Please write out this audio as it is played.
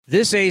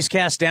This A's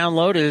Cast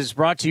download is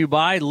brought to you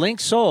by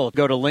LinkSoul.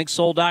 Go to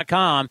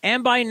linksoul.com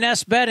and by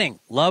Nest Bedding.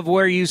 Love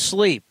where you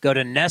sleep. Go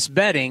to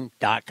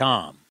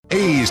nestbedding.com.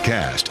 A's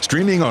Cast,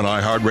 streaming on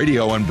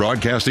iHeartRadio and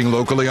broadcasting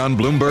locally on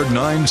Bloomberg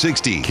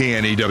 960,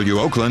 KNEW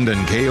Oakland,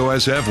 and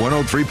KOSF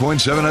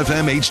 103.7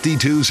 FM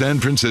HD2 San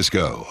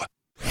Francisco.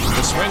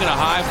 The swing and a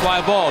high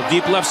fly ball,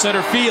 deep left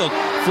center field.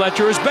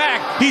 Fletcher is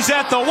back. He's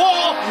at the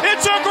wall.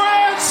 It's a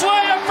grand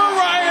slam for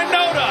Ryan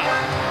Noda.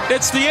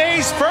 It's the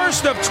A's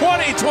first of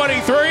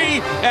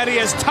 2023, and he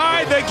has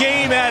tied the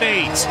game at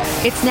 8.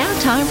 It's now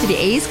time for the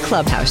A's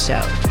Clubhouse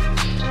Show.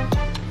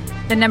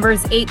 The number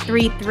is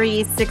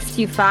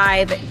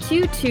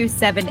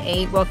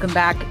 833-625-2278. Welcome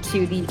back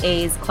to the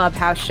A's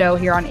Clubhouse Show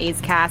here on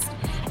A's Cast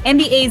and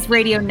the A's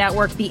Radio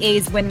Network. The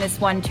A's win this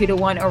one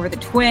 2-1 over the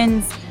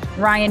Twins.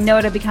 Ryan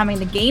Noda becoming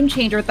the game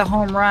changer with the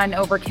home run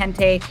over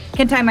Kenta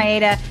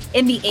Maeda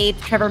in the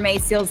 8th. Trevor May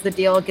seals the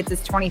deal, gets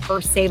his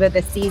 21st save of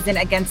the season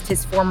against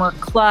his former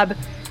club.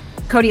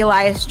 Cody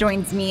Elias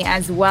joins me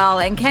as well.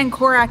 And Ken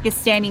Korak is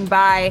standing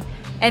by.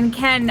 And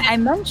Ken, I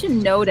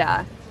mentioned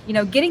Noda,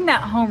 getting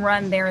that home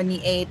run there in the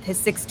 8th, his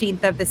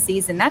 16th of the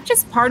season. That's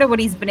just part of what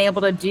he's been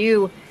able to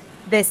do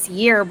this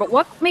year. But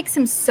what makes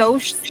him so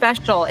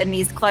special in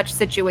these clutch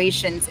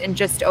situations and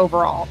just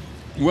overall?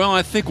 Well,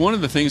 I think one of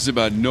the things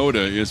about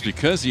Noda is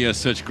because he has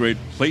such great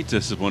plate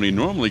discipline, he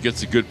normally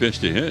gets a good pitch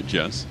to hit,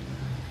 Jess.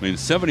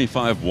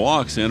 75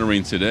 walks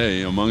entering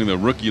today, among the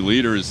rookie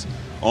leaders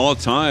all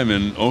time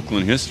in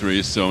Oakland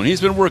history. And he's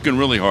been working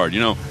really hard.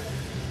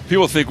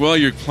 People think, well,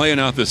 you're playing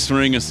out the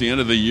string. It's the end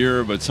of the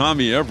year. But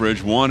Tommy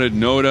Everidge wanted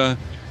Noda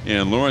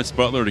and Lawrence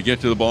Butler to get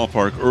to the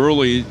ballpark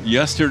early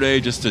yesterday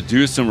just to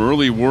do some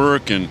early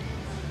work and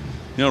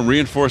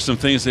reinforce some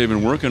things they've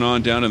been working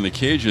on down in the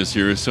cages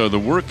here. So the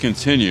work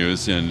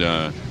continues, and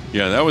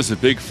that was a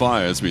big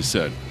fly, as we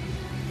said.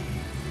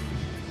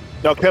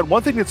 Now, Ken,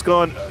 one thing that's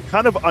gone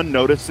kind of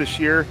unnoticed this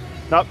year,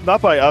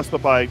 not by us,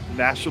 but by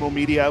national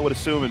media, I would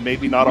assume, and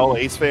maybe not all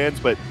A's fans,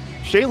 but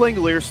Shea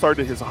Langeliers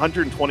started his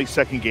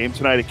 122nd game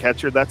tonight at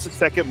catcher. That's the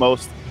second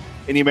most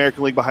in the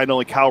American League, behind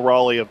only Cal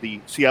Raleigh of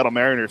the Seattle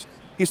Mariners.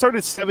 He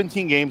started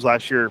 17 games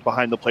last year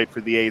behind the plate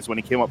for the A's when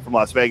he came up from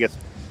Las Vegas.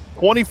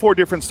 24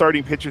 different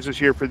starting pitchers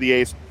this year for the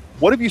A's.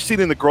 What have you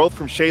seen in the growth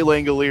from Shea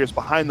Langeliers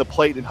behind the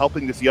plate and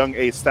helping this young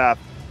A's staff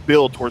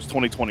build towards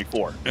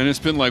 2024? And it's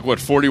been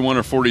 41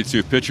 or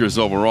 42 pitchers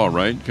overall,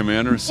 right,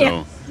 Commander?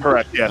 So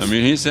correct, yes.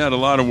 He's had a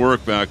lot of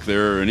work back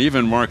there. And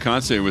even Mark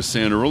Kotsay was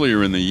saying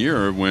earlier in the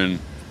year when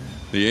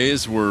the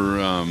A's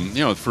were,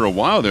 for a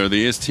while there,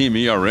 the A's team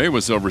ERA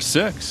was over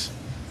 6.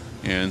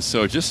 And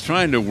so just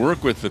trying to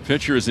work with the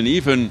pitchers and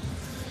even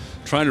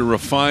trying to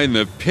refine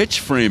the pitch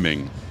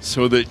framing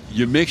so that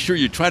you make sure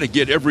you try to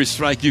get every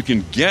strike you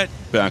can get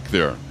back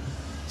there.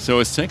 So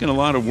it's taken a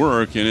lot of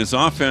work, and his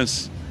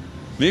offense,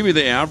 maybe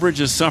the average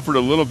has suffered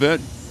a little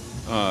bit,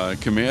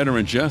 Commander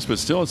and Jess, but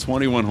still it's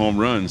 21 home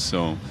runs.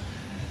 So,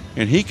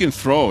 and he can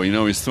throw,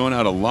 he's thrown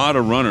out a lot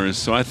of runners.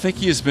 So I think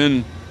he's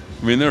been,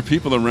 there are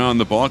people around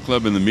the ball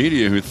club and the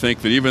media who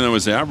think that even though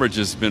his average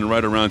has been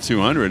right around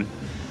 200,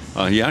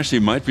 he actually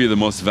might be the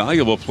most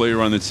valuable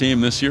player on the team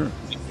this year.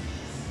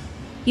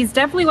 He's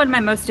definitely one of my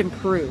most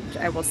improved,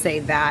 I will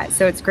say that.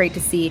 So it's great to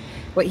see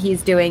what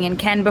he's doing. And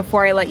Ken,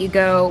 before I let you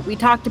go, we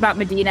talked about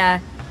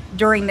Medina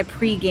during the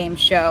pregame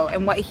show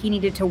and what he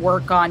needed to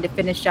work on to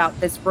finish out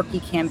this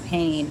rookie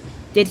campaign.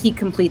 Did he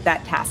complete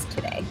that task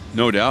today?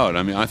 No doubt.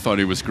 I thought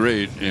he was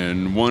great.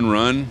 And 1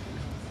 run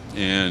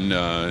and,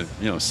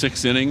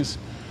 6 innings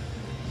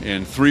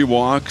and 3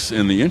 walks.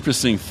 And the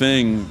interesting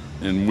thing,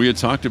 and we had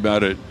talked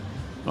about it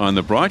on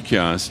the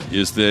broadcast,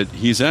 is that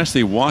he's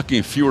actually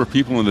walking fewer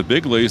people in the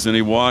big leagues than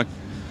he walked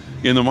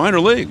in the minor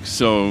leagues.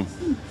 So,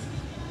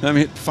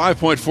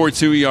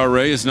 5.42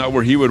 ERA is not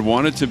where he would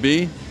want it to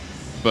be.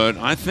 But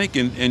I think,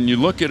 and you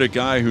look at a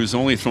guy who's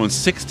only thrown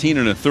 16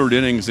 1/3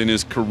 innings in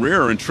his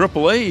career in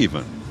AAA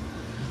even.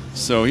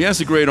 So he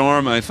has a great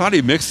arm. I thought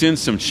he mixed in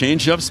some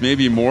changeups,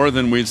 maybe more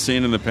than we've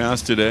seen in the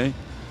past today.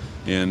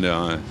 And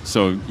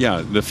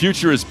the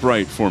future is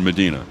bright for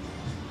Medina.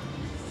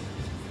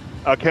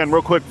 Ken,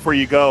 real quick before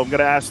you go, I'm going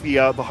to ask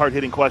the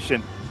hard-hitting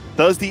question.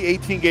 Does the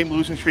 18-game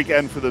losing streak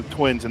end for the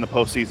Twins in the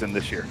postseason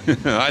this year?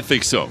 I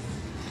think so.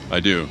 I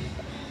do.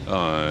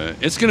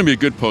 It's going to be a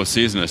good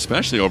postseason,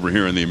 especially over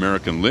here in the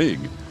American League,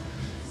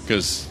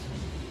 because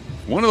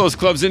one of those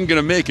clubs isn't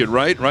going to make it,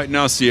 right? Right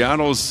now,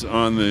 Seattle's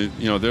on the,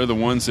 they're the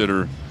ones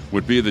that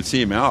would be the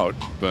team out.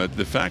 But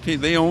the fact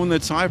that they own the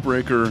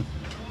tiebreaker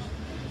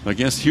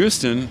against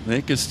Houston,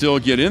 they could still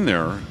get in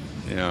there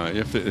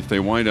if they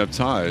wind up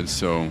tied.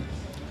 So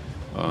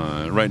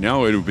right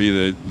now it would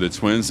be the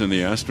Twins and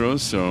the Astros.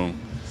 So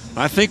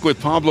I think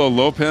with Pablo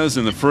Lopez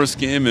in the first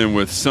game and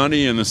with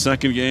Sonny in the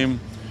second game,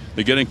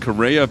 they're getting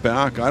Correa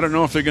back. I don't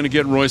know if they're going to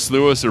get Royce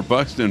Lewis or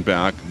Buxton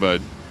back,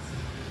 but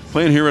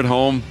playing here at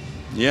home,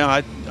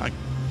 I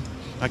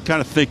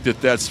kind of think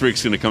that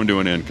streak's going to come to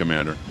an end,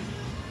 Commander.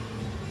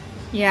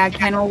 Yeah,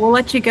 Ken, well, we'll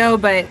let you go,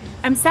 but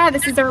I'm sad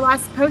this is our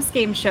last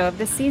post-game show of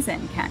this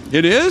season, Ken.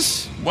 It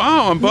is?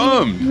 Wow, I'm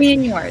bummed. Me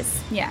and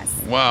yours, yes.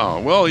 Wow.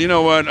 Well, you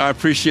know what? I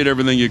appreciate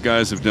everything you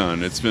guys have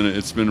done. It's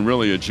been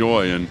really a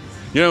joy. And,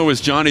 you know, it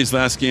was Johnny's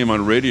last game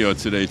on radio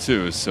today,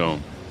 too. So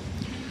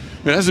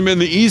it hasn't been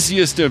the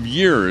easiest of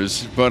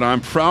years, but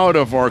I'm proud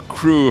of our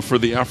crew for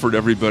the effort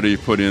everybody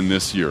put in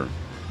this year.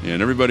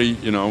 And everybody,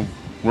 you know,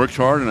 worked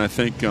hard, and I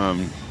think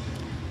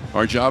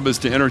our job is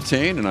to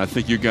entertain, and I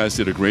think you guys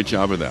did a great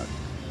job of that.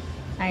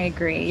 I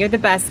agree. You're the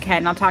best,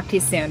 Ken. I'll talk to you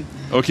soon.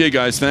 Okay,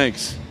 guys,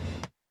 thanks.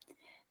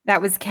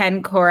 That was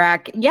Ken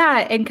Korak.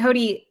 Yeah, and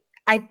Cody,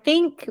 I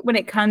think when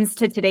it comes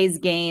to today's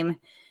game,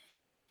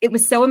 it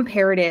was so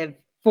imperative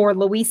for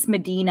Luis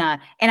Medina.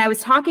 And I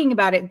was talking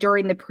about it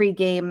during the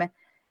pregame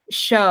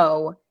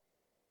show.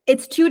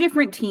 It's two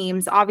different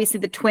teams. Obviously,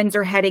 the Twins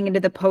are heading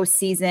into the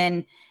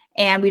postseason,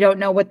 and we don't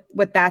know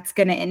what that's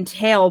going to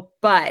entail.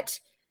 But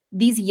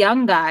these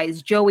young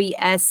guys, Joey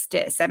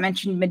Estes, I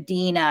mentioned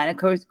Medina, and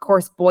of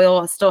course,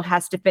 Boyle still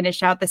has to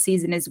finish out the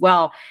season as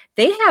well.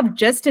 They have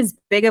just as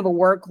big of a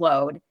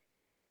workload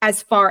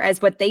as far as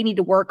what they need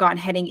to work on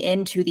heading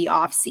into the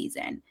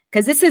offseason.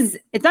 Because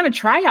it's not a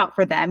tryout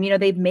for them. You know,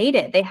 they've made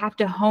it. They have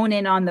to hone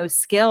in on those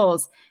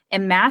skills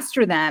and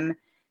master them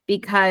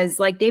because,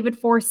 like David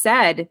Force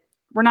said,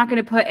 we're not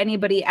going to put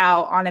anybody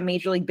out on a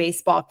Major League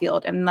Baseball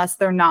field unless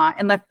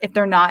if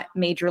they're not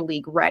Major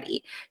League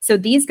ready. So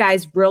these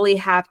guys really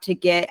have to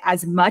get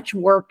as much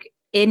work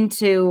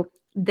into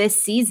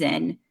this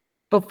season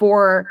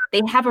before they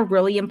have a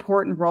really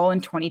important role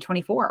in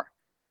 2024.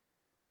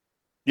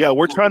 Yeah,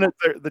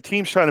 the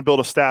team's trying to build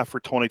a staff for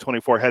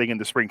 2024 heading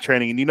into spring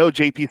training. And you know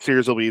JP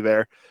Sears will be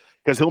there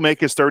because he'll make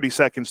his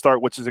 32nd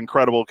start, which is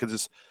incredible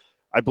because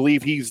I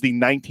believe he's the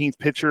 19th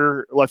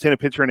left-handed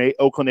pitcher in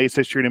Oakland A's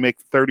history to make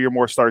 30 or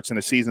more starts in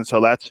a season. So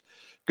that's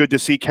good to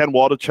see. Ken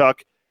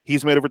Waldichuk,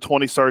 he's made over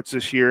 20 starts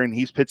this year, and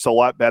he's pitched a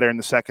lot better in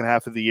the second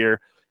half of the year.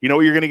 You know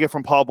what you're going to get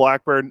from Paul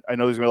Blackburn? I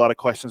know there's going to be a lot of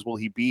questions. Will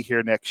he be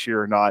here next year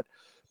or not?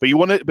 But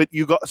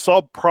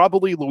saw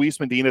probably Luis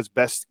Medina's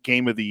best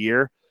game of the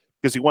year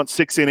because he went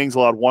 6 innings,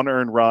 allowed 1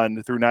 earned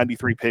run, threw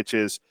 93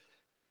 pitches.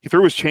 He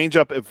threw his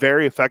changeup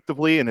very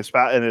effectively, and his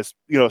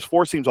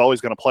four seam's always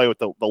going to play with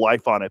the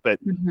life on it. But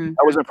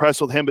I was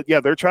impressed with him. But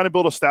yeah, they're trying to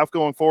build a staff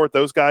going forward.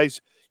 Those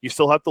guys, you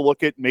still have to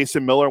look at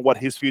Mason Miller and what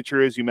his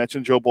future is. You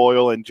mentioned Joe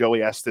Boyle and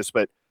Joey Estes,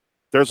 but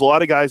there's a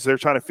lot of guys they're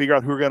trying to figure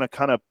out who are going to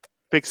kind of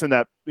fit in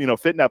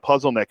that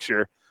puzzle next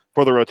year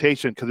for the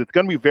rotation because it's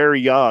going to be very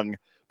young.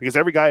 Because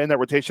every guy in that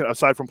rotation,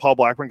 aside from Paul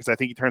Blackburn, because I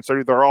think he turns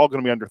 30, they're all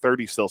going to be under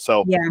 30 still.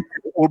 So it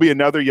will be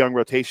another young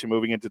rotation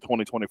moving into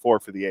 2024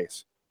 for the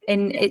A's.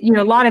 And,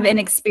 a lot of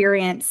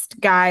inexperienced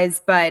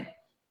guys, but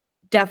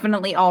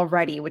definitely all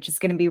ready, which is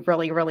going to be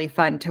really, really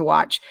fun to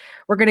watch.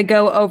 We're going to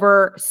go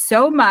over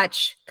so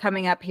much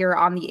coming up here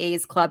on the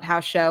A's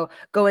Clubhouse show,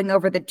 going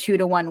over the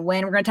 2-1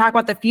 win. We're going to talk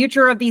about the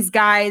future of these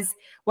guys,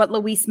 what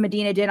Luis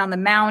Medina did on the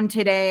mound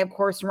today, of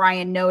course,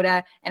 Ryan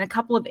Noda, and a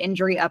couple of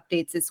injury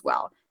updates as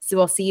well. So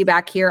we'll see you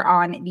back here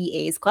on the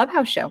A's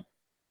Clubhouse show.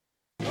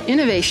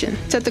 Innovation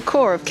is at the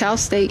core of Cal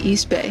State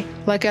East Bay,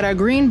 like at our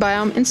Green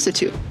Biome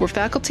Institute, where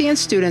faculty and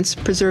students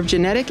preserve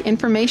genetic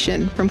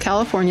information from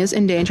California's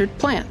endangered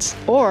plants,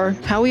 or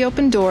how we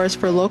open doors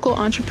for local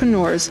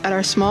entrepreneurs at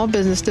our Small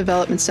Business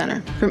Development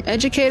Center. From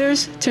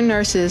educators to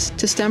nurses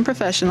to STEM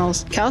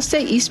professionals, Cal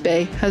State East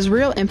Bay has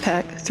real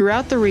impact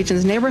throughout the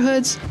region's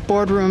neighborhoods,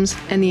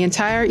 boardrooms, and the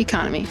entire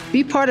economy.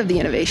 Be part of the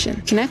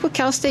innovation. Connect with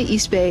Cal State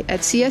East Bay at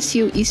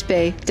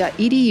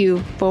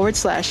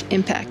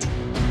csueastbay.edu/impact.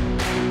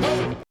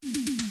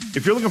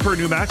 If you're looking for a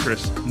new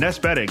mattress,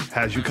 Nest Bedding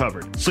has you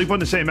covered. Sleep on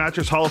the same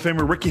mattress Hall of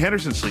Famer Ricky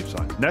Henderson sleeps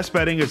on. Nest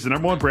Bedding is the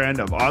 #1 brand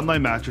of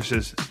online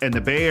mattresses and the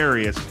Bay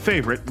Area's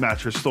favorite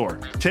mattress store.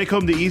 Take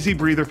home the Easy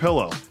Breather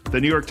pillow. The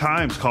New York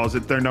Times calls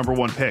it their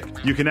 #1 pick.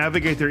 You can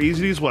navigate their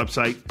easy-to-use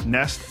website,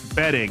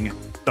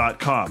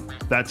 nestbedding.com.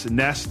 That's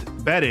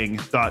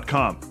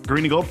nestbedding.com.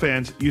 Green and Gold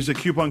fans, use the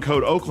coupon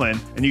code Oakland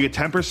and you get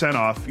 10%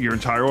 off your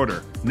entire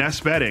order.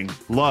 Nest Bedding,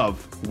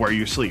 love where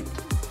you sleep.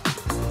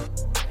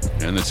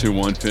 And the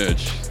 2-1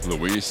 pitch.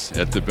 Luis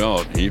at the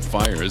belt. He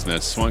fires, and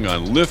that swung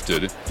on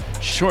lifted.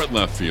 Short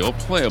left field.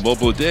 Playable.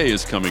 Blade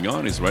is coming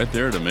on. He's right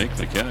there to make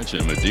the catch.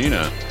 And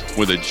Medina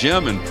with a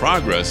gem in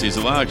progress. He's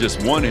allowed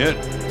just 1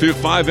 hit through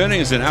 5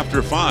 innings, and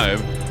after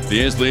 5,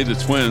 the A's lead the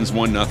Twins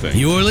 1-0.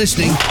 You're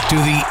listening to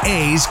the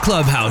A's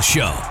Clubhouse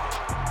Show.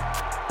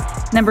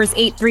 Numbers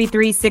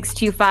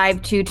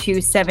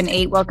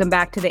 833-625-2278. Welcome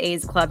back to the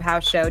A's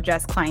Clubhouse Show.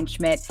 Jess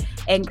Kleinschmidt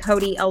and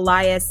Cody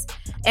Elias.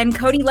 And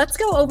Cody, let's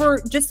go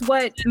over just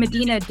what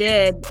Medina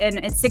did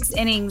in 6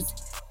 innings,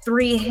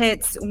 3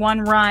 hits,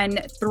 1 run,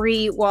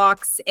 3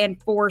 walks, and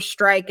 4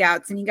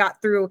 strikeouts. And he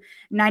got through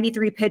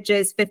 93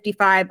 pitches,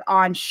 55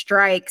 on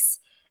strikes.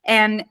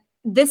 And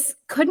this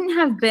couldn't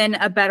have been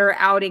a better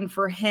outing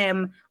for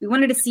him. We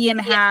wanted to see him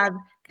have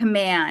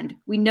command.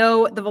 We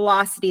know the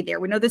velocity there.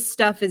 We know the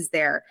stuff is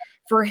there.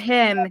 For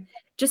him,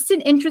 just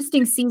an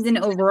interesting season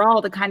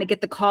overall to kind of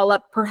get the call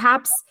up.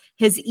 Perhaps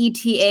his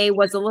ETA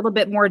was a little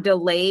bit more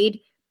delayed,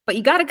 But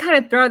you got to kind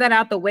of throw that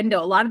out the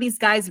window. A lot of these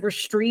guys were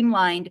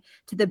streamlined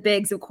to the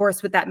bigs, of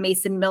course, with that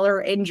Mason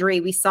Miller injury.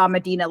 We saw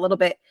Medina a little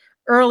bit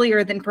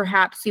earlier than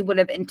perhaps we would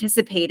have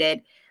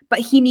anticipated. But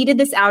he needed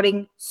this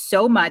outing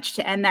so much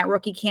to end that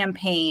rookie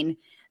campaign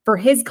for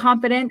his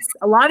confidence.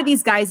 A lot of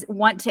these guys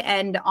want to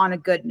end on a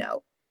good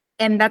note.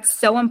 And that's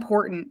so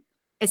important,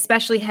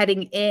 especially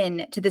heading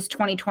in to this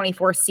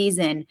 2024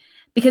 season,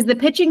 because the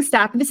pitching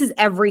staff, this is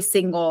every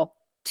single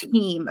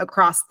team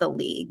across the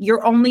league.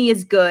 You're only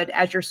as good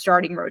as your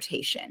starting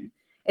rotation,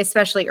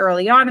 especially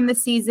early on in the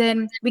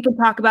season. We can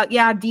talk about,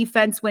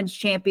 defense wins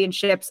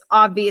championships.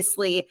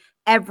 Obviously,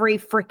 every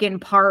freaking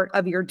part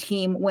of your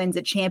team wins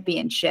a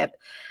championship.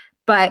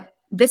 But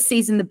this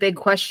season, the big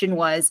question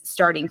was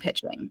starting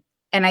pitching.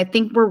 And I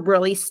think we're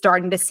really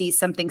starting to see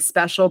something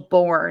special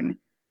born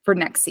for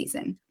next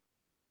season.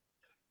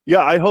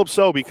 Yeah, I hope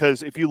so,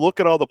 because if you look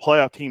at all the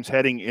playoff teams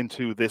heading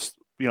into this,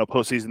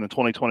 postseason in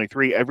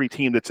 2023, every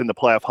team that's in the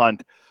playoff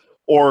hunt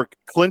or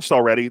clinched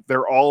already,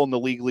 they're all in the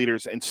league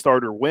leaders and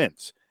starter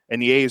wins.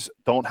 And the A's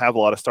don't have a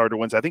lot of starter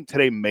wins. I think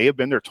today may have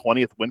been their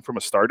 20th win from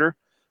a starter,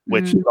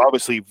 which is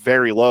obviously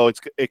very low.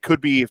 It could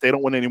be if they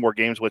don't win any more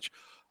games, which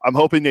I'm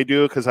hoping they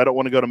do, because I don't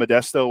want to go to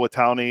Modesto with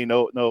Towney.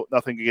 No,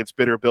 nothing against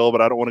Bitter Bill,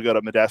 but I don't want to go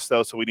to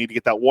Modesto. So we need to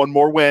get that one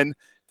more win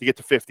to get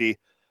to 50.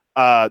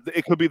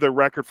 It could be the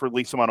record for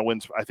least amount of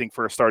wins, I think,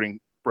 for a starting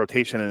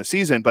rotation in a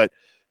season. But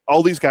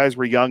all these guys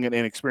were young and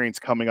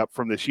inexperienced coming up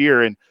from this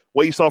year. And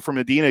what you saw from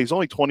Medina, he's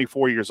only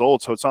 24 years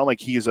old. So it's not like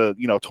he's a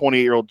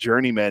 28-year-old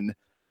journeyman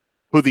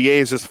who the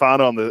A's just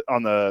found on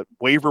the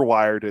waiver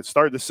wire to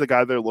start. This is a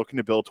guy they're looking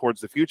to build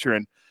towards the future.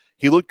 And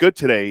he looked good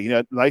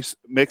today. Nice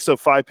mix of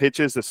 5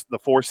 pitches, the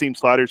 4-seam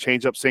slider,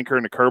 changeup, sinker,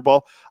 and a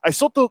curveball. I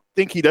still don't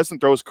think he doesn't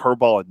throw his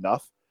curveball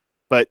enough.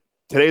 But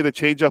today the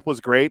changeup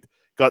was great.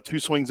 Got 2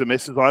 swings and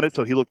misses on it,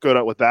 so he looked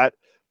good with that.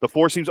 The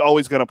 4-seam's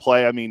always going to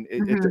play. I mean,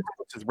 it's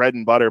his bread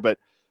and butter. But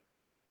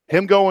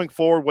him going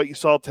forward, what you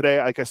saw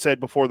today, like I said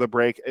before the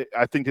break,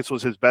 I think this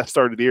was his best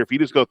start of the year. If you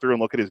just go through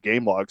and look at his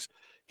game logs,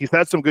 he's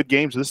had some good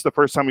games. This is the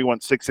first time he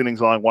went 6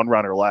 innings on 1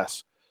 run or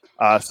less.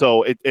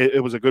 So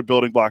it was a good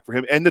building block for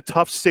him. And the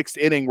tough 6th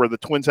inning where the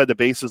Twins had the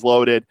bases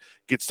loaded,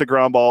 gets the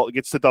ground ball,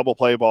 gets the double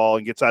play ball,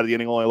 and gets out of the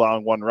inning only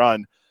allowing 1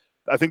 run.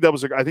 I think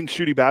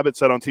Shooty Babbitt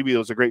said on TV it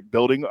was a great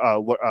building,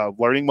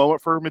 learning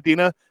moment for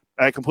Medina.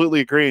 And I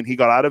completely agree, and he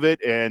got out of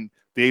it, and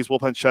the A's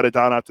bullpen shut it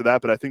down after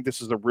that. But I think this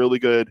is a really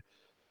good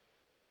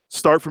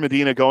start for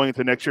Medina going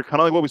into next year,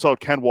 kind of like what we saw with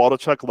Ken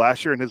Waldichuk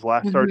last year in his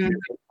last start with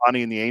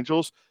Bonnie and the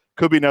Angels.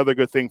 Could be another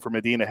good thing for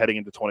Medina heading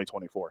into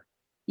 2024.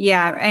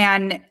 Yeah,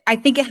 and I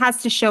think it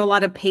has to show a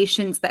lot of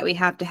patience that we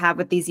have to have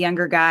with these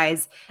younger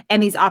guys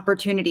and these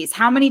opportunities.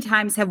 How many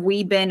times have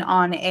we been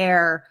on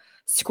air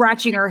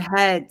scratching our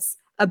heads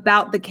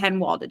about the Ken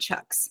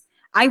Waldichuks?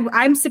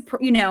 I'm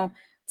surprised,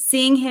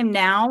 seeing him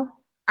now,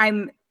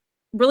 I'm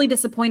really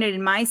disappointed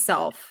in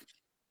myself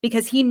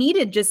because he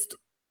needed just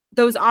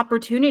those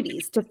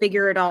opportunities to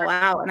figure it all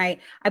out. And I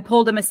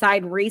pulled him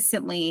aside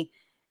recently,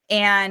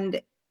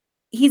 and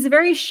he's a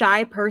very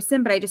shy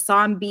person, but I just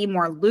saw him be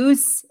more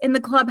loose in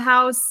the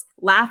clubhouse,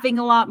 laughing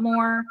a lot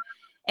more.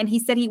 And he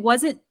said he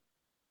wasn't,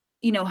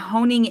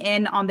 honing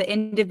in on the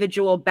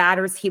individual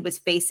batters he was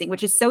facing,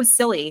 which is so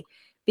silly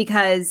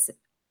because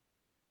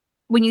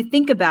when you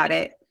think about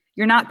it,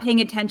 you're not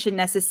paying attention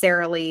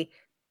necessarily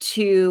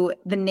to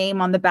the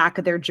name on the back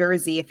of their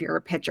jersey if you're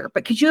a pitcher.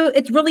 But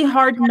it's really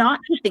hard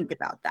not to think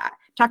about that.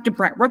 Talk to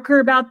Brent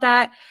Rooker about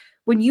that.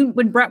 When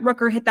Brent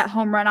Rooker hit that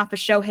home run off of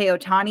Shohei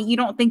Ohtani, you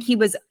don't think he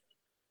was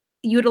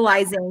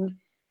utilizing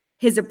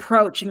his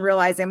approach and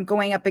realizing I'm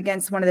going up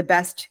against one of the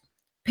best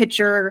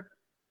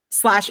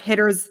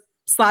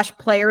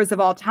pitcher/hitters/players of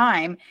all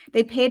time.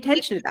 They pay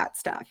attention to that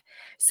stuff.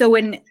 So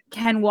when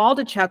Ken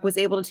Waldichuk was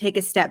able to take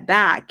a step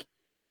back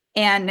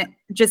and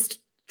just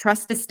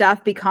trust the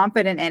stuff, be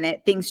confident in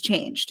it, things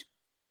changed.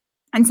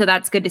 And so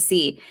that's good to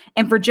see.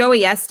 And for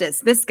Joey Estes,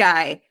 this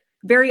guy,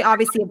 very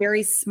obviously a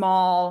very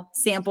small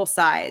sample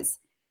size.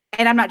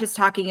 And I'm not just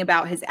talking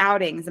about his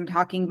outings. I'm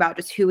talking about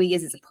just who he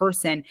is as a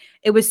person.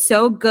 It was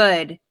so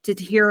good to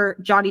hear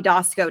Johnny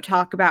Dosco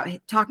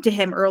talk to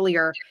him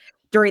earlier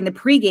during the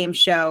pregame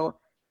show.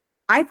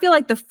 I feel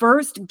like the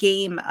first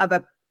game of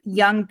a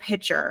young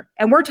pitcher,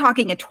 and we're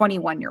talking a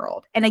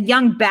 21-year-old and a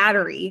young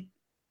battery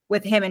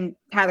with him and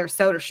Tyler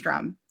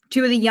Soderstrom,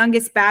 2 of the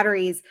youngest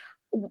batteries.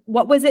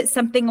 What was it?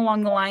 Something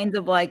along the lines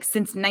of like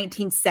since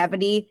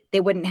 1970,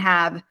 they wouldn't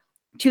have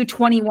 2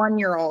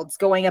 21-year-olds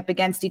going up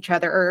against each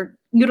other or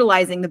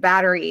utilizing the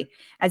battery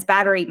as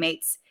battery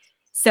mates.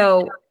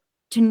 So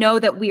to know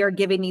that we are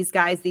giving these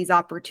guys these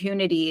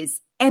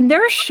opportunities and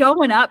they're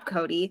showing up,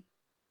 Cody,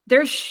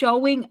 they're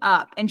showing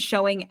up and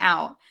showing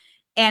out.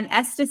 And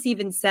Estes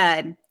even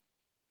said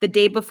the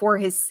day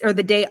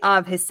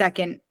of his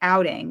second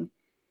outing,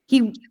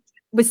 he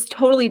was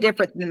totally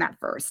different than that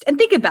first. And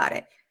think about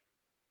it.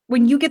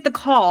 When you get the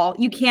call,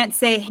 you can't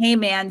say, hey,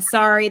 man,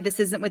 sorry, this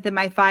isn't within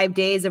my 5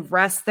 days of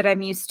rest that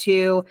I'm used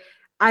to.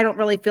 I don't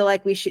really feel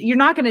like we should. You're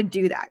not going to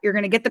do that. You're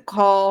going to get the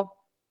call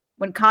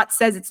when Kotz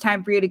says it's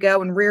time for you to go,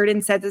 when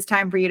Reardon says it's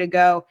time for you to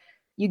go.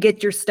 you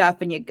get your stuff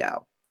and you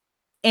go.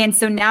 And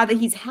so now that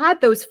he's had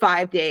those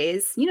 5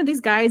 days,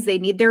 these guys, they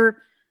need their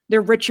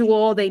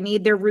ritual, they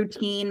need their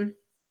routine.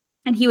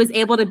 And he was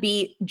able to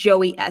beat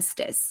Joey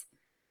Estes.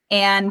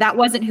 And that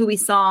wasn't who we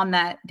saw on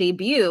that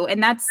debut.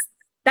 And that's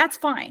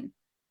fine.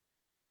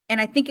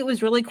 And I think it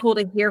was really cool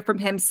to hear from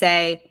him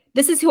say,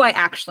 this is who I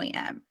actually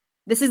am.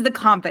 This is the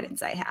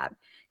confidence I have.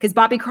 Because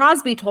Bobby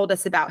Crosby told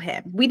us about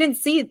him. We didn't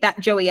see that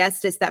Joey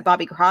Estes that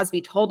Bobby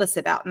Crosby told us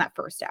about in that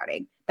first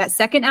outing. That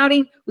second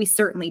outing, we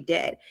certainly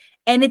did.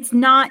 And it's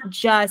not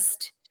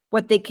just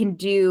what they can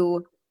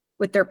do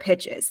with their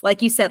pitches.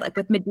 Like you said, like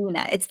with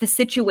Medina, it's the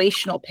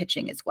situational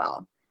pitching as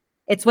well.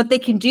 It's what they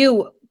can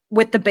do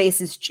with the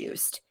bases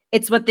juiced.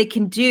 It's what they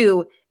can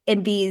do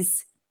in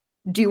these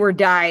do or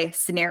die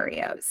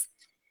scenarios.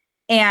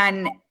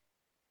 And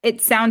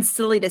it sounds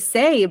silly to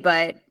say,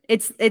 but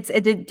it's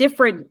a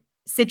different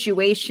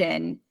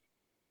situation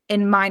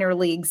in minor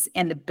leagues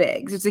and the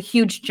bigs. There's a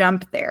huge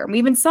jump there. We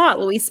even saw it.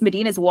 Luis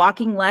Medina's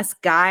walking less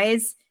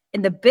guys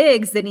in the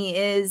bigs than he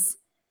is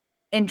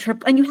in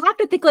triple. And you have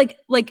to think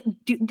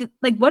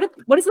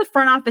what is the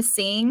front office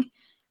seeing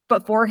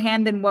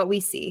beforehand than what we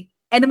see?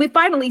 And then we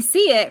finally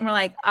see it and we're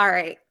like, all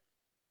right,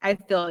 I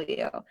feel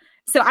you.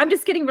 So I'm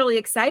just getting really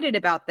excited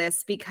about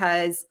this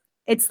because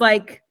it's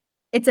like,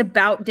 it's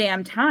about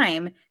damn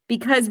time,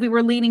 because we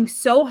were leaning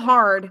so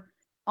hard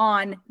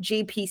on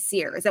JP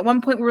Sears. At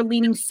one point, we were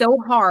leaning so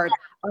hard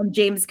on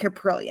James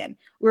Caprillion.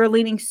 We were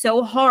leaning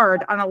so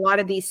hard on a lot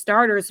of these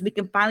starters. We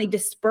can finally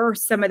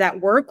disperse some of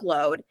that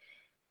workload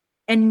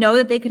and know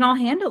that they can all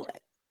handle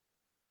it.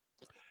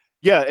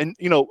 Yeah. And,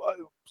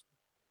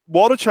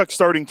 Waldichuk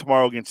starting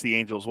tomorrow against the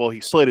Angels. Well,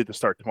 he's slated to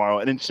start tomorrow.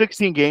 And in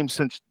 16 games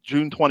since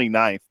June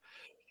 29th,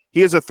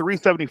 he has a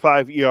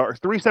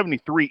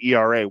 3.73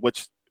 ERA,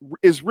 which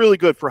is really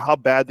good for how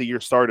bad the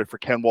year started for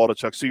Ken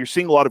Waldichuk. So you're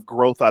seeing a lot of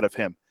growth out of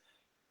him.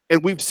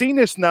 And we've seen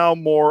this now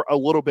a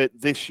little bit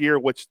this year,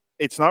 which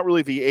it's not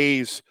really the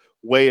A's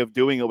way of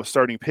doing it with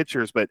starting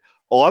pitchers, but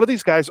a lot of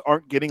these guys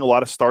aren't getting a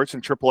lot of starts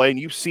in AAA. And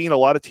you've seen a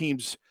lot of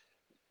teams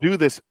do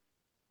this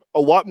a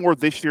lot more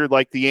this year,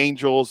 like the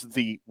Angels,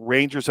 the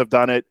Rangers have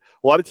done it.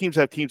 A lot of teams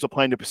have teams that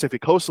play in the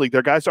Pacific Coast League.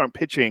 Their guys aren't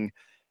pitching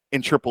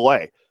in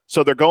AAA.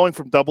 So they're going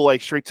from AA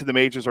straight to the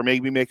majors, or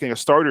maybe making a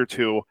start or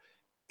two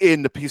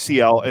in the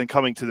PCL and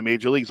coming to the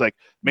major leagues. Like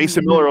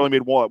Mason Miller only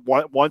made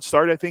one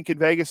start, I think, in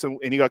Vegas, and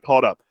he got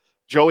called up.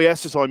 Joey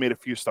Estes only made a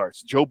few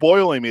starts. Joe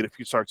Boyle only made a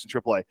few starts in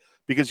AAA,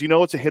 because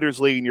it's a hitter's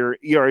league and your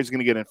ERA is going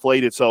to get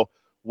inflated. So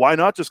why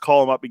not just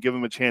call him up and give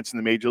him a chance in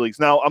the major leagues?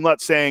 Now, I'm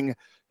not saying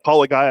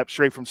call a guy up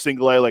straight from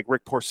single A like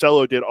Rick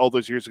Porcello did all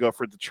those years ago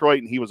for Detroit,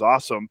 and he was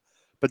awesome,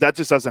 but that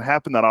just doesn't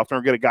happen that often.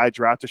 Or get a guy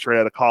drafted straight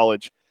out of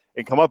college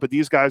and come up. But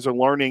these guys are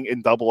learning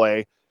in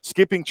AA,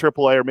 skipping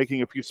AAA or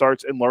making a few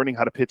starts and learning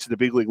how to pitch at the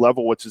big league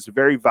level, which is a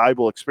very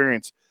valuable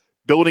experience,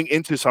 building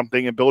into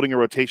something and building a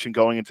rotation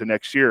going into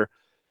next year.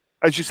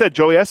 As you said,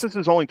 Joey Estes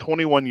is only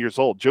 21 years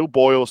old. Joe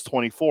Boyle is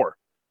 24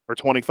 or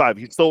 25.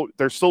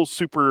 They're still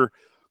super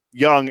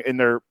young in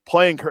their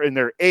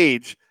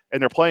age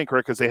and their playing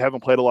career, because they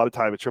haven't played a lot of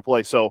time at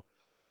AAA. So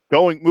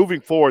moving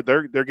forward,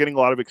 they're getting a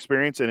lot of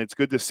experience, and it's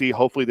good to see.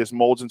 Hopefully this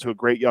molds into a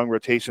great young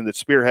rotation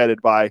that's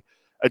spearheaded by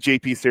a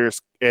JP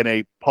Sears and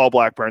a Paul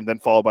Blackburn, then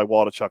followed by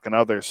Waldichuk and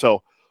others.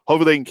 So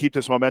hopefully they can keep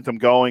this momentum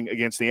going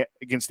against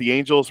the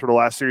Angels for the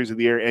last series of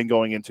the year and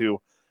going into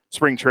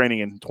spring training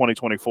in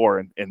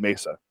 2024 in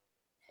Mesa.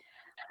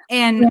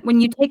 And when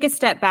you take a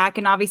step back,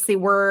 and obviously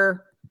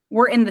we're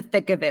in the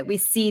thick of it, we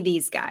see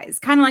these guys,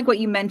 kind of like what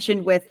you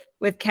mentioned with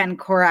Ken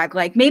Korak.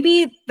 Like,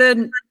 maybe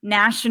the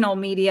national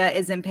media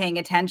isn't paying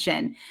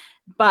attention,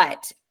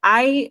 but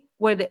I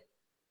would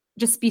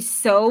just be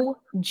so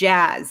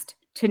jazzed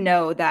to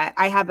know that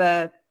I have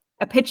a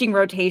pitching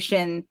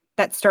rotation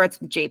that starts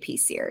with JP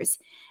Sears.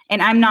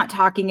 And I'm not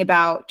talking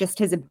about just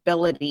his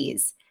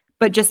abilities,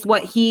 but just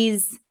what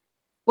he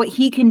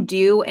can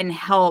do and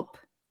help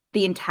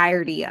the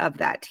entirety of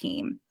that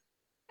team.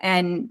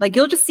 And like,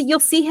 you'll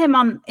see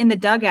him in the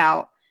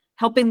dugout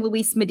helping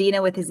Luis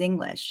Medina with his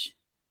English.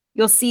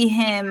 You'll see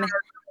him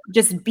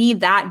just be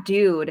that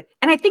dude.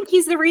 And I think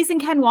he's the reason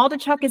Ken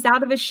Waldichuk is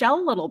out of his shell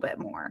a little bit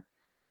more.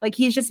 Like,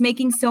 he's just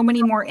making so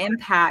many more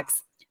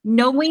impacts.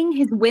 Knowing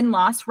his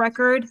win-loss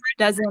record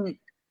doesn't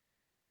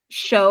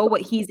show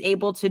what he's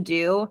able to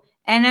do.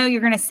 And I know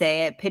you're going to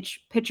say it,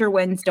 pitcher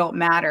wins don't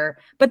matter,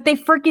 but they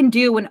freaking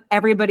do when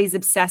everybody's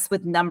obsessed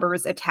with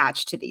numbers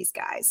attached to these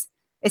guys,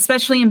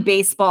 especially in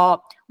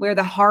baseball, where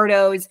the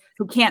hardos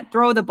who can't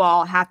throw the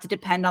ball have to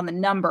depend on the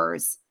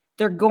numbers.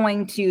 They're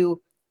going to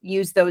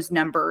use those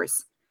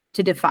numbers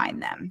to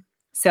define them.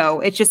 So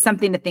it's just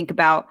something to think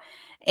about.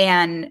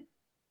 And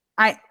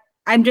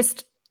I'm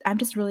just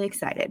really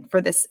excited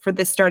for this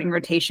starting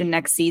rotation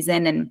next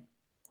season, and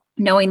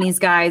knowing these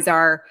guys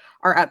are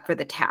up for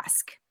the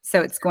task. So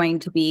it's going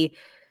to be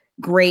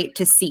great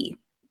to see.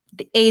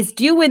 The A's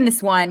do win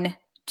this one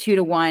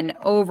 2-1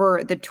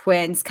 over the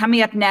Twins.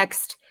 Coming up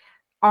next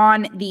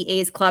on the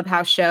A's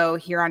Clubhouse show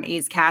here on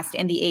A's Cast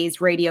and the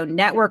A's Radio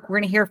Network, we're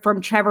going to hear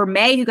from Trevor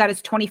May, who got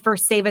his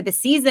 21st save of the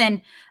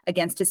season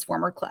against his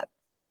former club.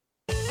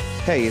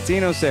 Hey, it's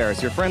Eno Saris,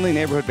 your friendly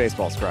neighborhood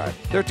baseball scribe.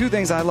 There are two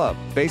things I love,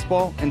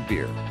 baseball and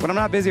beer. When I'm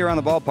not busy around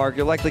the ballpark,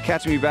 you'll likely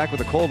catch me back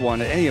with a cold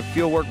one at any of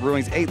Fieldwork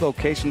Brewing's 8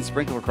 locations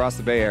sprinkled across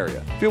the Bay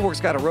Area. Fieldwork's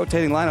got a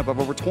rotating lineup of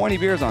over 20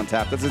 beers on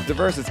tap that's as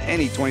diverse as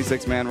any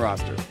 26-man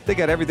roster. They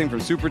got everything from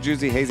super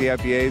juicy hazy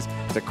IPAs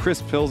to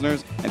crisp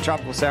pilsners and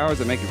tropical sours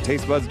that make your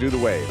taste buds do the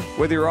wave.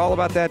 Whether you're all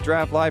about that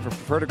draft life or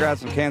prefer to grab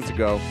some cans to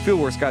go,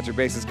 Fieldwork's got your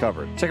bases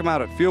covered. Check them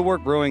out at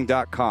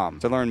fieldworkbrewing.com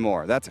to learn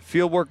more. That's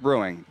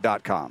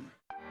fieldworkbrewing.com.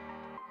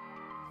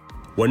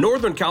 When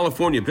Northern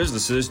California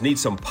businesses need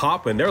some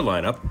pop in their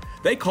lineup,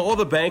 they call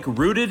the bank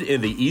rooted in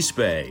the East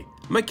Bay.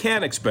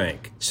 Mechanics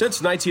Bank.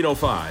 Since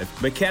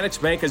 1905, Mechanics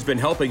Bank has been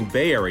helping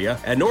Bay Area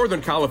and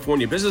Northern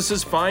California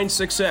businesses find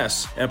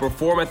success and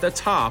perform at the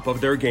top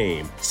of their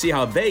game. See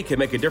how they can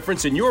make a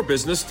difference in your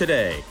business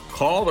today.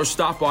 Call or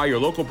stop by your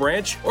local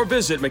branch or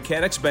visit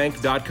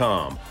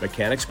mechanicsbank.com.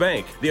 Mechanics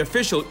Bank, the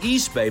official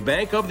East Bay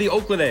bank of the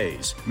Oakland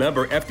A's.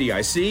 Member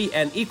FDIC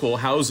and equal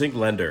housing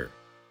lender.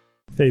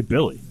 Hey,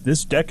 Billy,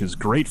 this deck is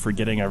great for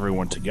getting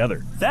everyone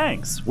together.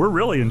 Thanks. We're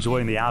really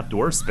enjoying the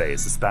outdoor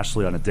space,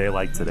 especially on a day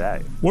like today.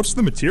 What's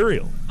the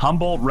material?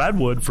 Humboldt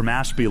Redwood from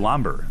Ashby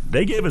Lumber.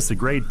 They gave us a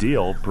great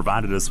deal,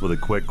 provided us with a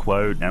quick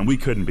quote, and we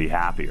couldn't be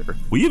happier.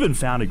 We even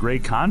found a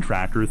great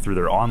contractor through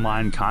their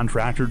online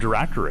contractor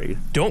directory.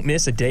 Don't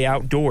miss a day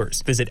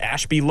outdoors. Visit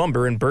Ashby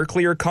Lumber in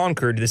Berkeley or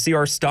Concord to see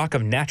our stock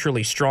of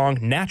naturally strong,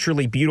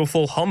 naturally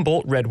beautiful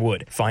Humboldt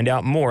Redwood. Find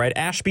out more at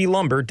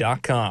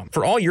ashbylumber.com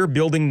for all your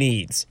building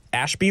needs.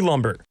 Ashby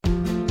Lumber.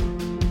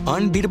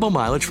 Unbeatable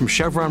mileage from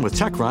Chevron with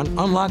Techron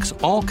unlocks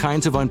all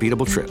kinds of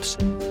unbeatable trips.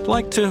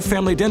 Like to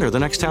family dinner the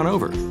next town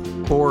over.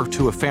 Or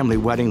to a family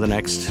wedding the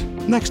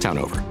next town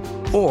over.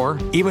 Or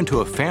even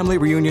to a family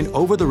reunion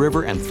over the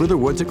river and through the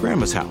woods at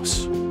Grandma's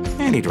house.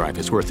 Any drive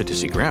is worth it to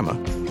see Grandma.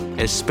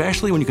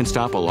 Especially when you can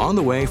stop along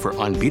the way for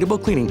unbeatable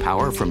cleaning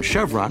power from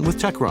Chevron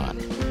with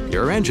Techron.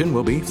 Your engine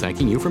will be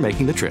thanking you for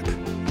making the trip.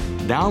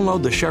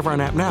 Download the Chevron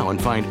app now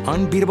and find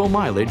unbeatable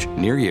mileage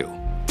near you.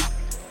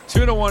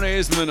 2-1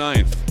 A's in the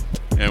ninth.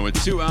 And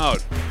with 2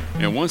 out,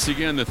 and once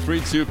again the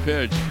 3-2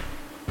 pitch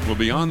will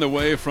be on the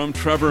way from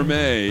Trevor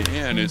May.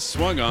 And it's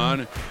swung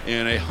on,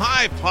 and a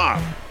high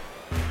pop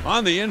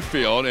on the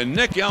infield. And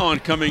Nick Allen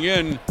coming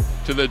in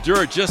to the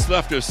dirt just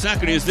left of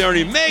second. He's there, and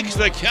he makes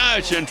the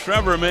catch. And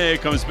Trevor May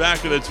comes back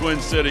to the Twin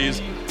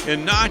Cities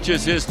and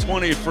notches his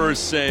 21st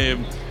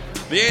save.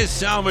 The A's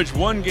salvage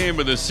one game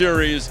of the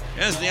series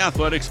as the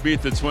Athletics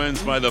beat the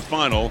Twins by the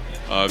final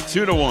of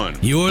 2-1.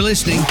 You're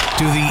listening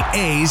to the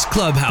A's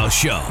Clubhouse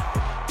Show.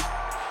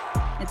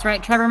 That's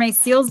right. Trevor May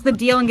seals the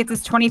deal and gets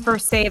his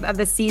 21st save of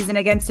the season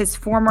against his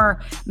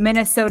former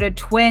Minnesota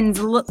Twins.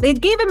 They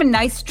gave him a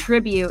nice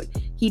tribute.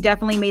 He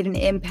definitely made an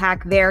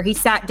impact there. He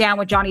sat down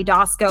with Johnny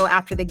Dosko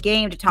after the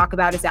game to talk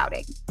about his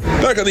outing.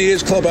 Back on the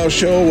A's Clubhouse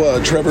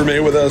Show, Trevor May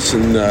with us,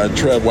 and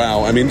Trev,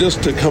 wow. I mean,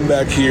 just to come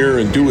back here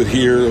and do it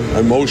here,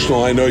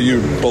 emotional. I know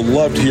you're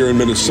beloved here in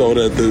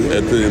Minnesota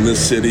in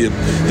this city, at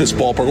this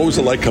ballpark. What was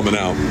it like coming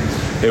out?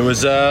 It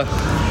was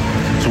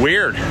it's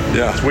weird.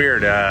 Yeah, it's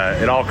weird.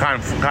 It all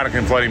kind of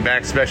came flooding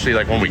back, especially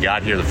like when we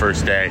got here the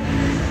first day.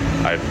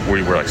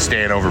 We were like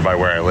staying over by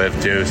where I live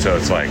too, so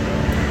it's like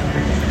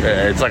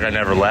I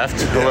never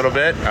left a little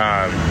bit.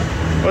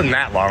 It wasn't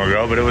that long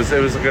ago, but it was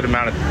a good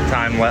amount of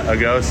time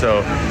ago.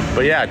 So,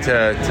 but yeah,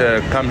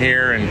 to come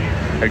here and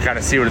kind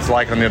of see what it's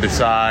like on the other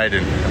side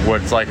and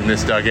what it's like in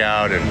this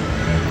dugout, and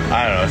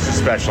I don't know, it's just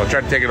special. I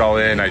tried to take it all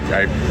in.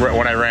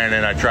 When I ran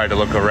in, I tried to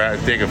look around,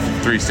 take a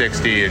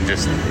 360, and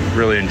just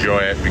really enjoy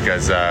it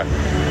because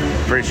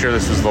pretty sure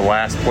this was the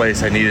last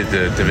place I needed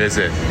to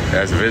visit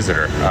as a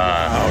visitor.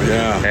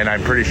 And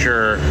I'm pretty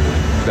sure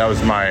that was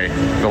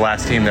the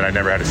last team that I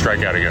never had a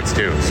strikeout against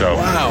too. So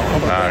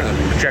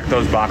check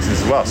those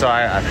boxes as well. So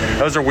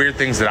those are weird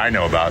things that I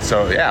know about.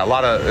 So yeah,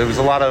 it was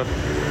a lot of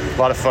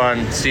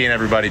fun seeing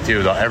everybody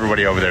too.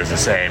 Everybody over there is the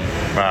same.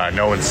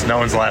 No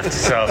one's left.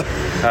 So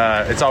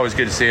it's always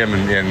good to see them,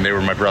 and they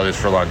were my brothers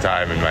for a long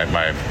time, and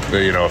my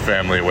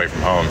family away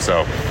from home.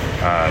 So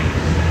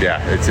yeah,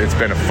 it's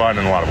been fun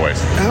in a lot of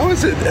ways. How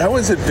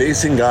is it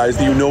facing guys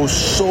that you know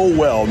so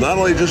well? Not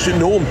only just you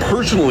know them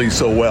personally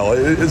so well.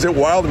 Is it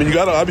wild? I mean, you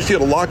obviously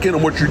got to lock in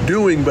on what you're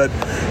doing, but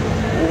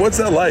what's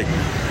that like?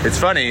 It's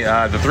funny.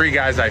 The 3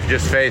 guys I've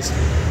just faced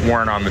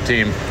weren't on the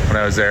team when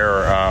I was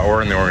there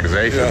or in the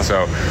organization. Yeah.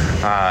 So,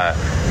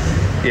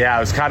 I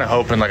was kind of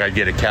hoping like I'd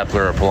get a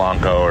Kepler or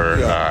Polanco or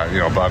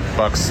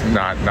Buck's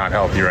not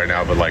healthy right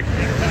now, but like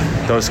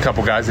those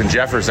couple guys. And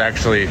Jeffers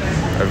actually,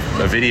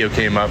 a video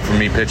came up from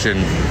me pitching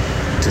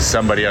to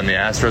somebody on the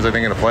Astros, I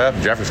think, in a playoff.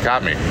 And Jeffers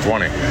caught me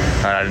 20.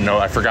 I didn't know.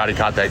 I forgot he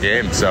caught that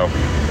game. So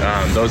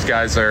those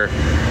guys are.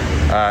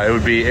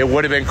 It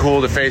would have been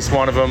cool to face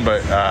one of them,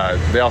 but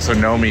they also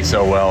know me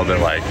so well that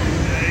like.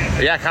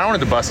 Yeah, I kind of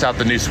wanted to bust out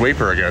the new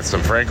sweeper against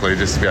them, frankly,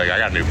 just to be like, I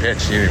got a new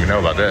pitch. You didn't even know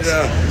about this.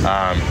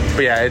 Yeah.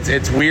 But yeah,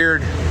 it's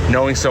weird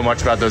knowing so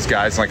much about those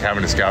guys, like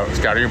having to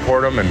scouting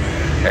report them, and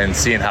and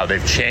seeing how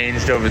they've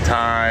changed over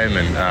time,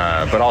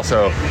 and but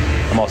also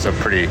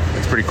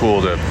it's pretty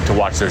cool to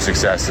watch their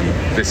success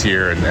this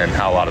year and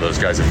how a lot of those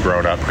guys have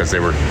grown up, because a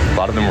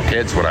lot of them were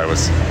kids when I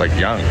was like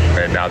young,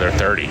 and now they're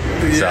 30.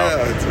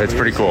 Yeah, so it's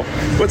pretty cool.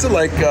 What's it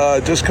like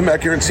just come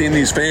back here and seeing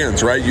these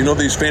fans, right? You know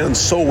these fans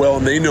so well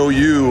and they know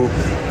you.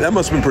 That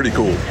must have been pretty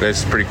cool.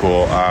 It's pretty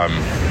cool.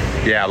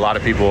 Yeah, a lot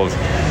of people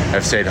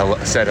have said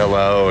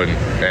hello,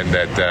 and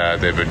that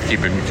they've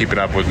been keeping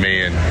up with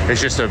me, and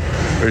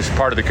there's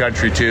part of the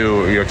country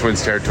too. You know,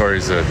 Twins territory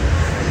is a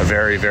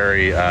very,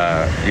 very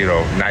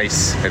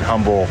nice and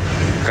humble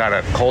kind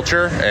of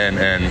culture,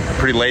 and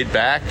pretty laid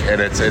back,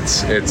 and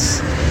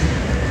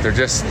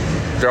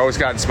they're always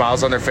gotten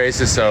smiles on their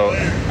faces, so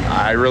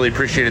I really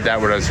appreciated that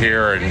when I was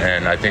here,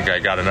 and I think I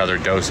got another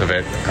dose of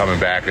it coming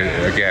back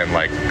again,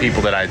 like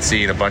people that I'd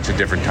seen a bunch of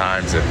different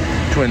times at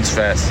Twins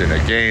Fest and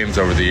at games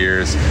over the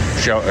years,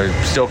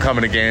 still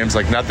coming to games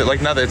like nothing.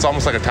 It's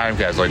almost like a time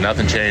capsule, like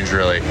nothing changed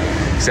really,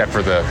 except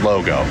for the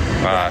logo.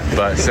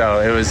 But so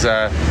it was.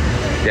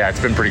 Yeah,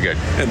 it's been pretty good.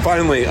 And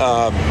finally,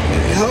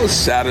 how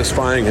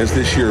satisfying has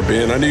this year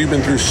been? I know you've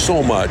been through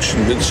so much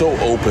and been so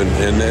open,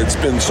 and it's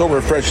been so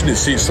refreshing to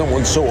see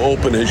someone so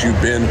open as you've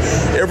been,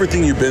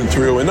 everything you've been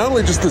through, and not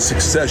only just the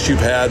success you've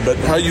had, but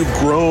how you've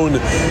grown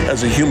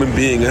as a human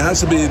being. It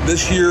has to be,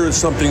 this year is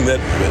something that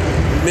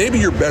maybe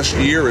your best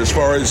year as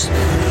far as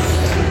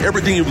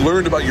everything you've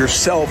learned about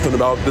yourself and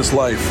about this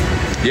life.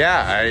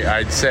 Yeah,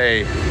 I'd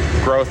say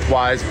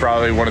growth-wise,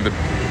 probably one of the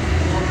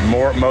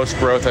most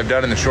growth I've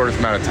done in the shortest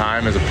amount of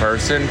time as a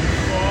person.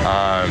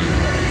 I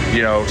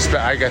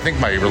think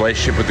my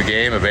relationship with the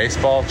game of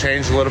baseball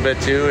changed a little bit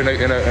too, in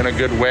a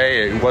good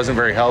way. It wasn't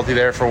very healthy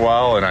there for a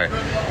while, and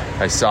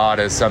I saw it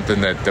as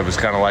something that was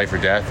kind of life or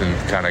death, and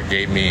kind of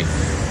gave me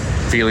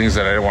feelings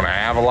that I didn't want to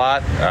have a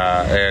lot,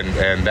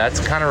 and that's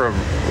kind of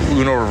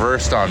Uno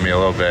reversed on me a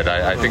little bit.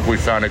 I think we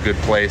found a good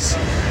place,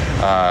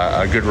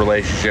 a good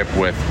relationship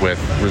with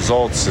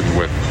results and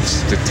with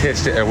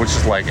statistics, which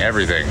is like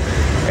everything.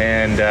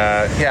 And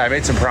I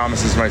made some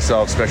promises to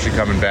myself, especially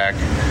coming back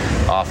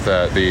off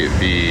the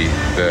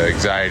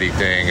anxiety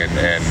thing,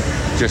 and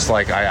just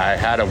like I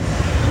had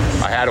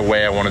a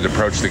way I wanted to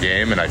approach the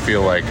game, and I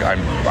feel like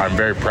I'm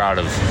very proud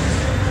of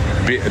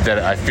that.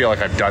 I feel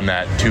like I've done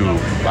that too.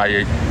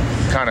 I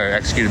kind of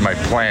executed my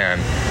plan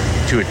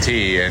to a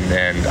T,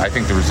 and I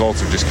think the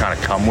results have just kind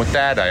of come with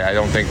that. I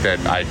don't think that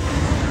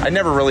I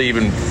never really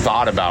even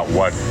thought about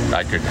how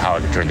I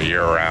could turn the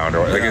year around,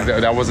 or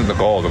that wasn't the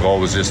goal. The goal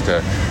was just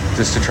to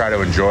try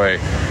to enjoy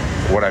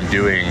what I'm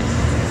doing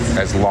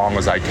as long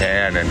as I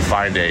can, and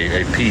find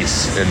a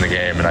peace in the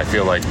game. And I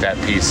feel like that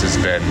peace has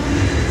been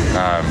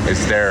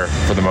is there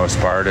for the most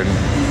part, and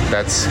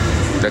that's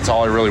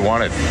all I really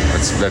wanted.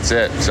 That's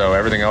it. So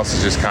everything else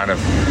is just kind of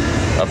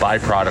a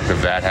byproduct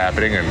of that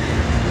happening, and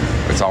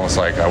it's almost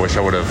like I wish I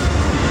would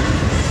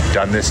have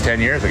done this 10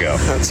 years ago.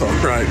 That's all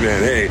right,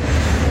 man. Hey,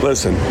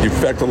 listen, you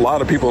affect a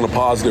lot of people in a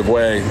positive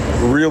way.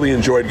 Really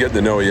enjoyed getting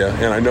to know you,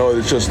 and I know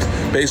it's just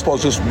baseball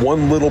is just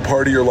one little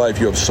part of your life.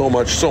 You have so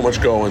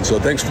much going. So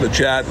thanks for the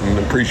chat, and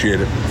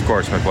appreciate it. Of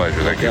course, my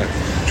pleasure. Thank you.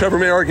 Trevor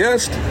May, our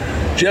guest.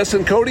 Jess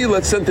and Cody,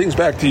 let's send things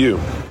back to you.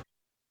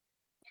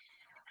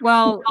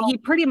 Well, he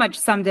pretty much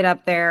summed it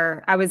up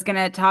there. I was going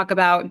to talk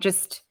about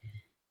just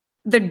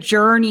the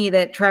journey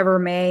that Trevor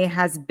May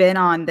has been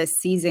on this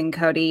season,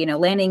 Cody,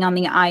 landing on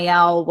the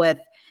IL with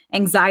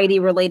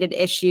anxiety-related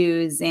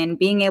issues and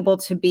being able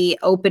to be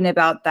open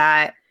about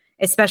that,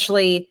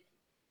 especially,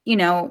 in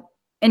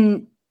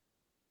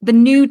the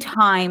new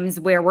times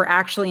where we're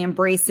actually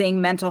embracing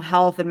mental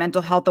health and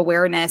mental health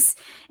awareness.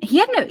 He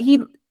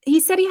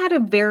said he had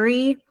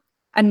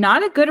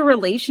not a good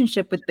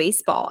relationship with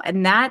baseball,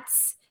 and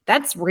that's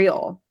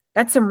real.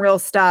 That's some real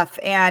stuff.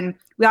 And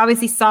we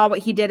obviously saw what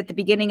he did at the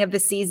beginning of the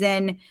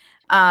season,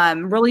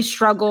 really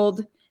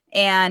struggled,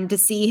 and to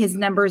see his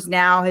numbers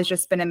now has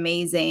just been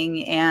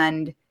amazing.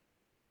 And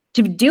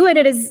to do it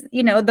is,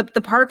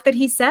 the park that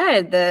he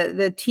said,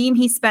 the team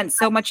he spent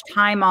so much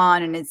time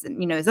on, and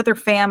his other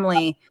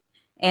family,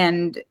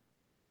 and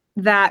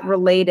that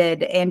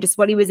related, and just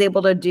what he was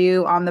able to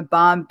do on the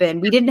bump.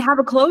 And we didn't have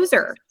a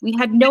closer. We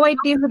had no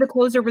idea who the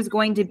closer was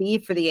going to be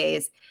for the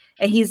A's.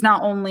 And he's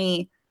not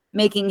only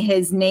making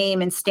his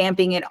name and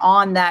stamping it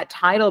on that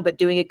title, but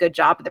doing a good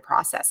job of the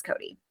process,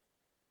 Cody.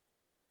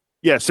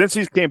 Yeah, since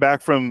he came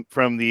back from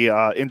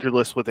the injured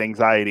list with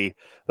anxiety,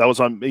 that was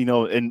on,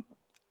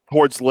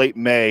 towards late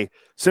May.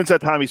 Since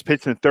that time, he's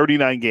pitched in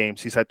 39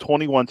 games. He's had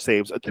 21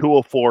 saves, a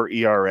 2.04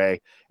 ERA,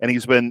 and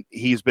he's been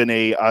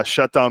a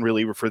shutdown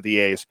reliever for the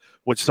A's,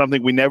 which is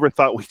something we never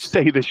thought we'd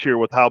say this year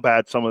with how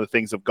bad some of the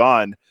things have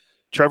gone.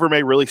 Trevor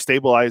May really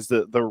stabilized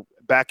the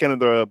back end of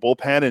the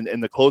bullpen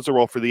and the closer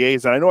role for the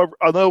A's. And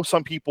I know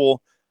some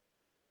people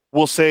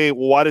will say,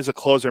 well, why does a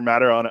closer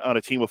matter on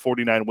a team with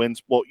 49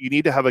 wins? Well, you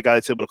need to have a guy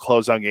that's able to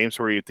close down games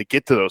for you to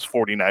get to those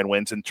 49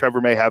 wins. And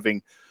Trevor May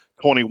having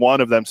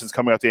 21 of them since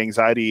coming off the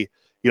anxiety,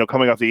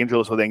 coming off the injury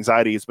list with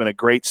anxiety has been a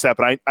great step.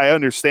 And I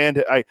understand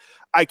it.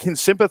 I can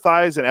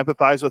sympathize and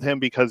empathize with him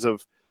because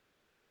of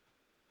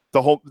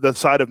the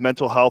side of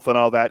mental health and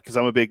all that, because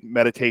I'm a big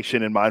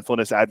meditation and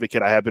mindfulness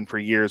advocate. I have been for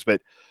years,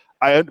 but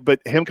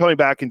him coming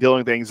back and dealing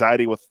with the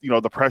anxiety with,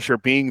 the pressure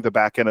being the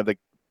back end of the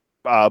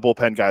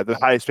bullpen guy, the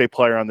highest paid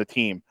player on the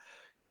team,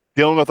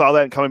 dealing with all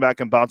that and coming back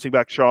and bouncing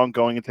back strong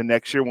going into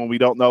next year when we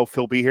don't know if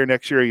he'll be here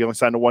next year. He only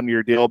signed a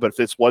 1-year deal, but if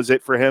this was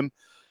it for him,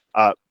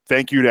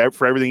 thank you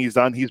for everything he's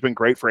done. He's been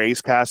great for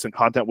A's Cast and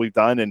content we've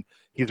done, and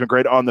he's been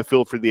great on the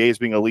field for the A's,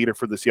 being a leader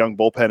for this young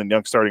bullpen and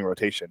young starting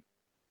rotation.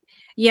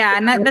 Yeah,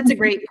 and that's a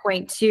great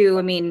point too.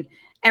 I mean,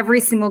 every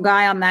single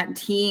guy on that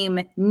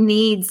team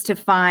needs to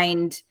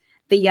find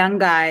the young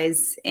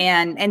guys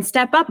and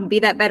step up and be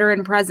that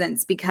veteran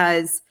presence,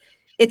 because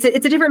it's a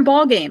different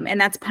ball game, and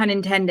that's pun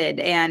intended.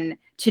 And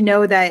to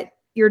know that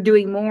you're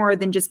doing more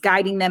than just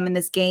guiding them in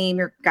this game,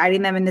 you're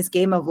guiding them in this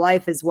game of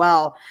life as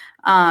well.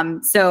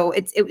 So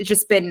it's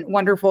just been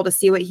wonderful to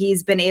see what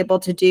he's been able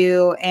to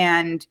do,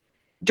 and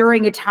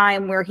during a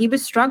time where he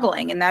was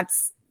struggling, and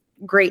that's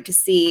great to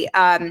see.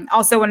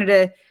 Also wanted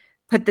to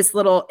put this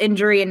little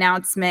injury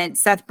announcement.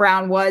 Seth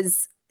Brown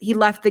he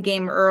left the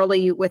game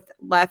early with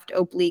left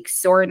oblique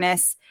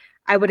soreness.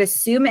 I would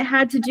assume it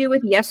had to do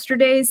with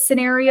yesterday's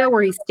scenario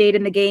where he stayed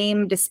in the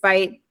game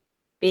despite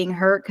being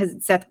hurt, because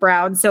it's Seth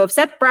Brown. So if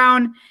Seth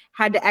Brown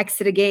had to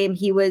exit a game,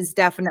 he was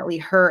definitely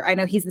hurt. I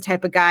know he's the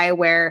type of guy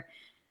where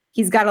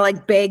he's got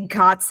to beg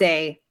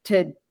Kotze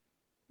to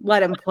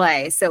let him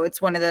play. So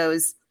it's one of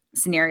those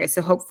scenarios.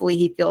 So hopefully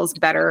he feels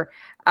better.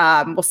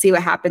 We'll see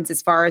what happens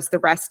as far as the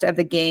rest of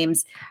the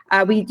games.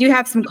 We do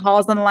have some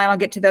calls on the line. I'll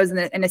get to those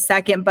in a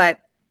second, but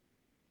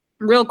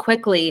real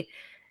quickly,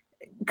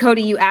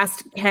 Cody, you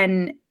asked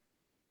Ken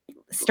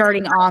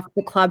starting off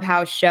the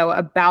Clubhouse show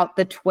about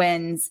the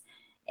Twins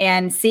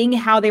and seeing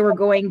how they were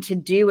going to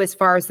do as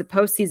far as the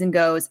postseason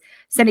goes.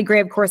 Sonny Gray,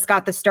 of course,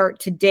 got the start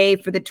today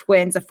for the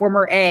Twins, a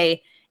former A.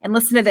 And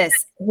listen to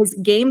this, his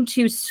game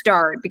 2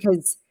 start,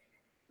 because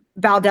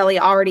Baldelli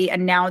already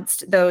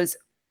announced those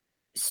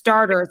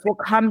starters, will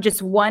come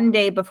just one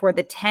day before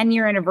the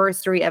 10-year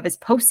anniversary of his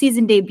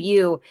postseason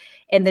debut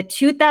in the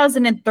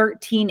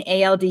 2013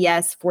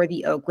 ALDS for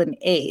the Oakland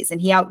A's.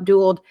 And he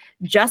outdueled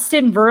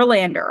Justin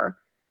Verlander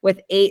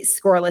with 8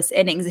 scoreless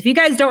innings. If you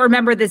guys don't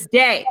remember this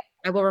day,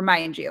 I will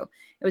remind you.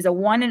 It was a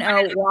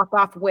 1-0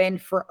 walk-off win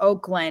for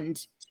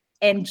Oakland.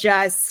 And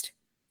just,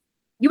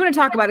 you want to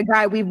talk about a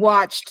guy we've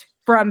watched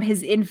from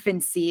his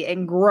infancy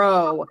and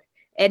grow.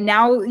 And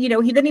now, he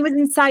was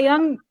in Cy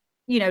Young,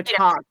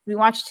 talk. We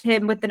watched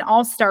him with an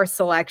all-star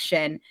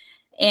selection.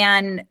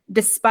 And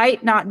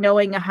despite not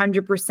knowing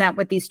 100%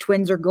 what these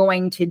Twins are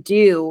going to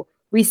do,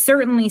 we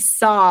certainly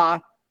saw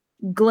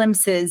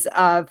glimpses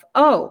of,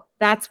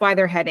 that's why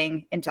they're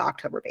heading into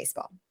October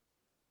baseball.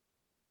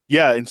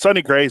 Yeah, and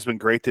Sonny Gray has been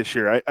great this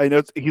year. I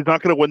know he's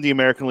not going to win the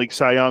American League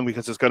Cy Young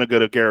because it's going to go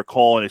to Garrett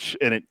Cole,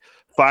 and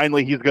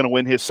finally he's going to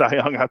win his Cy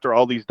Young after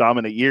all these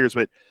dominant years.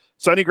 But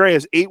Sonny Gray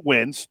has 8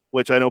 wins,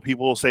 which I know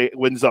people will say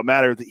wins don't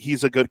matter.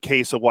 He's a good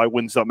case of why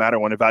wins don't matter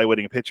when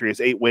evaluating a pitcher. He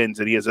has 8 wins,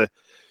 and he has a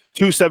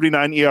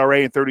 2.79 ERA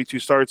and 32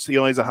 starts. He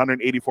only has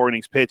 184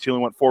 innings pitched. He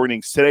only went 4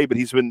 innings today, but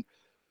he's been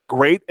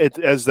great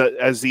as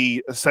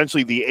the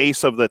essentially the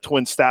ace of the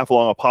Twin staff,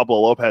 along with Pablo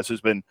Lopez,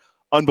 who's been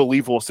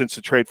unbelievable since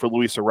the trade for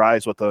Luis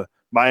Arraez with the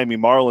Miami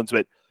Marlins.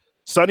 But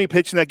Sonny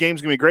pitching that game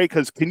is going to be great,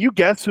 because can you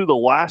guess who the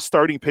last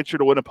starting pitcher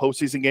to win a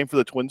postseason game for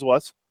the Twins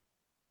was?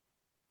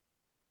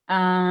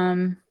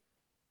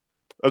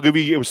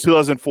 It was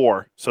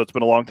 2004, so it's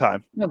been a long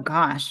time. Oh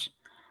gosh,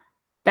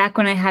 back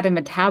when I had a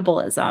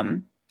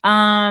metabolism.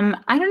 I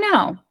don't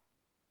know.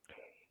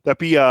 That'd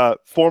be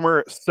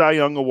former Cy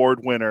Young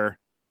Award winner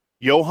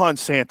Johan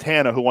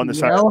Santana, who won the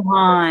Cy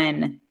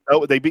Yohan.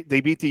 Oh, they beat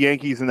the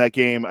Yankees in that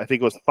game. I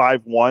think it was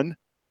 5-1,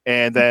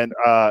 and then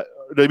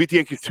they beat the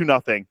Yankees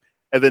 2-0,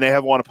 and then they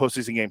haven't won a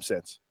postseason game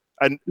since.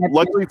 And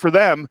luckily for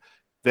them,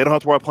 they don't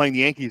have to worry about playing the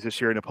Yankees this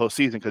year in a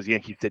postseason, because the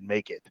Yankees didn't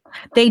make it.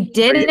 They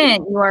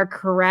didn't. You are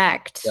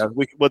correct. Yeah,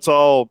 let's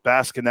all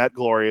bask in that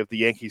glory of the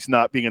Yankees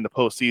not being in the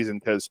postseason,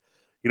 because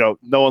no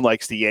one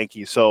likes the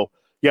Yankees. So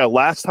yeah,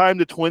 last time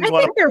the Twins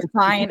I think they're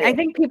fine. I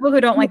think people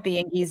who don't like the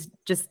Yankees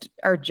just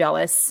are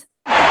jealous.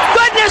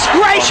 Goodness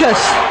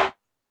gracious!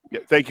 Yeah,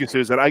 thank you,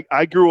 Susan.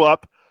 I grew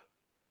up,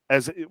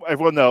 as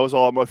everyone knows,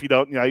 if you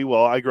don't, you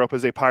will. I grew up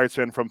as a Pirates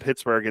fan from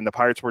Pittsburgh, and the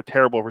Pirates were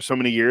terrible for so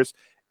many years.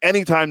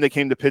 Anytime they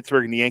came to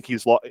Pittsburgh and the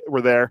Yankees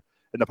were there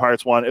and the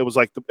Pirates won, it was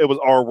it was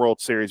our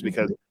World Series,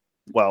 because,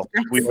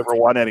 we never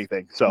won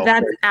anything. So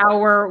that's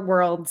our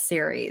World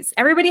Series.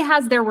 Everybody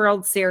has their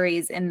World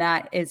Series, and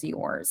that is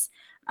yours.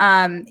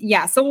 So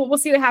we'll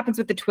see what happens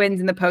with the Twins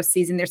in the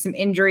postseason. There's some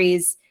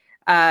injuries.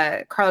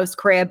 Carlos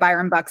Correa,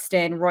 Byron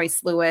Buxton,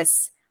 Royce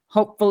Lewis.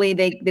 Hopefully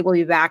they will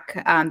be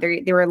back.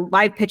 They were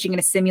live pitching in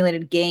a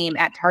simulated game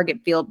at Target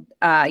Field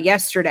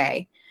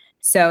yesterday.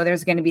 So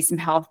there's going to be some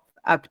health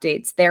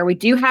updates there. We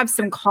do have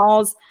some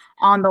calls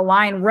on the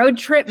line. Road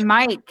Trip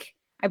Mike,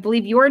 I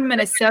believe you're in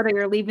Minnesota.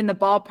 You're leaving the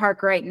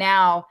ballpark right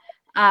now.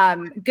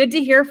 Good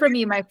to hear from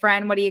you, my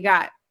friend. What do you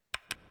got?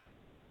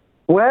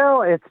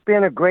 Well, it's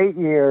been a great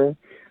year.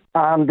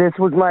 This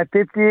was my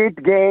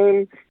 58th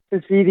game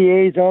to see the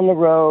A's on the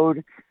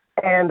road.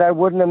 and I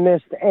wouldn't have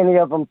missed any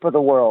of them for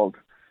the world.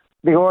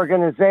 The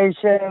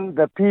organization,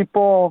 the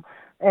people,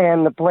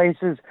 and the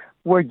places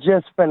were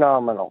just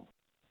phenomenal.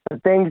 The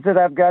things that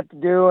I've got to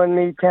do and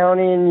meet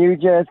Tony and you,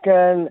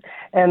 Jessica,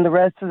 and the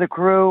rest of the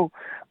crew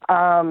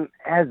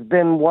has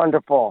been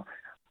wonderful.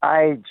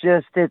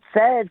 It's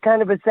sad,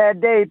 kind of a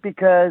sad day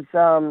because,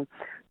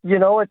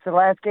 it's the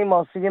last game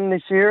I'll see him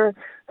this year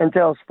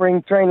until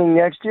spring training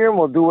next year, and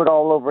we'll do it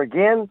all over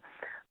again.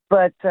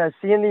 But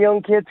seeing the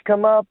young kids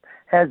come up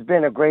has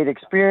been a great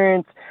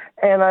experience,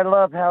 and I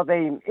love how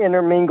they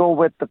intermingle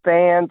with the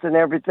fans and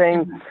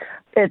everything. Mm-hmm.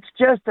 It's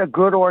just a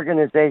good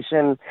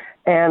organization,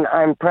 and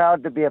I'm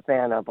proud to be a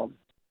fan of them.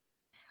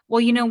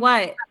 Well, you know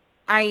what?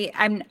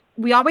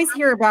 We always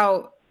hear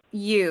about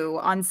you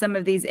on some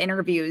of these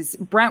interviews.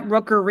 Brent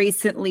Rooker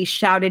recently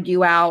shouted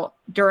you out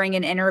during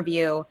an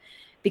interview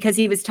because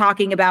he was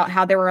talking about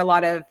how there were a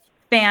lot of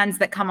fans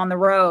that come on the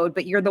road,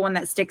 but you're the one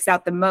that sticks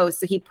out the most.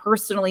 So he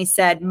personally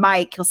said,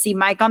 Mike, he'll see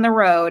Mike on the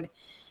road,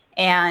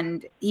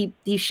 and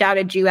he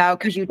shouted you out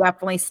because you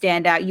definitely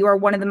stand out. You are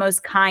one of the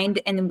most kind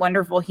and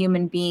wonderful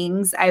human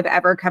beings I've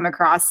ever come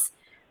across,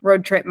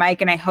 Road Trip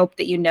Mike, and I hope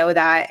that you know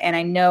that. And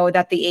I know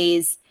that the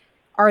A's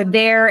are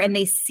there and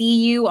they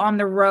see you on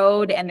the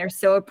road and they're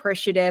so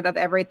appreciative of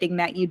everything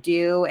that you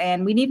do.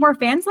 And we need more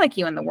fans like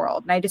you in the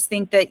world. And I just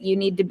think that you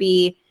need to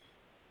be,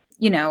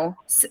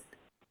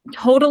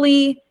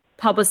 totally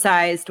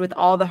publicized with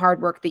all the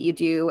hard work that you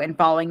do and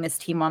following this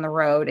team on the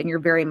road. And you're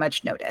very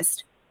much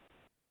noticed.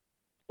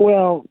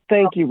 Well,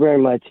 thank you very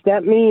much.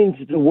 That means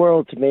the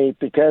world to me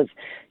because,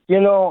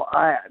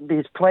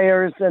 these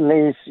players and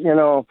these,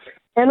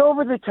 and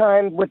over the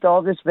time with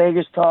all this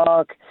Vegas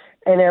talk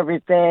and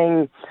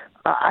everything,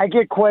 I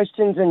get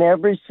questions in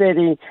every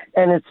city,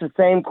 and it's the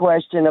same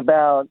question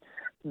about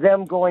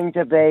them going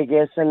to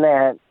Vegas and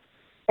that.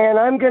 And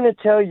I'm going to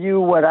tell you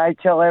what I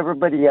tell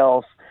everybody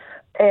else,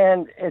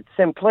 and it's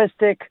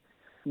simplistic,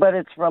 but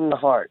it's from the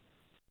heart.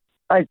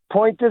 I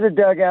point to the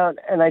dugout,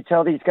 and I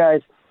tell these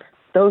guys,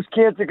 those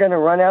kids are going to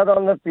run out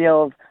on the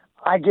field.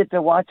 I get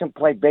to watch them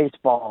play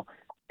baseball,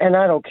 and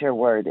I don't care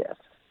where it is.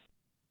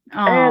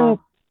 Aww.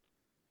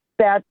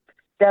 And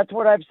that's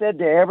what I've said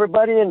to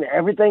everybody and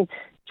everything.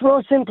 It's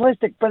real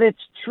simplistic, but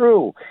it's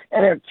true,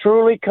 and it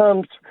truly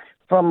comes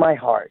from my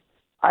heart.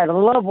 I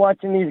love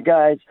watching these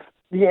guys,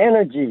 the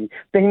energy.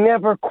 They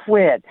never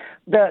quit.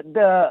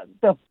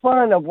 The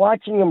fun of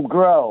watching them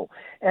grow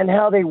and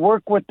how they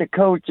work with the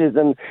coaches,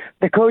 and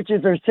the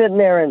coaches are sitting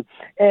there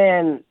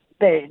and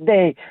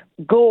they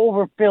go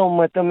over film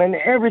with them and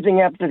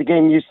everything after the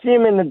game. You see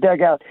them in the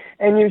dugout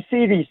and you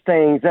see these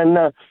things. And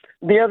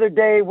the other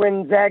day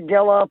when Zach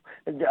Geloff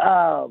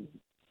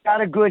got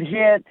a good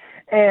hit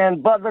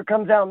and Butler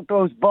comes out and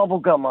throws bubble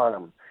gum on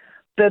him.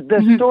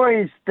 The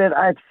stories that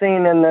I've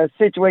seen and the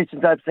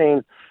situations I've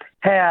seen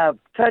have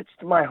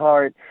touched my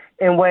heart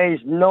in ways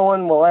no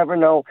one will ever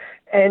know.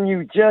 And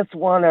you just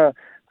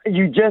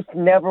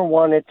never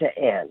want it to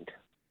end.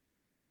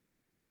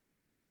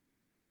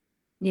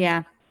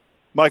 Yeah.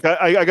 Mike,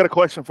 I got a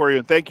question for you,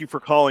 and thank you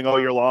for calling all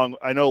year long.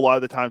 I know a lot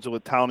of the times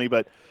with Townie,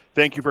 but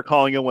thank you for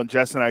calling in when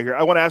Jess and I are here.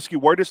 I want to ask you,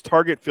 where does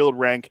Target Field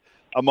rank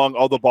among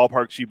all the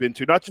ballparks you've been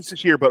to, not just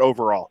this year, but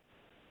overall?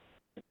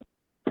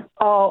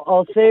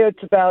 I'll say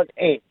it's about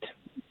 8.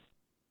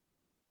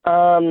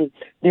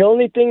 The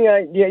only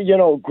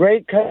thing,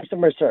 great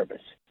customer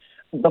service.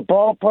 The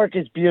ballpark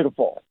is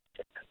beautiful.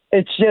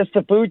 It's just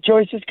the food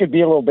choices could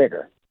be a little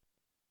bigger,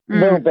 a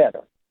little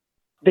better.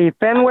 The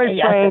Fenway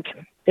Frank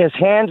is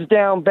hands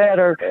down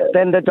better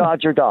than the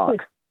Dodger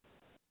Dog.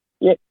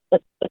 Yeah.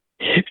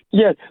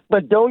 Yes,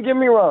 but don't get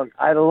me wrong.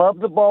 I love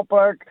the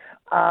ballpark.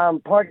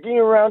 Parking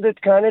around it's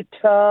kind of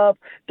tough.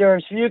 There are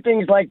a few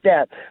things like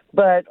that.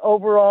 But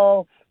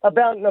overall,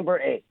 about number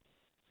 8.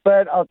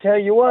 But I'll tell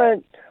you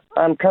what,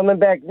 I'm coming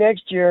back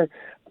next year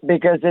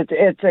because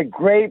it's a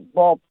great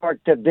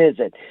ballpark to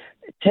visit.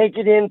 Take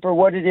it in for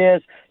what it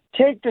is.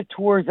 Take the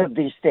tours of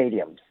these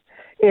stadiums.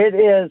 It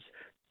is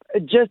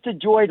just a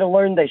joy to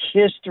learn the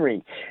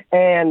history,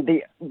 and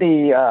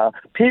the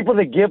people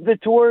that give the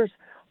tours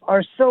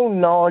are so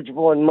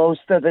knowledgeable in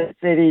most of the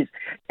cities,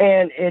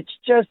 and it's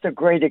just a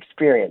great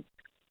experience.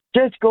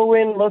 Just go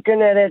in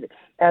looking at it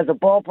as a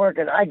ballpark,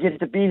 and I get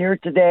to be here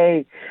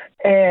today,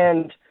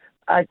 and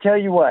I tell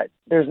you what,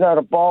 there's not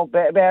a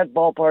bad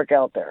ballpark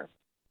out there.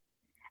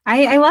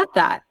 I love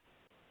that.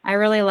 I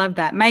really love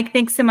that. Mike,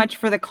 thanks so much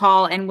for the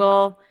call, and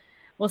we'll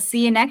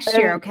see you next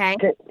year, okay?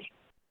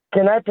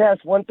 Can I pass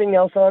one thing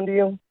else on to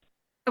you?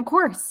 Of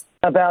course.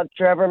 About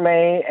Trevor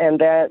May and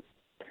that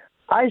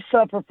I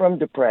suffer from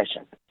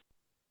depression,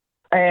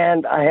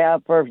 and I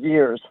have for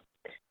years.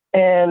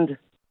 And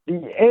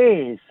the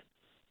A's,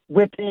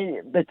 with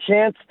the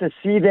chance to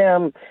see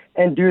them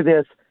and do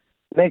this,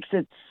 makes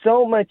it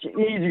so much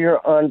easier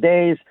on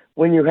days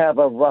when you have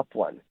a rough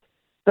one.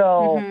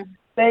 So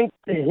thanks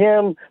to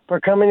him for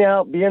coming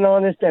out, being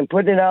honest, and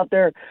putting it out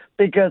there,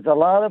 because a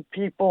lot of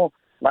people,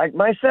 like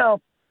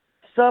myself,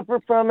 suffer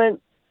from it,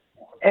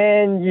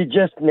 and you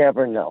just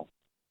never know.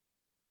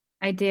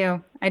 I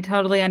do. I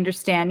totally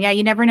understand. Yeah,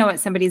 you never know what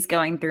somebody's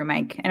going through,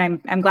 Mike.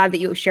 And I'm glad that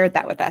you shared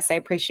that with us. I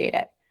appreciate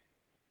it.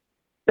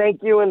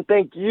 Thank you, and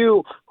thank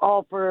you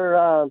all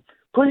for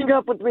putting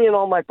up with me and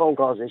all my phone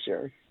calls this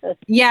year.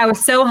 Yeah, it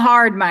was so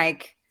hard,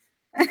 Mike.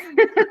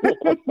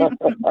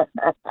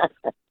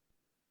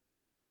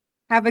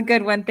 Have a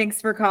good one.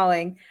 Thanks for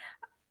calling.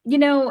 You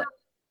know,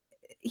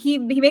 he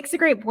makes a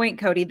great point,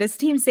 Cody. This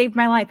team saved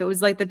my life. It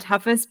was like the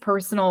toughest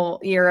personal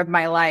year of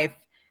my life.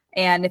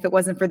 And if it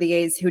wasn't for the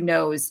A's, who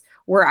knows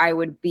where I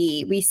would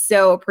be. We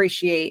so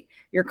appreciate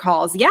your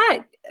calls. Yeah,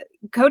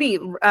 Cody,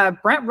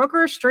 Brent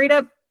Rooker straight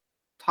up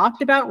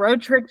talked about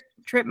road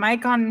trip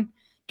Mike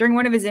during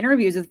one of his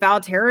interviews with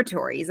Foul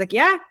Territory. He's like,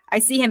 yeah, I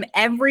see him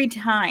every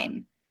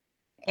time.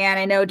 And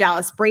I know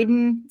Dallas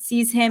Braden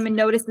sees him and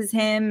notices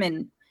him,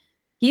 and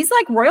he's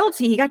like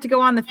royalty. He got to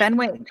go on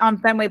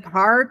Fenway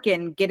Park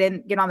and get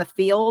on the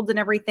field and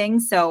everything.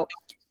 So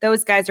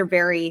those guys are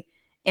very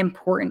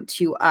important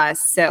to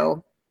us.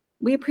 So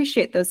we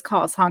appreciate those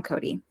calls, huh,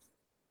 Cody?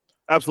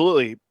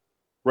 Absolutely.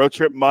 Road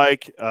trip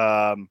Mike.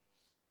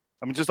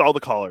 Just all the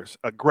callers.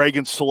 Greg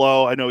and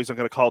Slow. I know he's not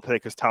going to call today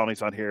because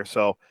Townie's on here.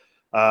 So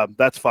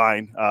that's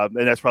fine. And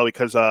that's probably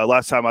because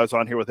last time I was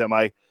on here with him,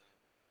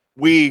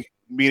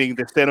 meaning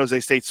the San Jose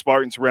State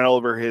Spartans, ran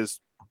over his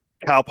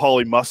Cal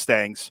Poly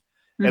Mustangs.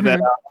 Mm-hmm. And then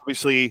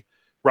obviously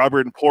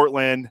Robert in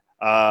Portland,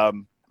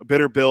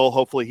 Bitter Bill.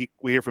 Hopefully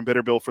we hear from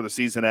Bitter Bill for the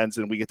season ends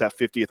and we get that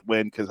 50th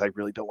win because I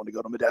really don't want to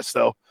go to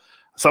Modesto.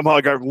 Somehow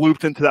I got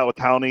looped into that with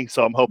Townie,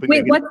 so I'm hoping.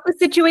 Wait, what's the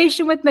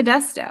situation with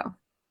Modesto?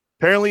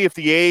 Apparently, if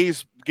the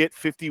A's get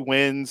 50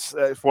 wins,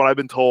 from what I've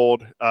been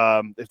told,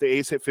 if the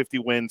A's hit 50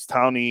 wins,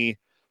 Townie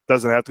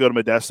doesn't have to go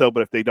to Modesto.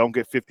 But if they don't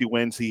get 50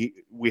 wins,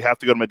 we have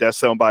to go to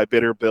Modesto and buy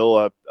Bitter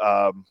Bill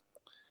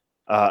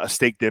a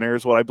steak dinner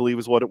is what I believe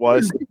is what it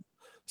was.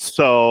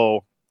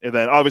 So, and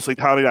then obviously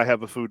Townie and I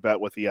have a food bet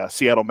with the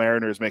Seattle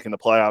Mariners making the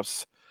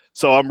playoffs.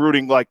 So I'm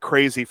rooting like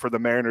crazy for the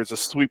Mariners to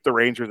sweep the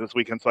Rangers this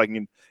weekend so I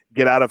can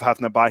get out of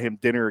having to buy him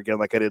dinner again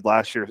like I did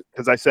last year.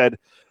 Because I said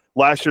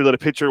last year that a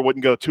pitcher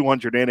wouldn't go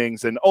 200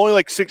 innings, and only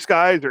like 6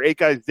 guys or 8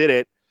 guys did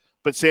it.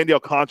 But Sandy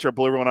Alcantara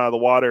blew everyone out of the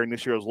water, and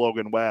this year was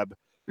Logan Webb.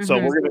 Mm-hmm. So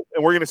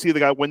we're gonna see the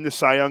guy win the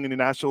Cy Young in the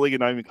National League and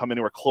not even come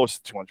anywhere close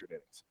to 200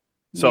 innings.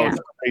 So It's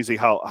crazy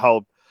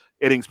how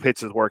innings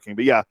pitch is working.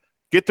 But yeah,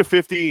 get to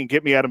 50 and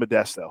get me out of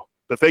Modesto.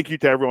 But thank you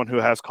to everyone who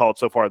has called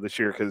so far this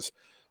year because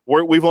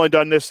we've only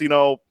done this,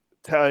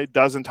 a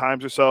dozen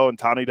times or so, and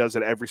Townie does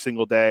it every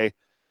single day.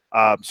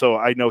 So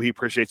I know he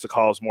appreciates the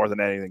calls more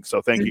than anything.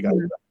 So thank you guys.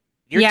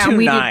 You're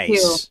too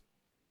nice.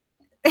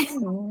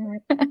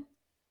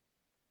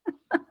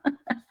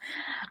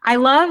 I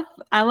love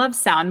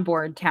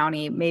soundboard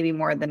Townie maybe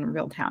more than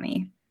real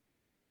Townie.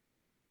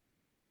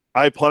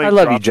 I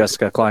love you,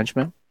 Jessica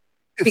Kleinschmidt.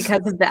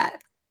 Because of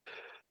that.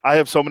 I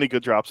have so many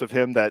good drops of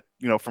him that,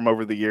 from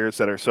over the years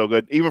that are so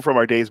good, even from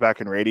our days back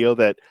in radio,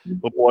 that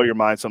will blow your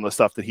mind, some of the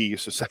stuff that he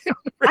used to say.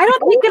 I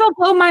don't think it'll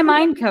blow my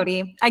mind,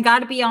 Cody. I got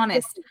to be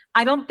honest.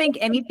 I don't think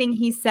anything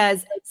he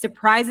says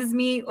surprises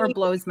me or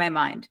blows my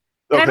mind.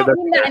 And I don't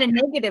mean that in a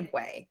negative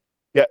way.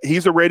 Yeah,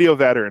 he's a radio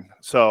veteran.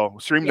 So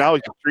now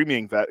he's a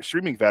streaming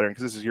veteran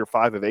because this is year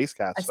 5 of Ace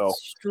Cast. So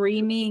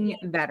streaming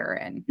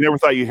veteran. You never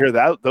thought you'd hear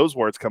those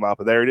words come out,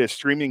 but there it is,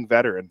 streaming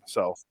veteran.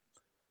 So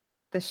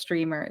the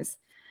streamers.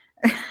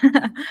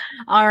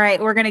 All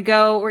right, we're going to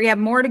go. We have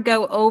more to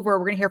go over.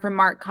 We're going to hear from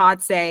Mark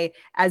Kotze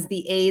as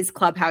the A's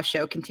Clubhouse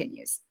show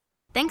continues.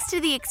 Thanks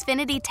to the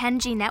Xfinity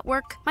 10G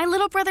network, my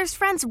little brother's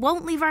friends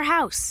won't leave our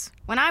house.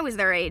 When I was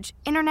their age,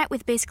 internet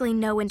with basically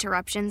no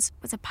interruptions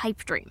was a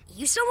pipe dream.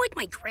 You sound like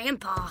my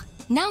grandpa.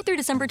 Now through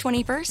December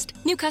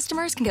 21st, new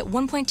customers can get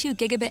 1.2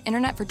 gigabit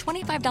internet for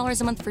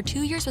 $25 a month for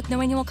 2 years with no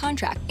annual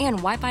contract and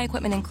Wi-Fi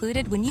equipment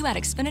included when you add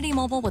Xfinity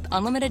Mobile with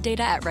unlimited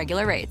data at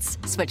regular rates.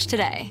 Switch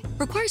today.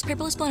 Requires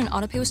paperless bill and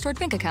auto-pay with stored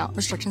bank account.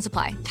 Restrictions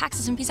apply.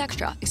 Taxes and fees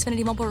extra.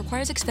 Xfinity Mobile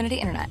requires Xfinity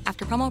Internet.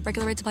 After promo,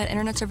 regular rates applied.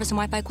 Internet service and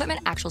Wi-Fi equipment.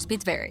 Actual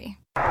speeds vary.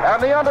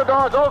 And the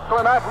underdog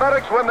Oakland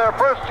Athletics win their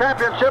first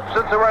championship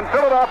since they were in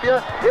Philadelphia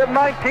in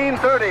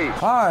 1930.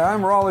 Hi,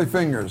 I'm Raleigh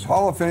Fingers,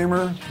 Hall of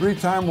Famer,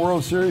 3-time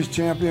World Series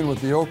champion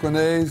with the Oakland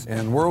A's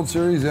and World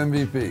Series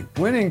MVP.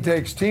 Winning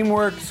takes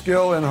teamwork,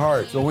 skill, and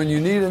heart. So when you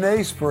need an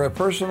ace for a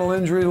personal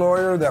injury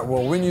lawyer that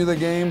will win you the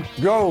game,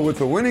 go with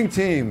the winning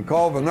team.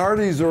 Call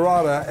Venardi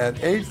Zerata at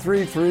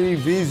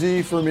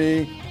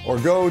 833-VZ-FOR-ME or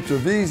go to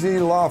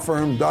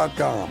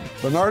vzlawfirm.com.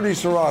 Venardi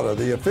Zerata,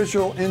 the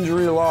official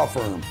injury law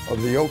firm of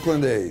the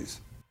Oakland A's.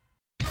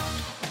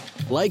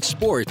 Like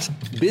sports,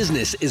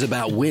 business is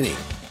about winning.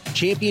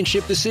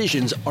 Championship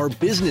decisions are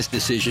business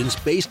decisions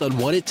based on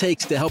what it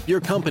takes to help your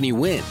company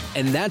win.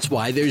 And that's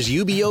why there's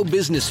UBO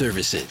Business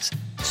Services,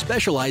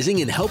 specializing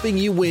in helping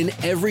you win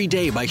every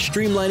day by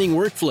streamlining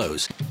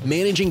workflows,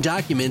 managing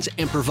documents,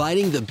 and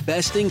providing the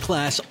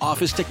best-in-class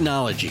office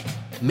technology.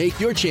 Make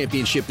your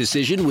championship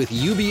decision with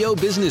UBO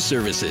Business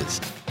Services.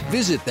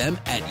 Visit them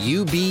at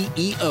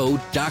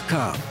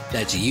ubeo.com.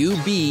 That's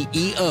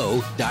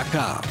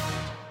ubeo.com.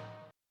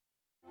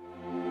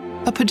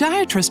 A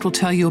podiatrist will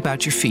tell you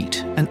about your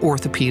feet. An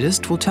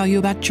orthopedist will tell you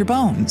about your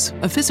bones.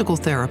 A physical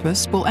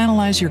therapist will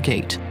analyze your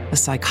gait. A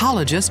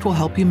psychologist will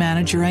help you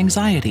manage your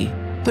anxiety.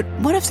 But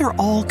what if they're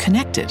all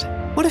connected?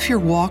 What if your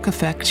walk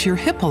affects your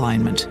hip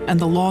alignment and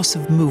the loss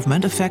of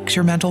movement affects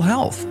your mental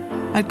health?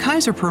 At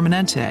Kaiser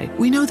Permanente,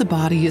 we know the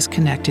body is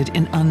connected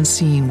in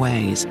unseen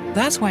ways.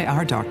 That's why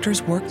our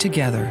doctors work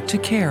together to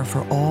care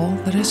for all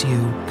that is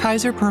you.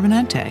 Kaiser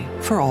Permanente,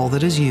 for all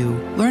that is you.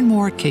 Learn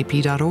more at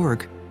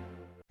kp.org.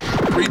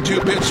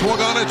 3-2 pitch swung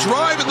on a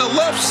drive in the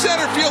left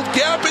center field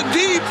gap and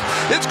deep.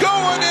 It's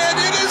going and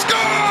it is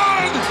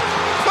gone!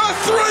 A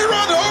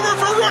 3-run homer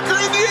for Rooker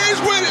and the A's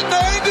win it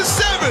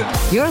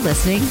 9-7. You're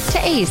listening to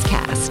A's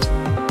Cast.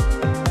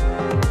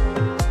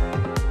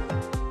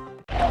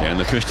 And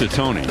the pitch to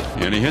Tony.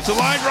 And he hits a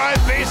line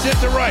drive, base hit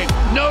to right.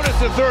 Notice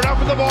the third, up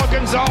with the ball,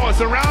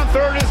 Gonzalez. Around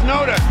third is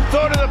Noda.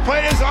 Throw to the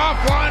plate is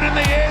offline, and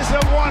the A's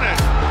have won it.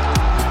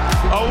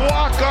 A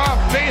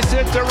walk-off base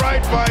hit to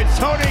right by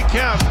Tony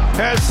Kemp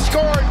has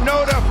scored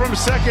Noda from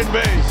second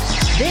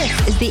base.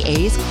 This is the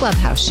A's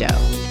Clubhouse Show.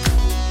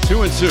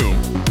 2-2.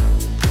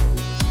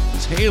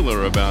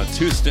 Taylor about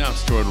 2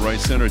 steps toward right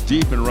center,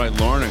 deep in right.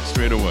 Larnach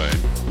straight away.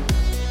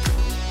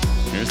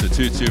 Here's the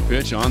 2-2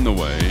 pitch on the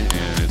way,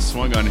 and it's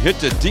swung on, hit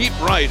to deep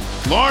right.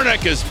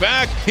 Larnach is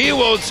back. He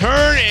will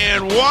turn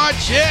and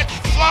watch it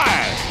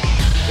fly.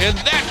 And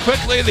that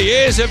quickly, the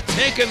A's have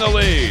taken the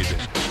lead.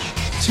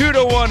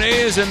 2-1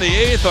 A's in the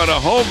 8th on a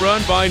home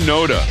run by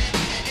Noda.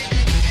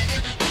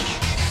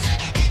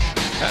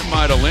 That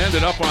might have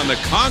landed up on the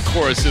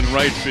concourse in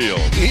right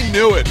field. He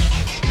knew it.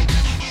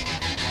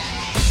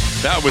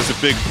 That was a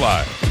big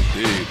fly,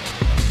 indeed.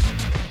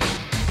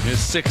 His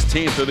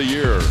 16th of the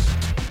year.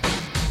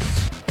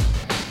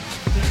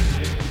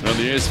 Now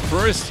the A's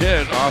first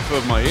hit off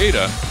of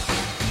Maeda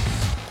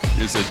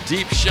is a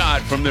deep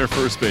shot from their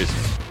first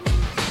baseman.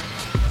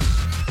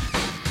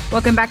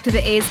 Welcome back to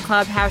the A's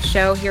Clubhouse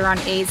Show here on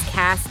A's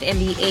Cast and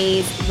the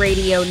A's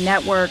Radio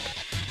Network.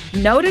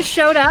 Noda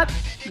showed up.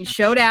 He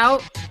showed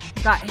out.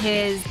 Got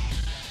his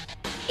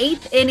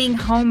 8th inning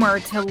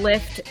homer to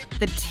lift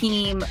the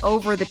team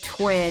over the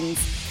Twins.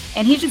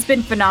 And he's just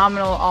been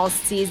phenomenal all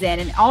season.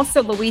 And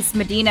also Luis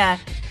Medina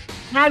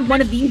had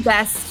one of the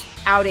best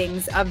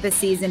outings of the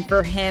season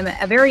for him.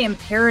 A very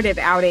imperative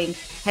outing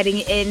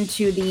heading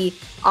into the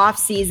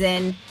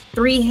offseason.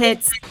 3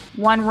 hits,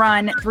 1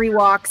 run, 3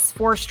 walks,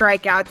 4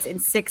 strikeouts in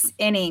 6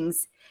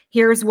 innings.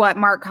 Here's what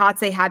Mark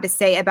Kotze had to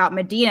say about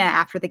Medina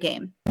after the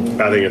game.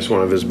 I think it's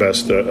one of his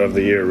best of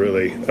the year,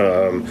 really.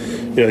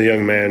 The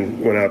young man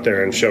went out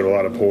there and showed a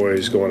lot of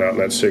poise going out in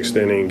that 6th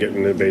inning,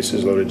 getting the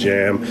bases loaded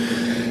jam.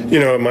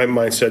 My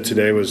mindset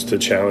today was to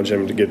challenge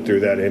him to get through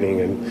that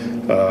inning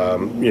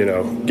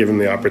and, give him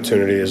the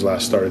opportunity his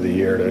last start of the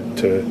year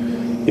to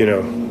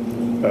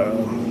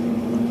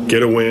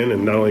get a win,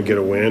 and not only get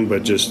a win,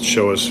 but just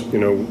show us,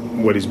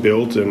 what he's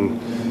built and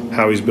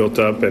how he's built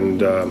up and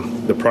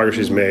the progress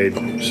he's made.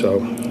 So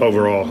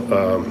overall,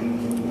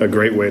 a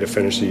great way to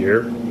finish the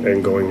year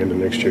and going into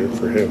next year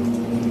for him.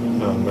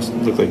 It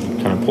looked like you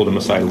kind of pulled him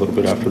aside a little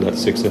bit after that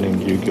 6th inning.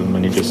 Did you give him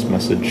any just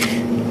message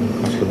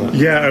after that?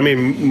 Yeah,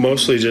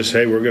 mostly just,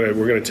 hey, we're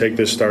gonna take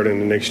this start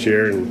into next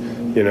year,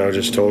 and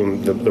just told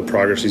him the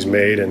progress he's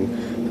made, and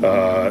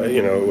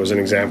it was an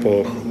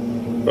example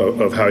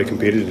of how he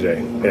competed today.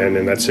 And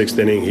in that 6th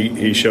inning,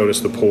 he showed us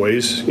the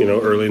poise.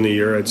 Early in the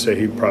year, I'd say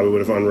he probably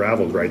would have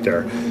unraveled right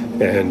there.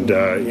 And,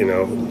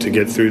 to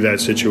get through that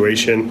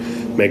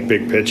situation, make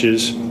big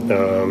pitches,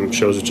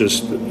 shows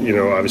just,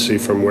 obviously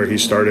from where he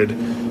started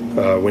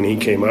when he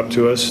came up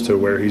to us to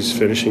where he's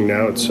finishing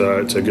now, it's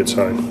a good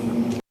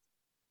sign.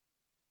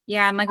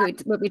 Yeah, and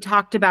like what we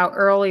talked about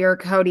earlier,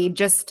 Cody,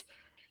 just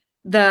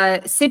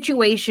the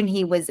situation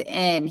he was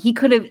in, he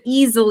could have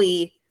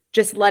easily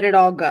just let it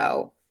all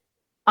go,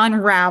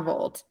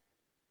 unraveled,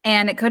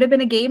 and it could have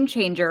been a game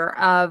changer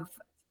of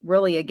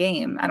really a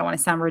game. I don't want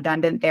to sound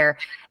redundant there.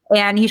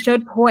 And he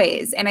showed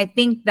poise, and I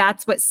think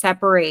that's what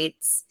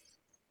separates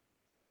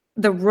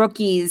the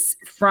rookies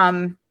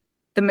from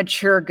the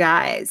mature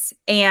guys,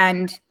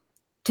 and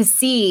to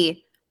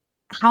see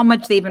how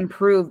much they've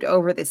improved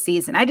over the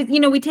season.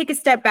 We take a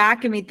step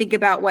back and we think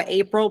about what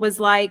April was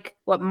like,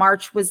 what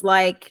March was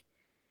like,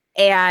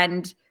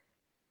 and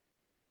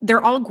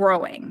they're all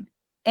growing.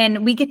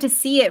 And we get to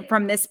see it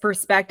from this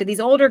perspective, these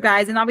older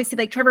guys. And obviously,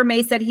 like Trevor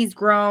May said, he's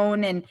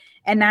grown, and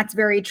that's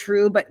very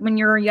true. But when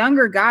you're a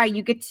younger guy,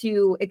 you get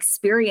to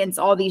experience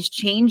all these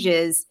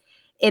changes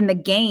in the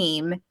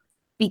game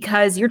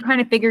because you're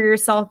trying to figure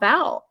yourself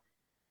out.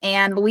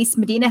 And Luis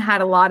Medina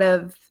had a lot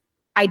of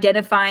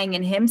identifying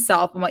in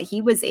himself and what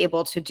he was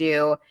able to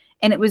do.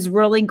 And it was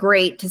really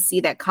great to see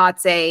that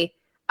Kotze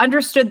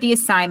understood the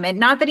assignment.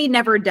 Not that he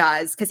never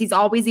does, because he's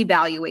always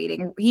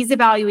evaluating. He's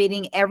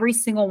evaluating every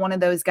single one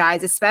of those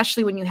guys,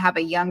 especially when you have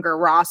a younger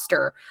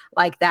roster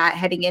like that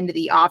heading into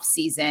the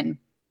offseason.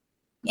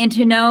 And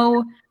to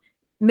know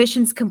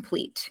mission's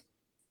complete.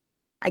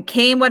 I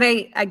came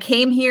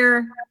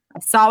here, I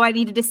saw what I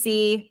needed to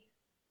see,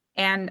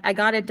 and I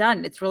got it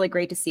done. It's really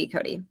great to see,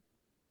 Cody.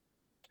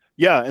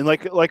 Yeah, and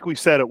like we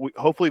said,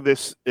 hopefully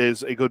this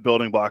is a good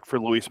building block for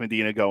Luis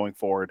Medina going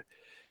forward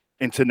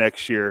into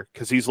next year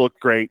because he's looked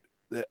great.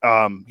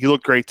 He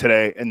looked great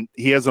today, and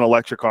he has an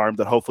electric arm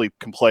that hopefully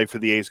can play for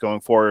the A's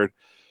going forward.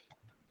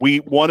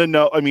 We want to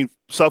know,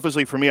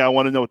 selfishly for me, I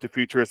want to know what the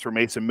future is for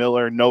Mason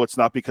Miller. No, it's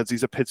not because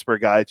he's a Pittsburgh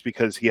guy. It's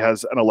because he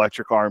has an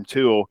electric arm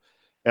too.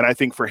 And I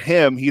think for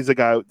him, he's a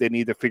guy they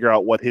need to figure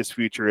out what his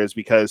future is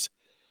because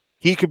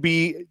he could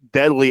be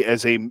deadly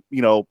as a,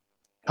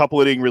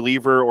 couple inning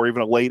reliever or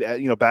even a late,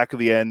 back of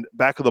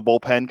the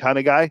bullpen kind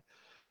of guy.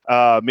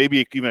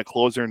 Maybe even a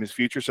closer in his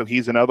future. So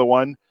he's another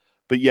one.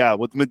 But yeah,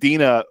 with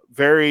Medina,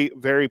 very,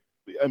 very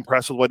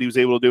impressed with what he was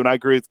able to do. And I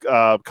agree with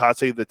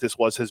Kotze that this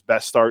was his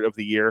best start of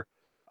the year.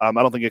 I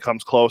don't think it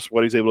comes close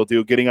what he's able to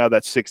do. Getting out of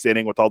that sixth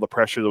inning with all the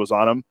pressure that was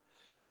on him.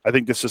 I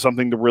think this is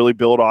something to really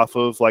build off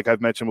of, like I've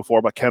mentioned before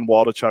about Ken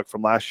Waldichuk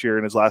from last year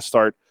in his last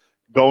start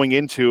going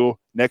into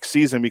next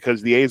season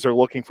because the A's are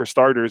looking for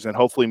starters, and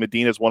hopefully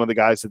Medina is one of the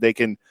guys that they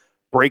can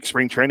break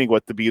spring training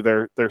with to be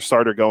their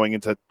starter going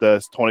into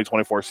the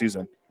 2024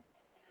 season.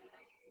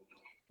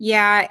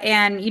 Yeah,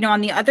 and,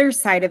 on the other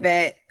side of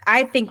it,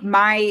 I think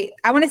I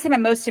want to say my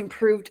most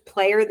improved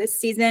player this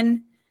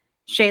season,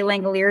 Shea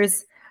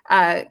Langoliers.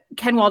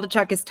 Ken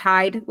Waldichuk is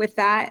tied with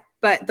that,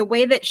 but the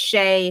way that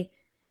Shea,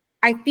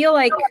 I feel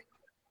like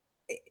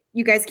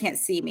you guys can't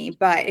see me,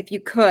 but if you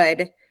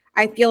could,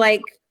 I feel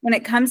like when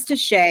it comes to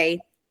Shea,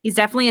 he's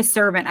definitely a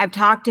servant. I've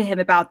talked to him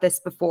about this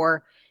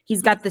before.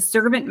 He's got the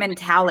servant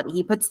mentality.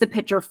 He puts the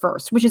pitcher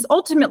first, which is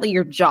ultimately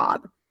your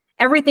job.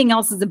 Everything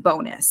else is a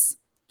bonus.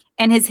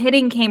 And his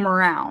hitting came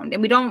around,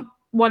 and we don't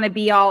want to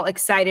be all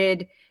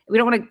excited. We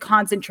don't want to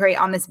concentrate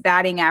on this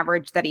batting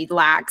average that he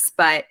lacks,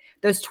 but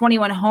those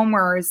 21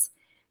 homers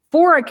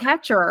for a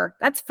catcher,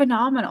 that's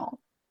phenomenal.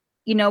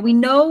 We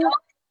know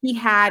he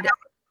had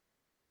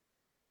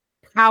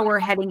power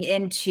heading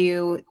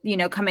into,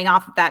 coming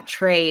off of that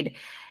trade.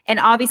 And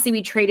obviously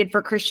we traded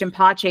for Christian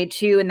Pache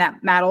too in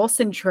that Matt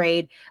Olson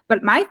trade.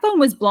 But my phone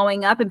was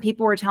blowing up and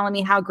people were telling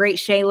me how great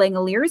Shea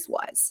Langoliers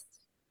was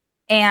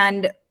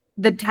and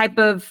the type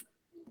of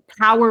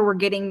power we're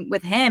getting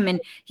with him.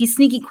 And he's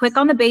sneaky quick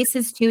on the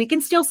bases too. He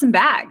can steal some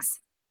bags.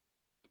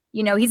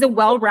 He's a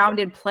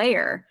well-rounded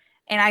player.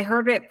 And I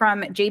heard it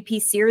from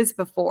JP Sears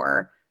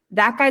before.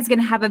 That guy's going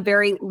to have a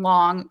very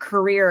long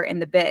career in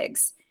the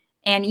bigs.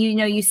 And,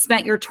 you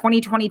spent your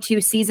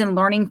 2022 season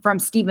learning from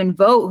Stephen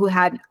Vogt, who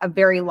had a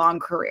very long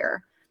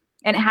career.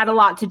 And it had a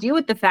lot to do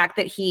with the fact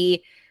that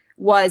he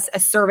was a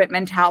servant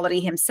mentality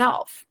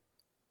himself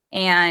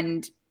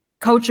and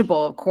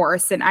coachable, of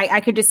course. And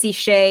I could just see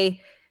Shea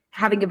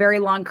having a very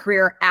long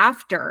career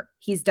after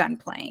he's done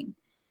playing.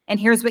 And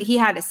here's what he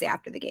had to say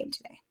after the game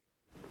today.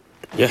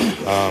 Yeah,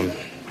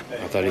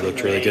 I thought he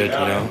looked really good,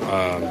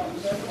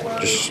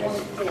 just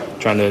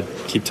trying to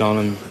keep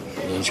telling him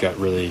he's got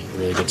really,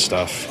 really good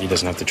stuff. He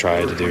doesn't have to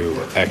try to do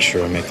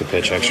extra, make the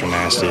pitch extra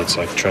nasty. It's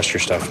like trust your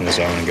stuff in the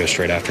zone and go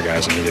straight after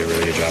guys, and he did a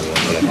really good job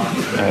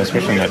of it.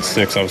 Especially in that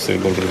six, obviously a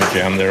little bit of a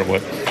jam there.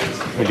 What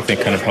do you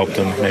think kind of helped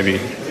him maybe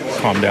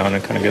calm down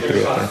and kind of get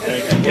through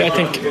it there? Yeah, I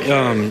think,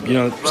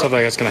 stuff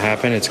like that's going to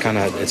happen.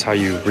 It's how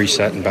you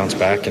reset and bounce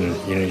back, and,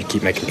 you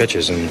keep making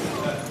pitches. And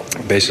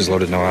bases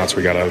loaded, no outs.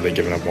 We got out of it,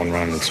 giving up one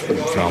run. It's a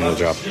phenomenal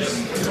job.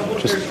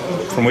 Just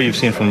from what you've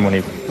seen from when he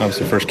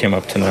obviously first came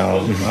up to now,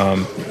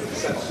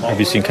 have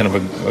you seen kind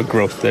of a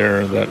growth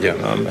there that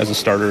as a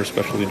starter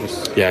especially?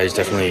 Yeah, he's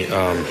definitely,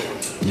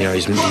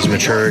 he's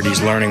matured.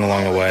 He's learning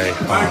along the way.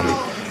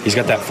 He's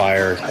got that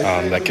fire,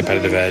 that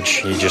competitive edge.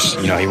 He just,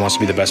 he wants to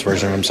be the best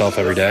version of himself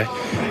every day.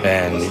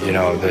 And,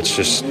 that's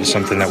just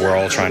something that we're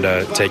all trying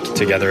to take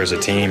together as a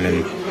team.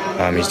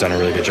 And he's done a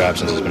really good job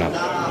since he's been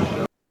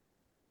up.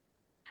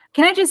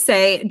 Can I just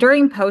say,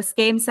 during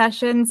post-game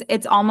sessions,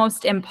 it's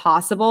almost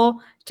impossible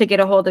to get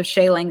a hold of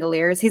Shea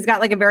Langoliers. He's got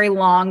like a very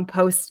long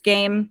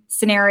post-game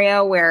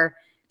scenario where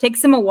it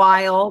takes him a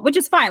while, which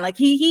is fine. Like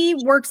he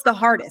works the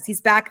hardest.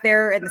 He's back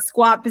there in the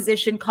squat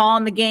position,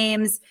 calling the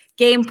games,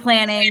 game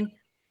planning,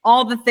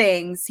 all the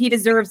things. He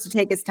deserves to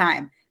take his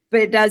time. But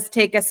it does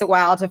take us a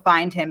while to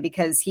find him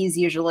because he's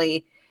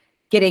usually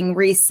getting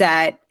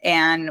reset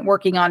and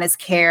working on his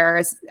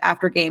care,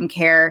 after game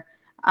care.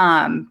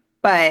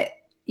 But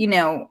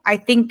I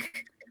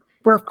think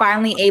we're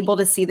finally able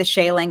to see the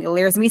Shea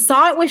Langoliers. And we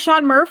saw it with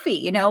Sean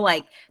Murphy,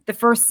 like the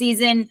first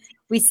season,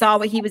 we saw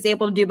what he was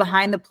able to do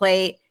behind the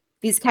plate.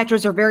 These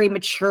catchers are very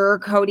mature,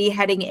 Cody,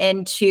 heading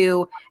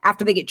into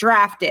after they get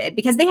drafted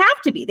because they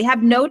have to be. They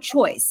have no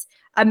choice.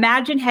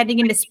 Imagine heading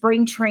into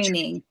spring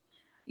training,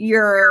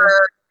 you're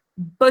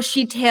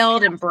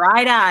bushy-tailed and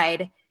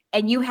bright-eyed,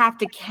 and you have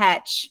to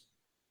catch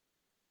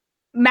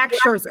Max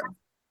Scherzer,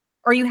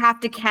 or you have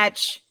to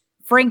catch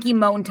Frankie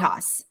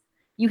Montas.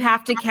 You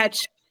have to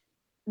catch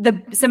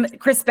some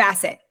Chris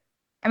Bassett.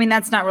 I mean,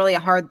 that's not really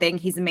a hard thing.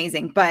 He's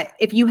amazing. But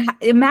if you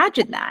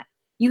imagine that,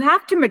 you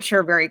have to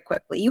mature very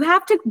quickly. You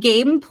have to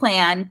game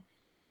plan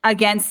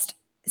against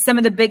some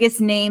of the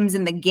biggest names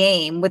in the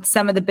game with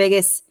some of the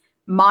biggest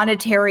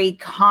monetary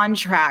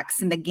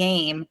contracts in the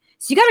game.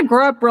 So you got to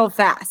grow up real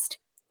fast.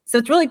 So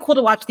it's really cool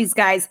to watch these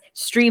guys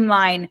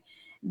streamline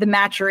the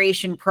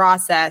maturation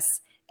process.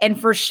 And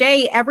for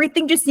Shea,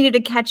 everything just needed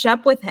to catch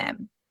up with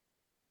him.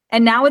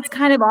 And now it's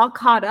kind of all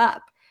caught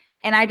up.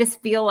 And I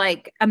just feel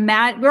like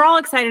we're all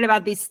excited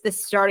about this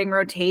starting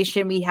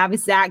rotation. We have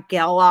Zach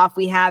Geloff.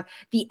 We have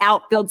the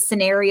outfield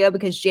scenario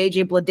because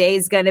JJ Bleday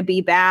is going to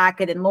be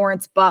back. And then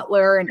Lawrence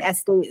Butler and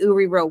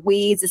Uri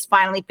Ruiz is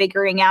finally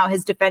figuring out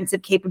his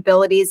defensive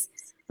capabilities.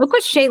 Look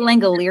what Shea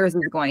Langoliers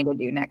is going to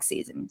do next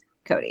season,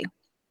 Cody.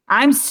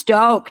 I'm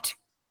stoked.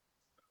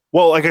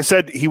 Well, like I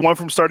said, he went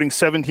from starting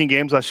 17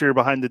 games last year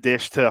behind the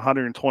dish to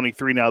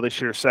 123 now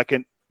this year,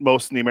 second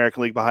most in the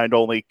American League behind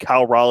only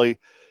Cal Raleigh.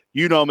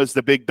 You know him as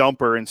the big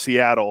dumper in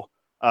Seattle,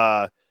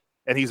 and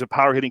he's a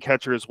power-hitting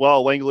catcher as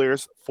well.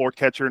 Langoliers, fourth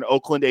catcher in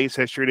Oakland A's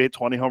history to hit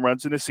 20 home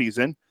runs in a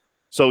season.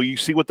 So you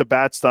see what the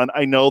bat's done.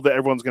 I know that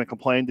everyone's going to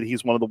complain that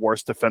he's one of the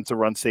worst defensive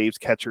run saves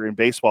catcher in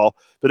baseball,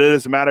 but it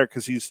doesn't matter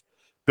because he's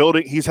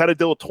had to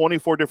deal with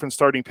 24 different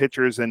starting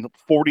pitchers and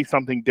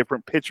 40-something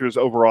different pitchers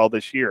overall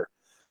this year.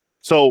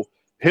 So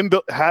him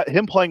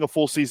playing a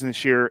full season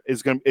this year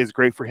is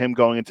great for him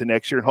going into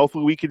next year, and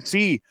hopefully we can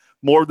see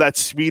more of that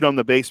speed on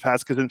the base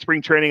pass. Because in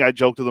spring training, I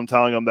joked with him,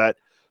 telling him that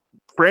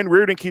Fran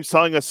Reardon keeps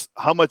telling us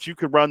how much you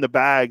could run the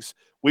bags.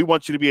 We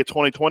want you to be a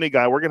 2020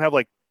 guy. We're gonna have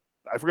I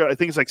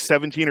think it's like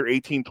 17 or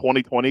 18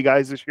 2020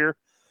 guys this year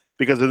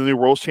because of the new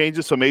rules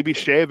changes. So maybe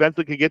Shea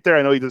eventually could get there.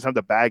 I know he doesn't have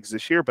the bags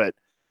this year, but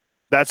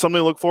that's something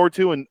to look forward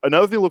to. And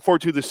another thing to look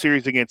forward to this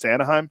series against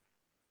Anaheim.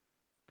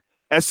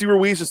 S.C.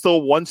 Ruiz is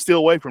still one steal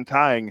away from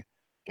tying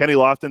Kenny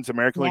Lofton's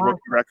American League rookie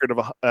record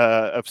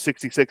of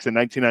 66 in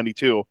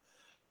 1992.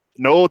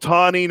 No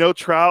Ohtani, no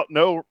Trout,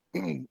 no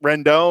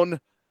Rendon.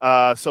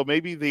 So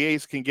maybe the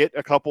A's can get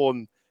a couple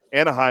in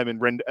Anaheim,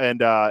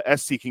 and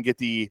SC can get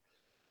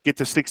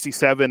to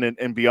 67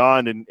 and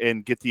beyond,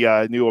 and get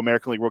the new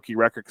American League rookie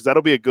record, because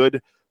that'll be a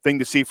good thing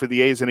to see for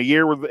the A's in a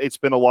year where it's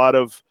been a lot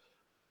of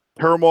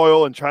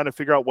turmoil and trying to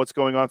figure out what's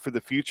going on for the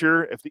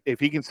future. If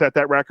he can set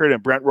that record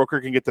and Brent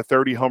Rooker can get to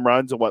 30 home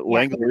runs and what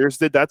Langoliers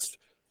did, that's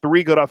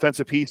three good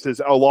offensive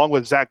pieces along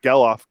with Zach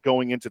Geloff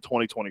going into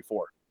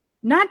 2024.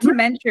 Not to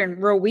mention,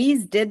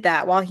 Ruiz did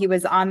that while he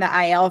was on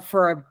the IL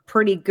for a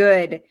pretty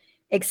good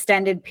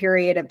extended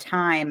period of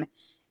time.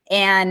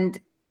 And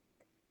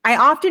I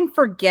often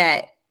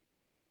forget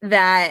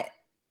that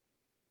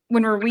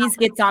when Ruiz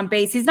gets on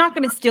base, he's not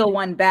going to steal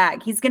one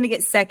bag. He's going to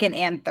get second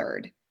and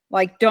third.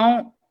 Like,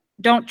 don't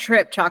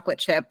trip, chocolate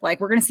chip.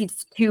 Like, we're going to see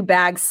 2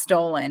 bags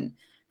stolen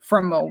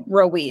from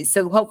Ruiz.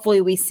 So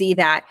hopefully we see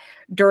that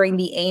during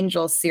the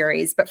Angels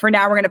series. But for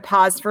now, we're going to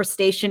pause for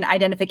station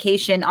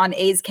identification on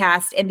A's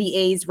Cast and the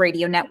A's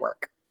Radio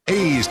Network.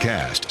 A's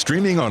Cast,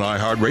 streaming on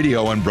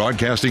iHeartRadio and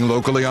broadcasting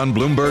locally on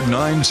Bloomberg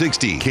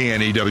 960,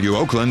 KNEW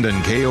Oakland,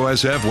 and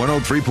KOSF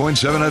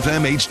 103.7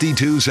 FM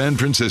HD2 San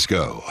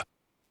Francisco.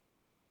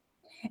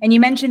 And you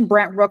mentioned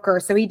Brent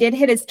Rooker. So he did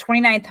hit his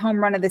 29th home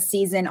run of the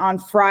season on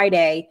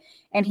Friday,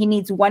 and he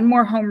needs one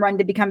more home run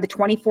to become the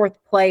 24th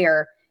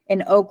player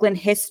in Oakland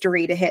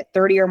history to hit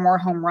 30 or more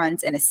home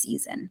runs in a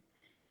season.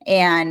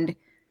 And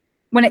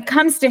when it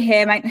comes to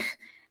him,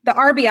 the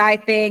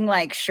RBI thing,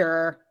 like,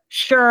 sure.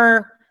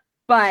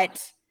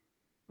 But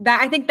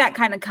I think that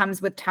kind of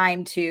comes with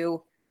time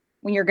too.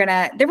 When you're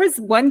there was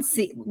one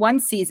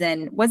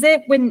season, was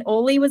it when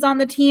Ole was on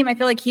the team? I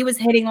feel like he was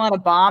hitting a lot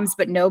of bombs,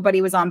 but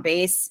nobody was on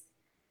base.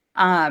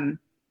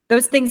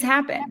 Those things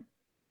happen.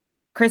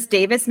 Chris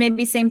Davis,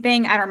 maybe same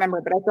thing. I don't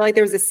remember, but I feel like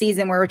there was a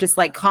season where it was just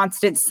like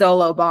constant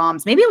solo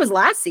bombs. Maybe it was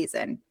last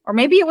season, or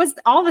maybe it was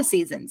all the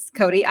seasons,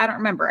 Cody. I don't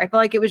remember. I feel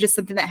like it was just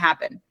something that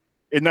happened.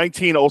 In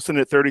 19, Olsen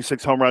hit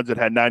 36 home runs and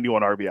had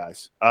 91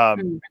 RBIs.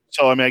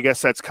 So, I mean, I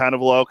guess that's kind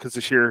of low because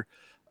this year,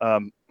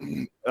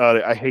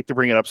 I hate to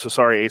bring it up, so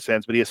sorry, A's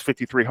fans, but he has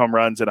 53 home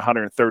runs and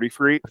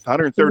 134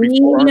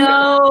 RBIs.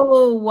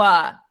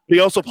 No. He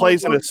also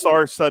plays in a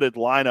star-studded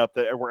lineup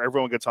where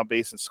everyone gets on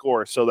base and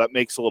scores, so that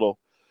makes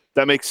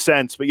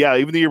sense. But yeah,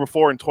 even the year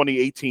before in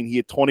 2018, he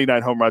had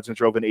 29 home runs and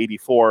drove in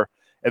 84.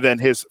 And then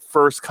his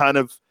first kind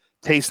of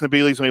taste in the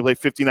big leagues when he played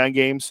 59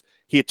 games,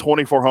 he had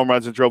 24 home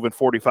runs and drove in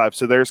 45.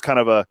 So there's kind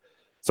of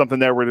something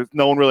there where there's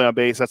no one really on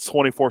base. That's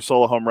 24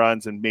 solo home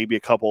runs and maybe a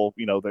couple,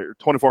 there are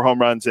 24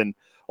 home runs, and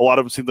a lot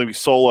of them seem to be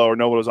solo or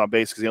no one was on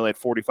base because he only had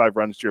 45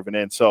 runs driven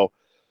in. So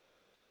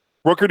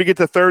Rooker to get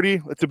to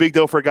 30, it's a big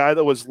deal for a guy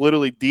that was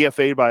literally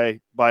DFA'd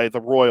by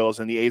the Royals,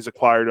 and the A's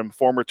acquired him.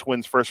 Former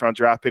Twins first-round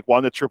draft pick,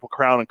 won the Triple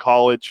Crown in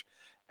college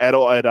at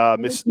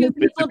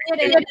Mississippi.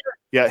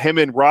 Yeah, him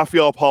and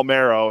Rafael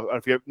Palmeiro.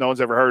 If no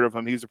one's ever heard of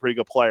him, he's a pretty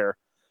good player.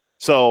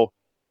 So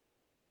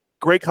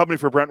great company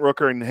for Brent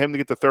Rooker, and him to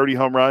get to 30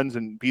 home runs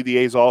and be the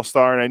A's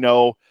all-star. And I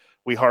know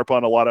we harp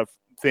on a lot of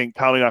things.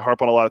 Poundie and I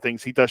harp on a lot of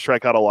things. He does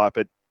strike out a lot,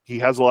 but he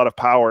has a lot of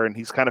power, and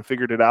he's kind of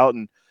figured it out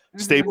and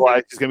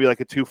stabilized. He's going to be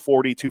like a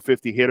 240,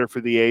 250 hitter for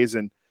the A's.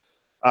 And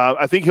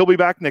I think he'll be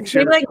back next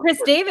year. Like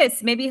Chris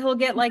Davis. Maybe he'll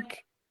get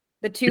like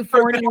the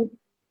 240.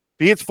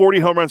 He hits 40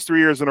 home runs 3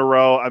 years in a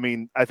row. I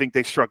mean, I think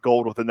they struck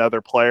gold with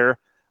another player.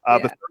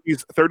 But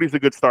 30 is a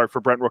good start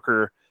for Brent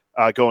Rooker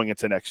going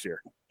into next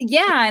year.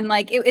 Yeah, and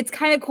like it's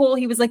kind of cool.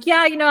 He was like,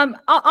 "Yeah,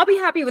 I'll be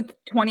happy with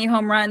 20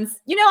 home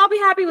runs. I'll be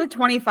happy with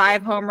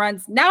 25 home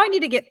runs. Now I need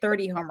to get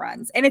 30 home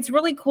runs." And it's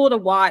really cool to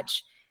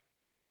watch.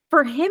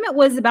 For him, it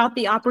was about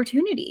the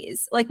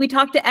opportunities. Like we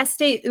talked to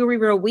Este Uri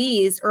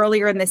Ruiz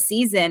earlier in the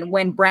season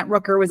when Brent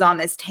Rooker was on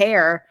this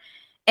tear,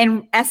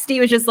 and Este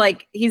was just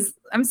like,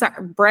 I'm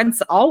sorry,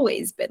 Brent's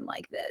always been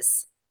like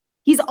this.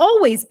 He's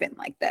always been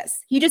like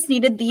this. He just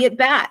needed the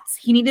at-bats.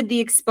 He needed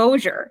the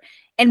exposure,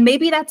 and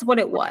maybe that's what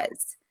it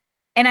was.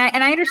 And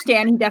I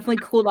understand he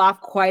definitely cooled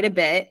off quite a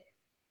bit,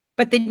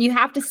 but then you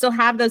have to still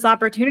have those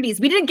opportunities.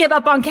 We didn't give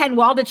up on Ken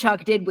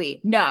Waldichuk, did we?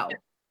 No.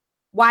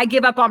 Why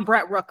give up on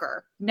Brent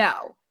Rooker?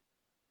 No.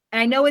 And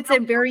I know it's a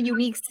very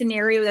unique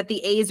scenario that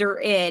the A's are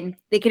in.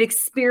 They could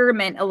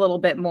experiment a little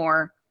bit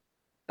more,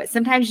 but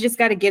sometimes you just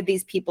got to give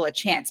these people a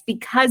chance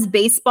because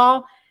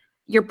baseball,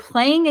 you're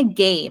playing a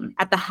game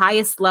at the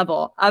highest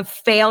level of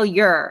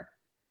failure.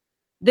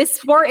 This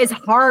sport is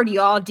hard,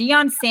 y'all.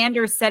 Deion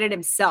Sanders said it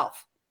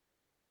himself.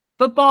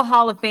 Football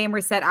Hall of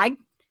Famer said, you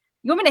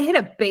want me to hit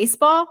a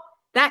baseball?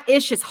 That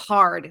ish is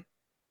hard.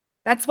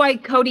 That's why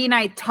Cody and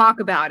I talk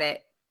about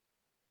it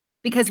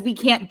because we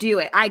can't do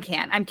it. I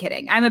can't. I'm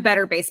kidding. I'm a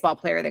better baseball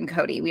player than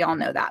Cody. We all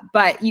know that,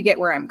 but you get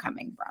where I'm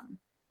coming from.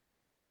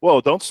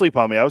 Whoa, don't sleep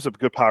on me. I was a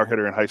good power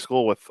hitter in high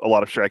school with a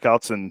lot of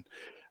strikeouts, and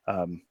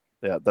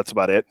yeah, that's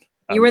about it.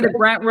 You were the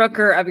Brent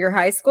Rooker of your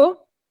high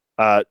school?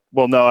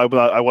 Well, no,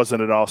 I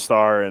wasn't an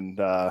all-star and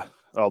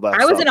all that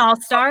I was an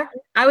all-star.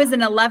 I was an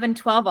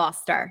 11-12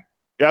 all-star.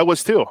 Yeah, I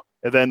was too.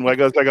 And then when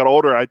I got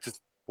older, I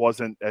just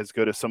wasn't as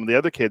good as some of the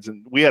other kids.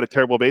 And we had a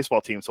terrible baseball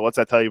team. So what's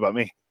that tell you about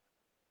me?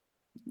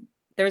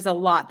 There's a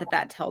lot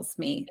that tells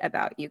me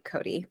about you,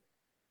 Cody.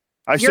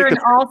 You're an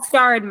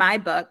all-star in my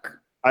book.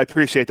 I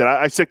appreciate that.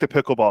 I stick to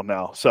pickleball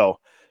now. So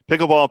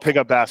pickleball and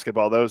pickup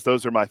basketball,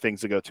 those are my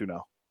things to go to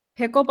now.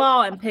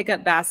 Pickleball and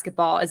pickup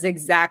basketball is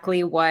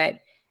exactly what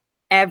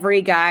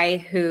every guy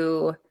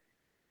who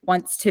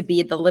wants to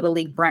be the Little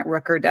League Brent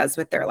Rooker does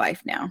with their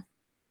life now.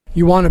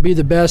 You want to be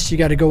the best, you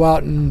got to go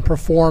out and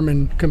perform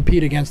and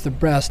compete against the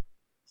best.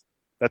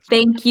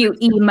 Thank you,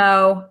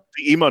 Emo.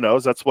 The Emo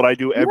knows. That's what I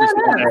do every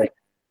single day.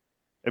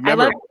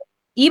 Remember,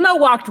 Emo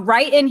walked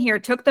right in here,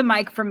 took the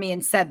mic from me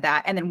and said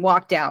that, and then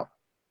walked out.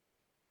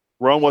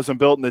 Rome wasn't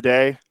built in a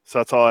day, so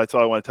that's all I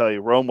want to tell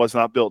you. Rome was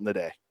not built in a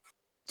day.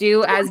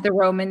 Do as the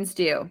Romans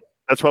do.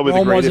 That's probably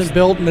Rome the greatest. Wasn't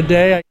built in a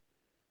day.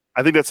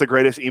 I think that's the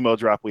greatest emo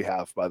drop we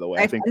have, by the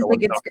way. I think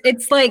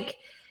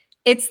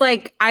it's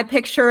like I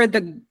picture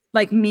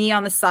me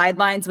on the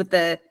sidelines with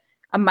a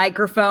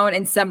microphone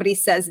and somebody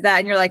says that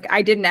and you're like,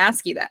 I didn't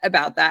ask you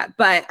about that,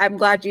 but I'm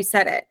glad you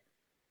said it.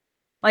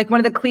 Like one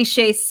of the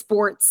cliche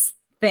sports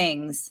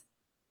things.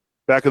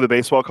 Back of the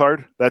baseball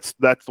card. That's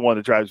the one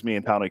that drives me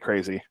and Tony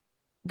crazy.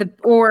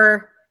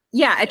 Or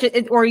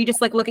you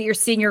just like look at your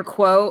senior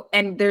quote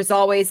and there's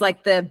always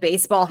like the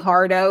baseball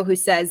hardo who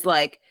says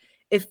like,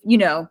 if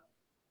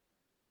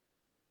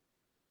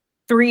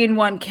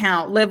 3-1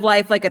 count, live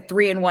life like a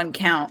 3-1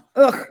 count.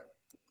 Ugh.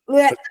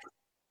 Well,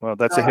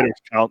 that's a hitter's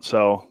count,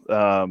 so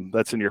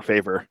that's in your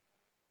favor.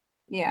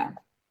 Yeah.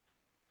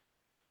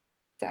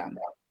 So,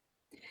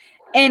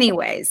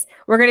 anyways,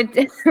 we're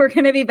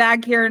gonna be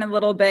back here in a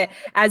little bit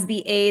as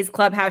the A's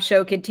Clubhouse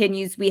show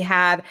continues. We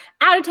have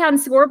Out of Town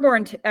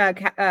Scoreboard.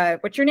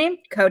 What's your name,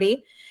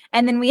 Cody?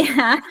 And then we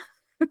have.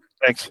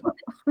 Thanks.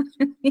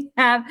 We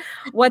have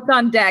What's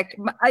on Deck.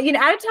 Out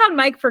of Town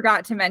Mike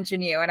forgot to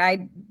mention you, and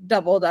I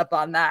doubled up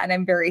on that, and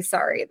I'm very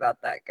sorry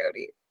about that,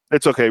 Cody.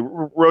 It's okay.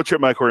 Road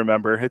Trip Mike will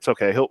remember. It's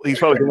okay. He's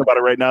probably thinking about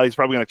it right now. He's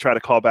probably going to try to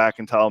call back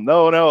and tell him,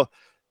 no,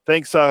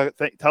 thanks.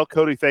 Tell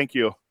Cody, thank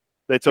you.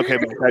 It's okay.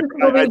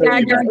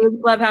 The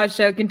Clubhouse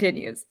show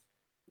continues.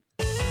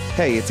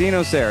 Hey, it's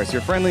Eno Saris,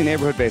 your friendly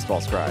neighborhood baseball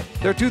scribe.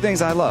 There are two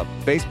things I love,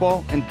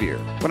 baseball and beer.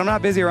 When I'm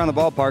not busy around the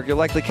ballpark, you'll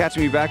likely catch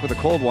me back with a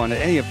cold one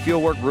at any of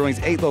Fieldwork Brewing's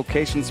 8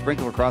 locations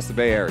sprinkled across the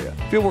Bay Area.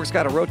 Fieldwork's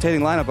got a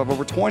rotating lineup of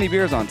over 20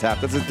 beers on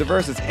tap that's as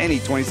diverse as any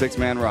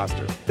 26-man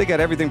roster. They got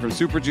everything from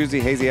super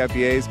juicy hazy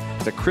IPAs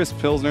to crisp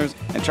pilsners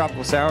and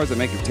tropical sours that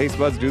make your taste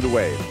buds do the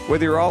wave.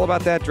 Whether you're all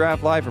about that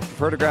draft life or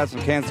prefer to grab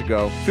some cans to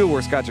go,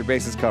 Fieldwork's got your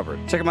bases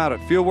covered. Check them out at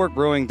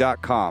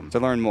fieldworkbrewing.com to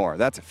learn more.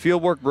 That's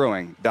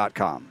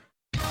fieldworkbrewing.com.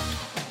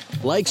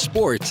 Like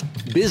sports,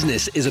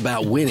 business is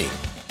about winning.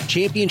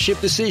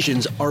 Championship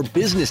decisions are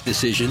business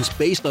decisions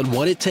based on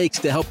what it takes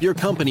to help your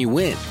company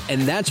win.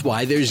 And that's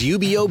why there's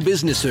UBO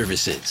Business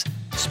Services,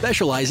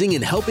 specializing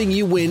in helping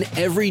you win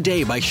every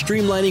day by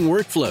streamlining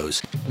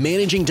workflows,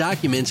 managing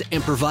documents,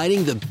 and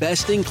providing the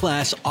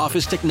best-in-class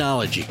office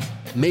technology.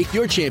 Make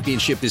your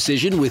championship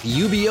decision with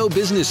UBO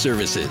Business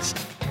Services.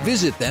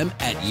 Visit them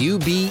at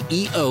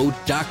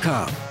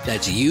ubeo.com.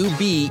 That's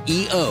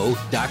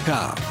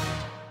ubeo.com.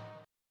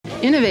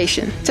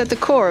 Innovation is at the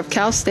core of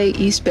Cal State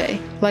East Bay,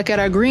 like at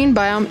our Green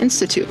Biome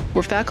Institute,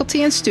 where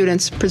faculty and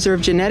students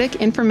preserve genetic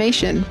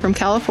information from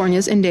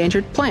California's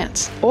endangered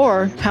plants,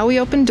 or how we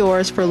open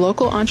doors for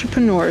local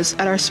entrepreneurs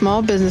at our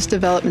Small Business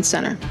Development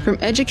Center. From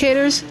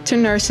educators to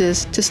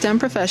nurses to STEM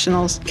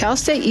professionals, Cal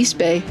State East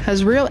Bay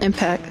has real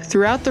impact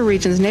throughout the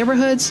region's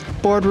neighborhoods,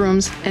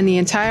 boardrooms, and the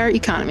entire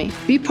economy.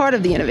 Be part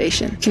of the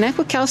innovation. Connect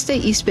with Cal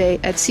State East Bay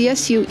at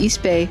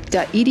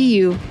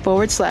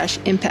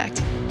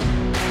csueastbay.edu/impact.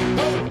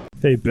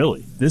 Hey,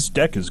 Billy, this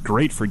deck is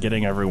great for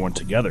getting everyone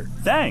together.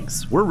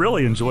 Thanks. We're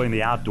really enjoying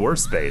the outdoor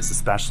space,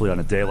 especially on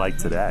a day like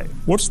today.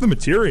 What's the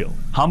material?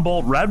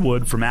 Humboldt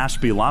Redwood from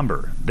Ashby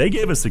Lumber. They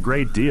gave us a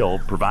great deal,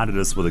 provided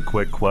us with a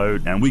quick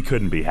quote, and we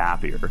couldn't be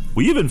happier.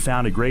 We even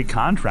found a great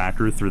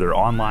contractor through their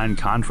online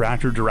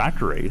contractor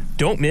directory.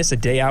 Don't miss a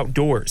day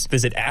outdoors.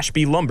 Visit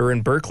Ashby Lumber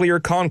in Berkeley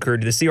or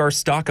Concord to see our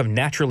stock of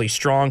naturally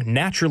strong,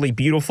 naturally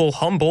beautiful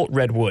Humboldt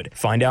Redwood.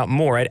 Find out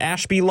more at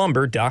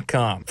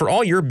ashbylumber.com for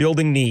all your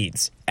building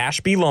needs.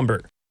 Ashby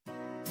Lumber.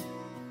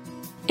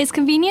 Is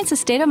convenience a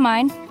state of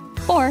mind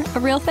or a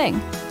real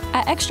thing?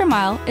 At Extra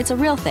Mile, it's a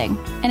real thing,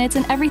 and it's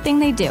in everything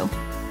they do.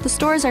 The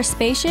stores are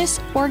spacious,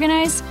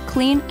 organized,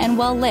 clean, and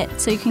well lit,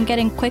 so you can get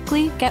in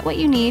quickly, get what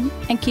you need,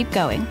 and keep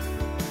going.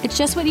 It's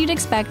just what you'd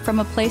expect from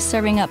a place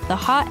serving up the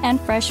hot and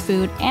fresh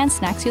food and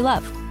snacks you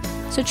love.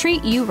 So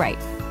treat you right,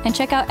 and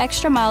check out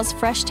Extra Mile's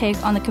fresh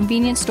take on the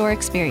convenience store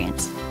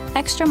experience.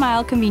 Extra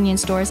Mile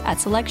convenience stores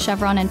at select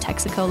Chevron and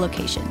Texaco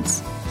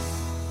locations.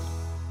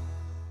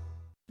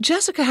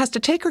 Jessica has to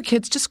take her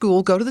kids to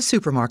school, go to the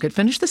supermarket,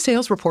 finish the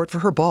sales report for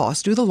her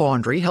boss, do the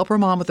laundry, help her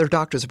mom with her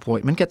doctor's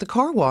appointment, get the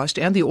car washed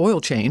and the oil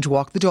change,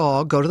 walk the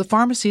dog, go to the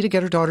pharmacy to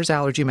get her daughter's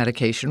allergy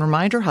medication,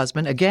 remind her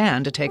husband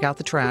again to take out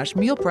the trash,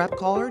 meal prep,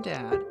 call her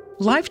dad.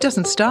 Life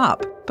doesn't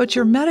stop, but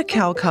your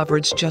Medi-Cal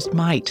coverage just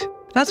might.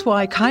 That's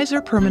why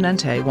Kaiser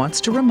Permanente wants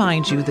to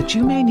remind you that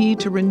you may need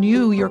to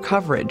renew your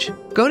coverage.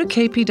 Go to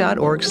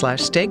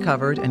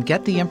kp.org/staycovered and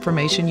get the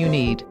information you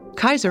need.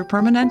 Kaiser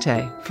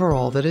Permanente, for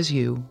all that is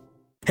you.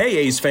 Hey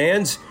A's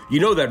fans, you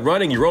know that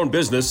running your own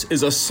business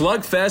is a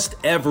slugfest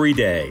every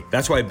day.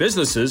 That's why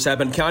businesses have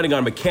been counting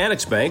on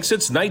Mechanics Bank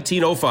since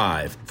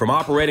 1905. From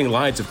operating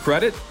lines of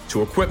credit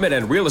to equipment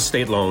and real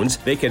estate loans,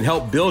 they can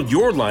help build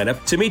your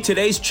lineup to meet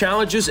today's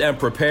challenges and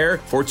prepare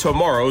for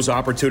tomorrow's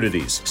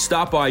opportunities.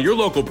 Stop by your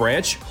local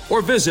branch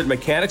or visit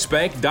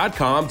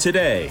mechanicsbank.com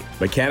today.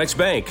 Mechanics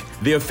Bank,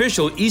 the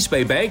official East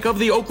Bay bank of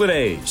the Oakland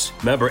A's.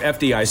 Member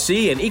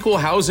FDIC and equal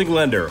housing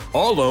lender.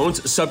 All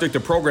loans subject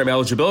to program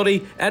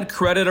eligibility and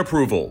credit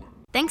approval.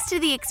 Thanks to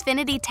the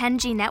Xfinity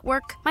 10G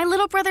network, my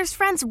little brother's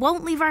friends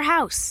won't leave our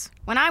house.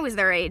 When I was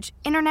their age,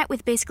 internet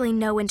with basically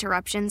no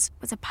interruptions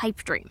was a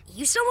pipe dream.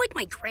 You sound like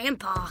my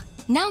grandpa.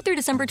 Now through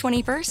December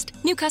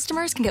 21st, new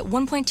customers can get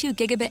 1.2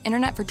 gigabit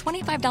internet for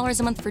 $25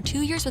 a month for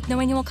 2 years with no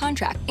annual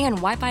contract and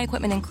Wi-Fi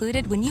equipment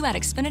included when you add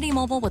Xfinity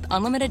Mobile with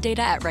unlimited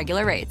data at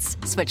regular rates.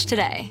 Switch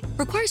today.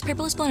 Requires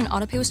paperless bill and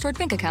auto-pay with stored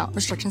bank account.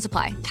 Restrictions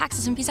apply.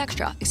 Taxes and fees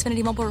extra.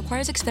 Xfinity Mobile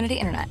requires Xfinity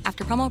internet.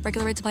 After promo,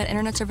 regular rates applied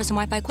internet service and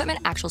Wi-Fi equipment.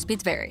 Actual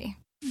speeds vary.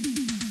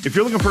 If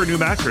you're looking for a new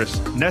mattress,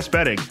 Nest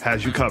Bedding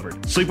has you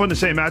covered. Sleep on the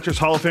same mattress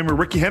Hall of Famer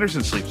Ricky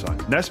Henderson sleeps on.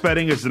 Nest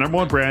Bedding is the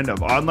 #1 brand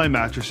of online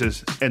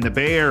mattresses and the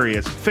Bay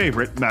Area's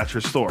favorite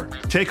mattress store.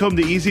 Take home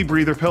the Easy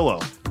Breather pillow.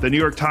 The New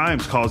York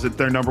Times calls it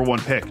their #1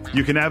 pick.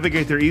 You can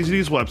navigate their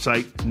easy-to-use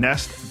website,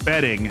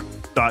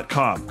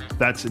 nestbedding.com.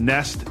 That's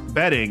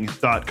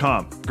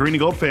nestbedding.com. Green and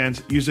Gold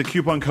fans, use the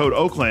coupon code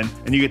Oakland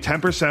and you get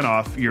 10%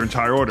 off your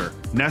entire order.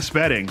 Nest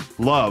Bedding,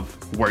 love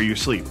where you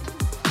sleep.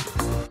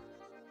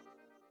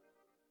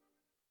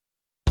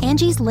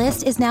 Angie's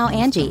List is now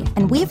Angie,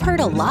 and we've heard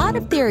a lot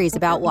of theories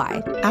about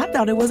why. I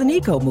thought it was an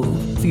eco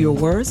move. Fewer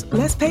words,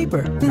 less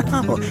paper.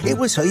 No, it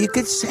was so you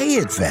could say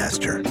it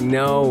faster.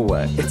 No,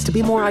 it's to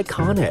be more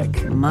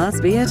iconic.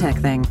 Must be a tech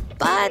thing.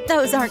 But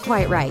those aren't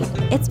quite right.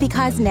 It's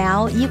because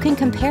now you can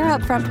compare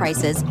upfront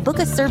prices, book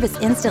a service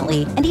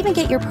instantly, and even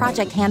get your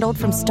project handled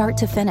from start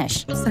to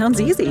finish.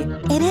 Sounds easy.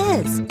 It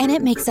is, and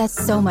it makes us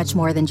so much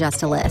more than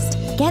just a list.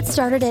 Get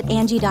started at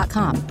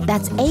Angie.com.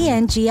 That's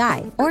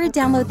ANGI, or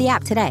download the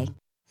app today.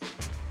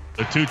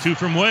 The 2-2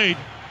 from Wade.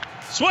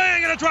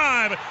 Swing and a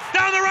drive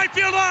down the right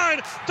field line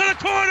to the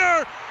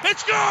corner.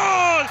 It's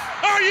gone!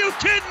 Are you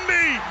kidding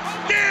me?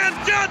 Dan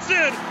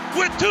Johnson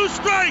with 2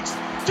 strikes,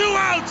 2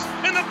 outs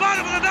in the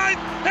bottom of the 9th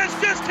has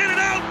just hit it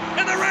out,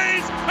 and the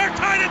Rays are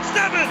tied at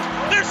 7.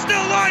 There's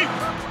still life.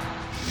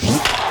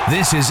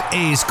 This is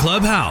A's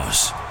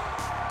Clubhouse.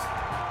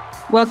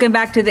 Welcome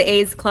back to the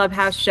A's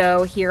Clubhouse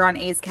show here on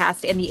A's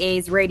Cast and the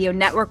A's Radio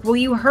Network. Well,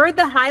 you heard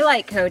the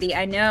highlight, Cody.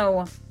 I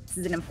know this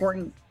is an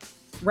important,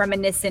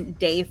 reminiscent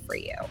day for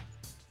you.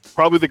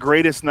 Probably the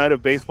greatest night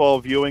of baseball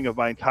viewing of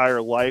my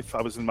entire life.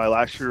 I was in my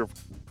last year of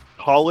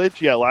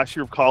college.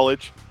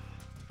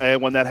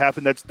 And when that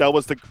happened, that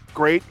was the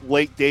great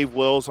late Dave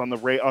Wills on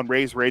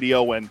Rays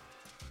radio when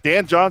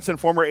Dan Johnson,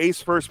 former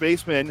Ace first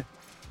baseman,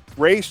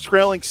 Rays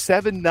trailing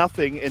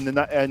 7-0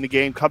 in the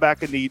game, come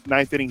back in the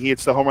 9th inning. He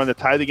hits the home run to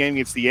tie the game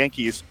against the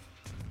Yankees.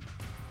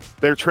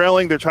 They're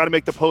trailing. They're trying to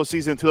make the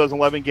postseason in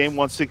 2011, game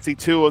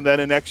 162, and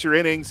then in extra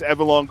innings,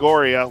 Evan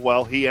Longoria,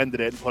 well, he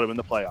ended it and put him in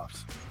the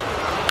playoffs. 2-2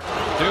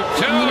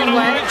 and a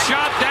line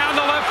shot down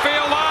the left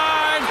field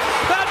line.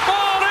 That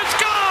ball, it's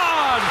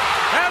gone,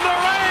 and the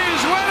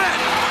Rays win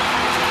it.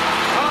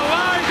 A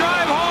line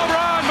drive home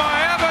run by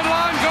Evan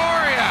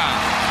Longoria,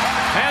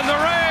 and the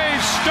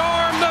Rays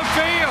storm the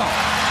field.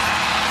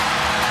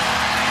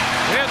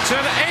 It's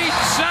an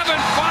 8-7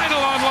 final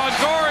on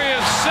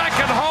Longoria's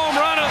second home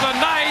run of the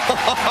night.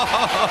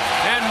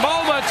 And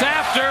moments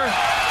after,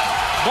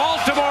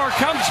 Baltimore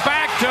comes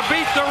back to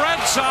beat the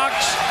Red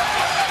Sox.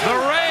 The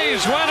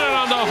Rays win it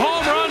on the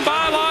home run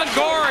by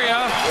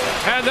Longoria,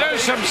 and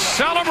there's some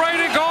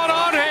celebrating going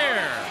on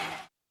here.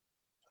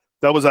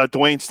 That was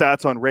Dwayne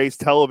Stats on Rays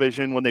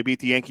television when they beat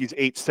the Yankees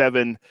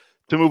 8-7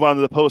 to move on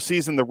to the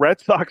postseason. The Red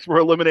Sox were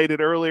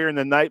eliminated earlier in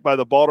the night by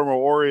the Baltimore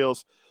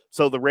Orioles,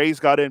 so the Rays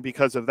got in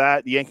because of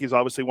that. The Yankees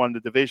obviously won the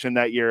division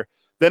that year.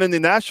 Then in the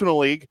National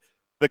League,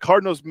 the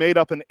Cardinals made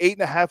up an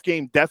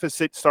 8.5-game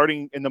deficit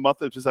starting in the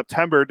month of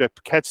September to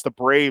catch the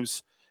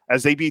Braves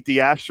as they beat the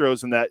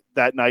Astros in that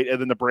night, and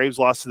then the Braves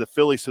lost to the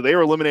Phillies. So they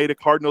were eliminated.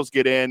 Cardinals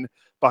get in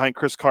behind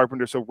Chris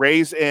Carpenter. So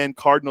Rays in,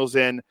 Cardinals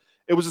in.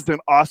 It was just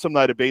an awesome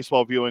night of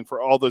baseball viewing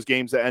for all those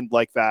games that end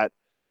like that.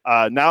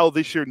 Now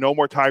this year, no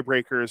more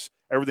tiebreakers.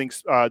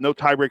 Everything's no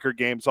tiebreaker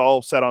games,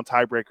 all set on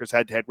tiebreakers,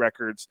 head-to-head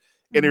records,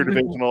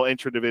 interdivisional,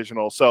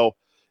 intradivisional. So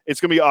it's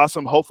going to be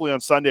awesome. Hopefully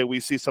on Sunday we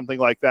see something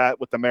like that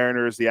with the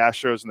Mariners, the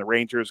Astros, and the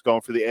Rangers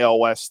going for the AL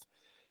West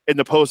in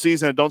the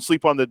postseason. And don't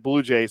sleep on the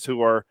Blue Jays,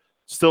 who are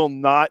still have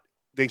not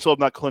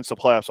clinched the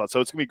playoff spot.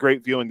 So it's going to be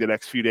great viewing the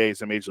next few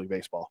days in Major League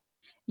Baseball.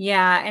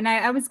 Yeah, and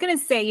I was going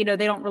to say,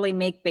 they don't really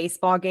make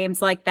baseball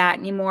games like that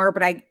anymore,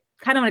 but I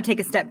kind of want to take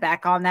a step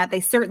back on that.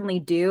 They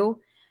certainly do.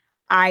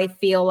 I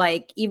feel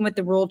like even with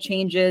the rule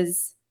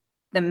changes,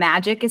 the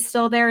magic is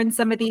still there in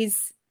some of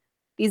these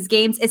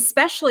games,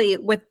 especially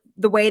with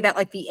the way that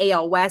like the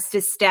AL West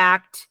is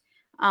stacked,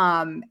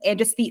 and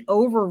just the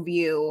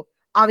overview.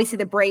 Obviously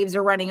the Braves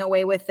are running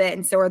away with it,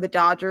 and so are the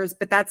Dodgers,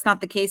 but that's not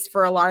the case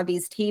for a lot of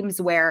these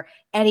teams where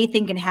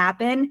anything can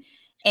happen.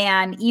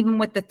 And even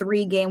with the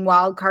 3-game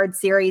wild card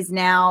series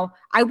now,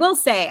 I will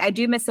say I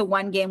do miss a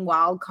 1-game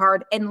wild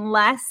card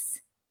unless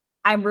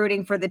I'm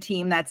rooting for the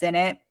team that's in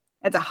it.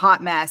 It's a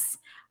hot mess.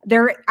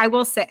 I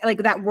will say,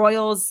 like that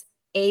Royals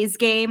A's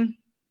game,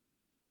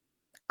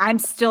 I'm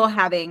still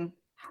having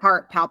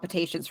heart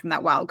palpitations from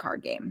that wild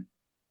card game.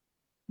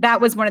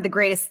 That was one of the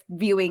greatest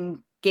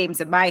viewing games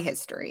of my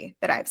history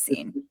that I've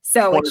seen.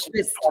 So it's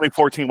just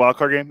 2014 wild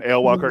card game,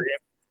 AL wild card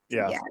game.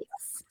 Yeah. Yes.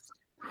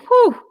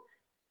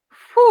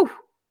 Whew.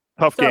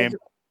 Tough game.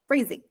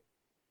 Crazy.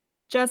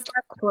 Just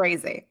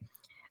crazy.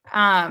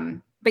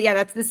 But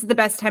yeah, this is the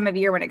best time of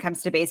year when it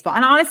comes to baseball.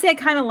 And honestly, I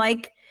kind of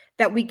like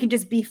that we can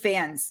just be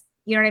fans.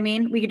 You know what I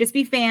mean? We could just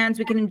be fans.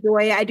 We can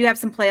enjoy it. I do have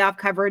some playoff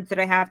coverage that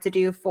I have to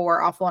do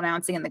for Awful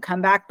Announcing and the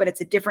Comeback, but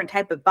it's a different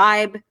type of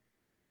vibe,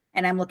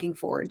 and I'm looking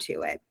forward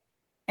to it.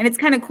 And it's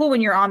kind of cool when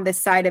you're on this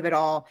side of it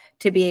all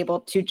to be able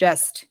to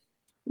just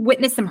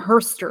witness some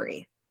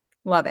herstory.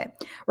 Love it.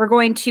 We're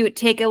going to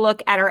take a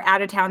look at our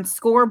out-of-town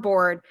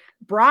scoreboard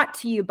brought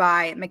to you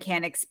by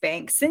Mechanics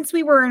Bank. Since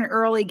we were an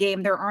early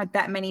game, there aren't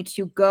that many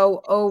to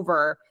go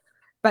over,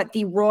 but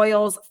the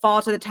Royals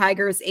fall to the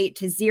Tigers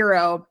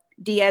 8-0.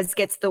 Diaz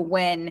gets the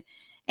win.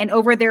 And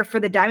over there for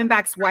the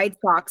Diamondbacks White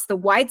Sox, the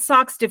White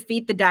Sox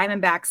defeat the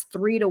Diamondbacks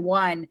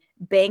 3-1.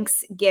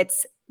 Banks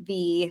gets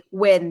the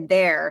win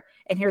there.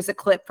 And here's a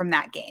clip from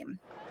that game.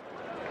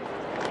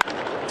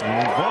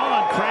 And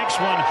Vaughn cranks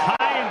one high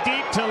and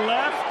deep to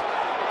left.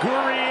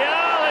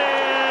 Gurriel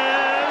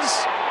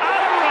is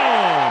out of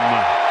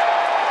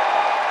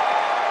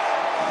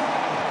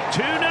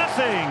Rome.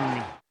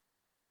 2-0.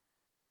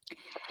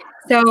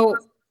 So,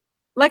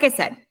 like I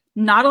said,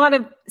 not a lot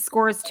of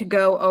scores to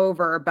go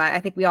over, but I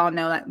think we all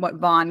know that what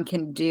Vaughn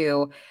can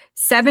do.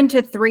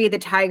 7-3, the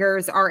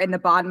Tigers are in the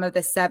bottom of the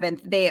 7th.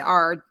 They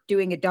are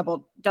doing a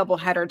double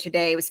header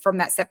today. It was from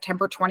that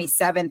September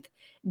 27th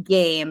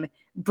game.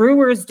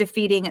 Brewers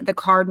defeating the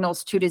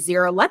Cardinals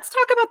 2-0. Let's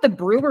talk about the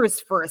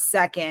Brewers for a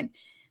second,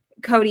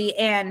 Cody.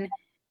 And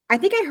I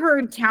think I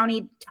heard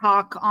Townie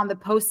talk on the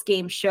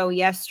post-game show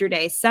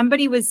yesterday.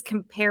 Somebody was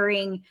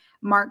comparing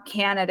Mark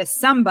Canha to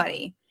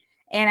somebody.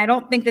 And I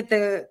don't think that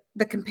the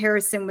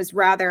comparison was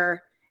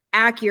rather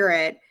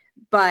accurate,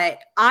 but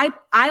I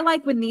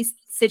like when these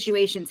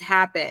situations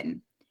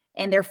happen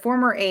and they're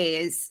former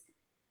A's,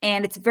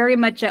 and it's very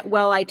much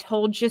well, I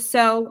told you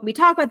so. We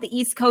talk about the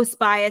East Coast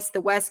bias,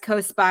 the West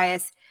Coast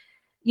bias,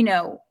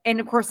 and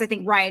of course I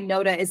think Ryan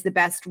Noda is the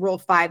best Rule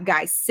 5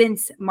 guy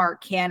since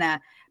Mark Canha,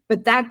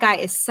 but that guy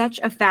is such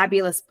a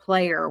fabulous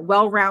player,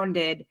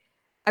 well-rounded,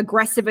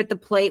 aggressive at the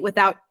plate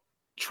without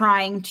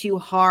trying too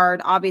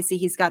hard. Obviously,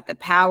 he's got the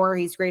power.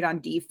 He's great on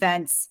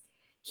defense.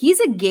 He's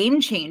a game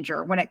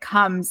changer when it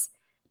comes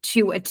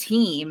to a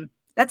team.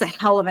 That's a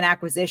hell of an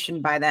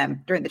acquisition by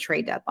them during the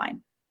trade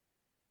deadline.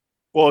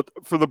 Well,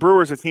 for the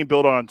Brewers, a team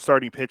built on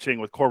starting pitching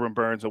with Corbin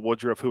Burns and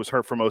Woodruff, who was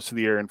hurt for most of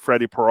the year, and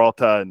Freddie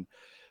Peralta and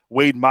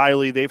Wade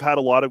Miley. They've had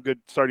a lot of good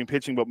starting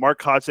pitching, but Mark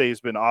Kotsay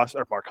has been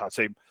awesome. Or Mark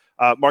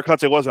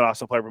Kotsay was an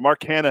awesome player, but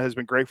Mark Hanna has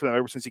been great for them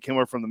ever since he came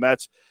over from the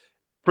Mets.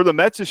 For the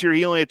Mets this year,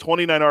 he only had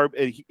 29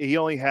 RBIs. He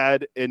only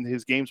had in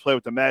his games played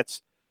with the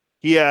Mets,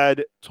 he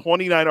had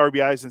 29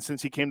 RBIs, and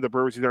since he came to the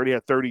Brewers, he's already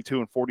had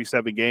 32 in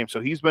 47 games. So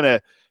he's been a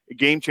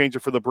game changer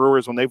for the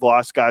Brewers when they've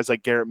lost guys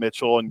like Garrett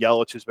Mitchell and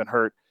Yelich has been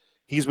hurt.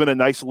 He's been a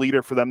nice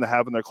leader for them to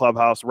have in their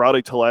clubhouse.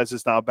 Rowdy Tellez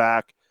is now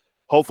back.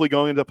 Hopefully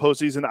going into the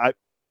postseason,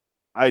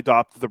 I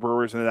adopt the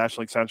Brewers in the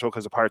National League Central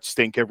because the Pirates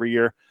stink every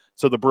year.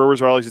 So the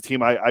Brewers are always a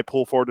team I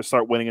pull forward to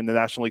start winning in the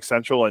National League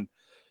Central. And,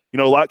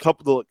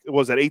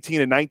 was at 18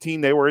 and 19,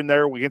 they were in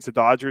there against the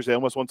Dodgers. They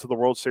almost went to the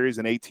World Series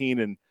in 18,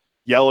 and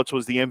Yelich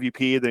was the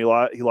MVP.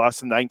 Then he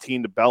lost in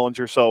 19 to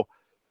Bellinger. So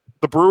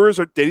the Brewers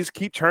they just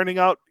keep turning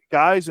out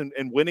guys and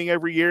winning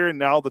every year. And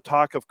now the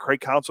talk of Craig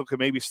Counsell could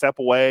maybe step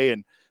away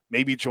and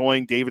maybe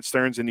join David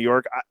Stearns in New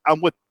York. I'm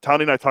with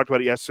Tony, and I talked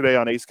about it yesterday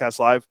on Ace Cast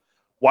Live.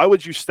 Why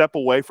would you step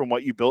away from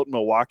what you built in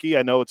Milwaukee?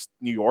 I know it's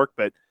New York,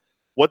 but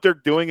what they're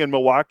doing in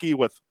Milwaukee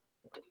with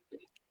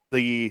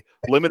the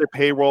limited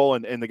payroll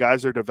and the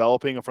guys they're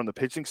developing from the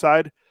pitching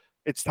side,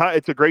 it's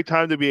a great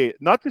time to be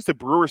not just a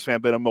Brewers fan,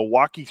 but a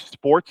Milwaukee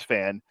sports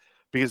fan,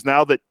 because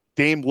now that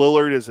Dame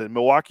Lillard is a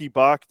Milwaukee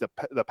Buck,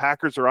 the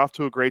Packers are off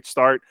to a great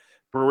start.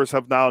 Brewers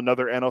have now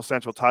another NL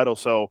Central title,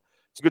 so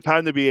it's a good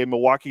time to be a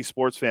Milwaukee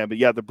sports fan. But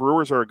yeah, the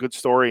Brewers are a good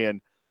story,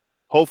 and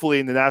hopefully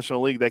in the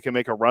National League they can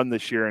make a run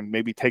this year and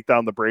maybe take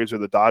down the Braves or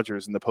the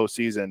Dodgers in the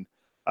postseason,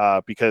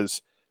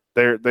 because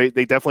they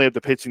definitely have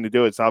the pitching to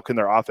do it. It's now can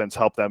their offense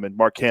help them, and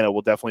Mark Hanna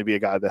will definitely be a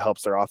guy that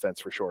helps their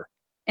offense for sure.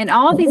 And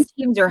all of these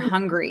teams are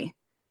hungry,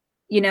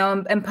 and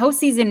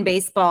postseason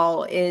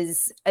baseball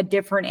is a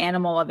different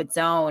animal of its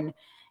own.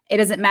 It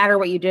doesn't matter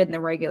what you did in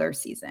the regular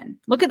season.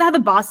 Look at how the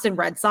Boston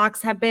Red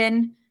Sox have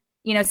been.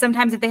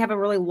 Sometimes if they have a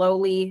really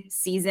lowly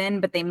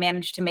season, but they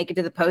manage to make it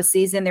to the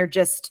postseason,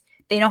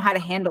 they know how to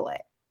handle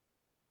it.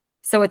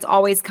 So it's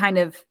always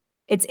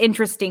it's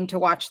interesting to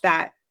watch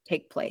that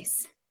take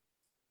place.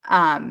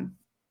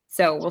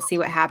 So we'll see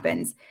what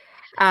happens.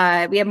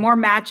 We have more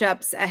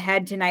matchups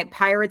ahead tonight.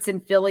 Pirates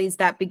and Phillies,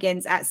 that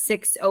begins at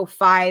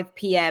 6:05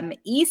 p.m.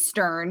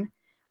 Eastern.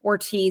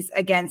 Ortiz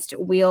against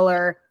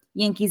Wheeler.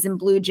 Yankees and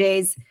Blue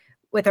Jays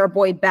with our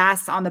boy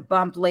Bass on the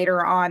bump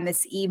later on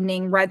this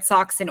evening. Red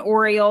Sox and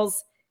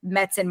Orioles,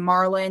 Mets and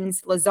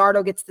Marlins.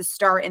 Luzardo gets the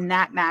start in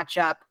that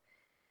matchup.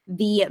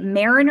 The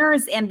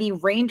Mariners and the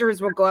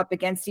Rangers will go up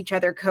against each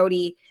other,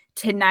 Cody,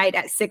 tonight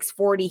at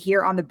 6:40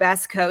 here on the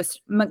Best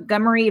Coast.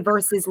 Montgomery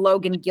versus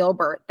Logan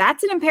Gilbert.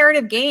 That's an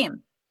imperative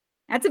game.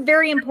 That's a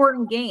very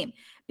important game,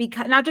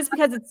 because not just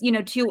because it's,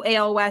 two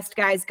AL West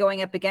guys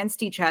going up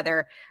against each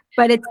other,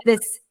 but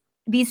it's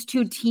these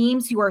two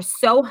teams who are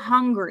so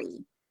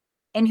hungry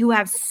and who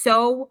have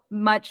so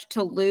much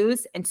to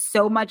lose and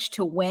so much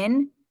to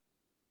win.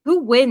 Who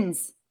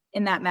wins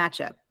in that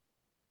matchup?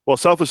 Well,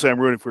 selfishly, I'm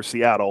rooting for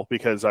Seattle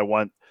because I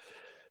want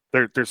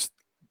there's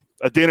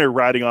a dinner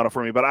riding on it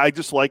for me, but I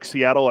just like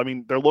Seattle. I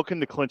mean, they're looking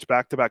to clinch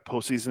back-to-back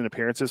postseason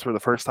appearances for the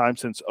first time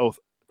since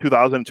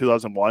 2000 and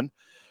 2001.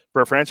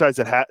 For a franchise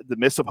that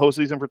missed the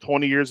postseason for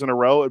 20 years in a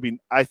row,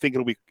 I think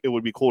it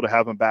would be cool to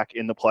have them back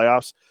in the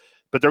playoffs.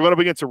 But they're going to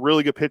be against a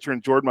really good pitcher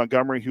in Jordan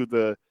Montgomery, who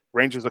the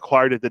Rangers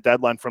acquired at the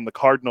deadline from the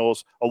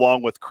Cardinals,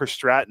 along with Chris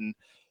Stratton.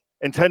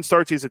 In 10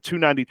 starts, he's a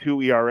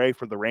 2.92 ERA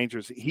for the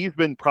Rangers. He's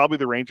been probably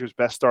the Rangers'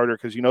 best starter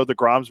because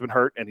DeGrom's been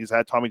hurt and he's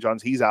had Tommy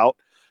Johns. He's out.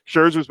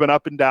 Scherzer's been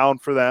up and down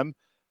for them,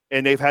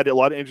 and they've had a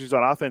lot of injuries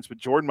on offense. But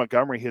Jordan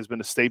Montgomery has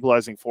been a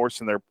stabilizing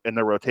force in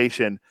their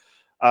rotation.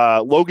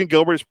 Logan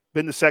Gilbert's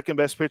been the second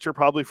best pitcher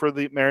probably for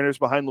the Mariners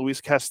behind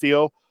Luis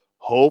Castillo.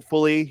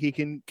 Hopefully he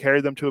can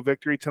carry them to a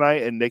victory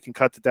tonight and they can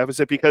cut the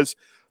deficit, because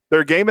they're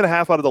a game and a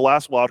half out of the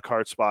last wild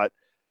card spot.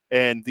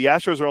 And the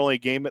Astros are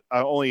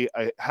only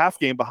a half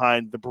game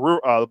behind the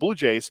Blue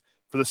Jays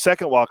for the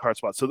second wild card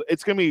spot. So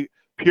it's going to be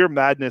pure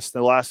madness in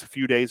the last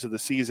few days of the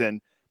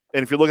season.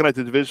 And if you're looking at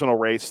the divisional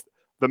race,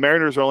 the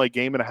Mariners are only a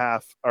game and a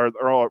half,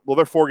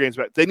 they're 4 games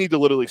back. They need to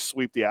literally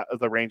sweep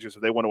the Rangers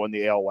if they want to win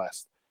the AL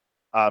West.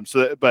 And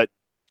the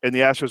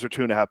Astros are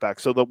 2.5 back.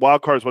 So the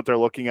wild card is what they're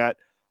looking at.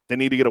 They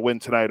need to get a win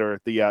tonight,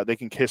 or they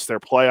can kiss their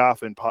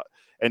playoff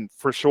and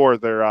for sure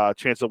their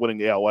chance of winning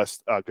the AL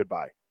West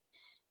goodbye.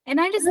 And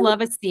I just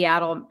love a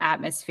Seattle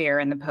atmosphere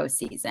in the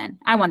postseason.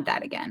 I want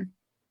that again.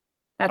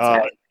 That's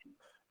right.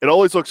 It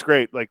always looks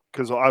great,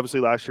 because obviously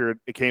last year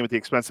it came at the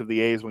expense of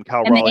the A's when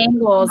Cal and Raleigh. The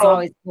Angels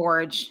always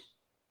gorge.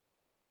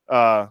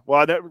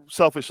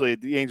 Selfishly,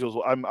 the Angels,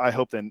 I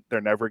hope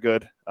they're never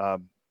good.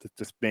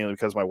 Just mainly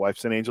because my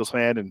wife's an Angels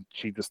fan, and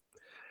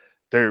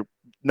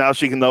now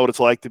she can know what it's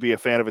like to be a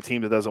fan of a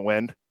team that doesn't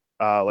win.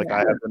 I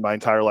have been my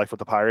entire life with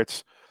the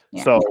Pirates.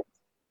 Yeah. So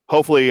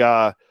hopefully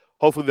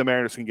the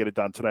Mariners can get it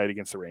done tonight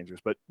against the Rangers,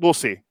 but we'll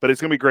see. But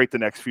it's going to be great the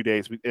next few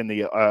days in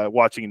the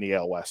watching in the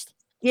AL West.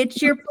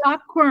 Get your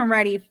popcorn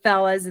ready,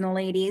 fellas and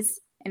ladies,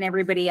 and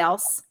everybody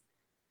else.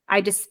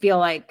 I just feel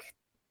like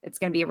It's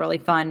going to be a really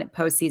fun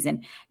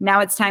postseason.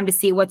 Now it's time to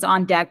see what's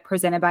on deck,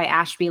 presented by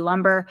Ashby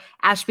Lumber.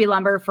 Ashby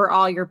Lumber for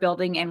all your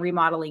building and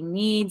remodeling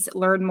needs.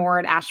 Learn more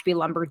at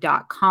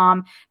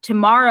ashbylumber.com.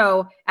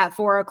 Tomorrow at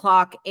 4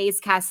 o'clock,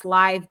 A's Cast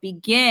Live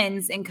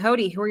begins. And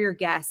Cody, who are your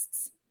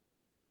guests?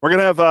 We're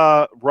going to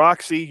have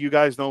Roxy. You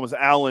guys know him as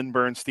Alan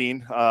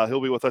Bernstein. He'll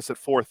be with us at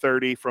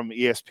 4:30 from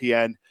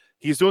ESPN.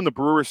 He's doing the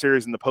Brewer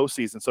series in the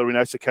postseason, so it'll be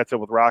nice to catch up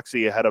with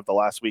Roxy ahead of the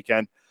last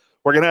weekend.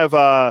 We're going to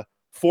have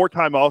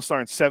 4-time All-Star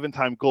and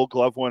 7-time Gold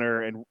Glove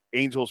winner and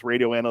Angels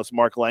radio analyst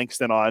Mark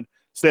Langston on.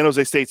 San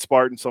Jose State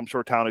Spartan, so I'm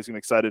sure Townie's going to be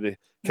excited to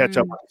catch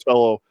up with his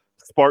fellow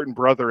Spartan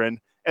brethren.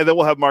 And then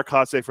we'll have Mark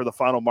Kotze for the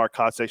final Mark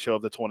Kotze show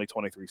of the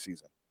 2023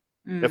 season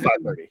at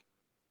 5:30.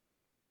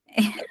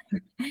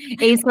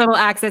 A's Total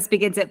Access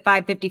begins at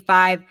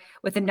 5:55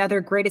 with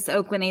another Greatest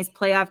Oakland A's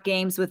playoff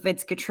games with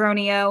Vince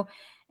Cotroneo.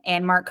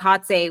 And Mark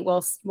Kotze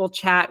will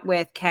chat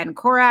with Ken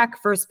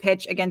Korak. First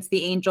pitch against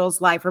the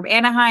Angels live from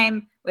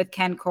Anaheim with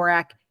Ken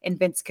Korak and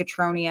Vince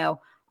Cotroneo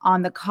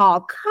on the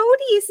call.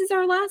 Cody, this is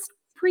our last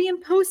pre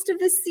and post of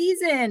this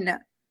season.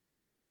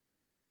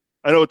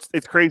 I know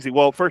it's crazy.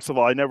 Well, first of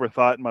all, I never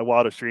thought in my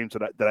wildest dreams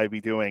that I'd be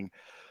doing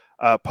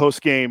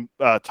post-game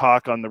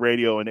talk on the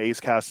radio and A's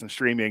Cast and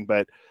streaming,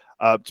 but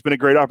it's been a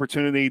great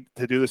opportunity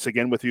to do this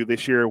again with you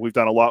this year. We've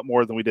done a lot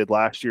more than we did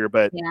last year,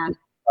 but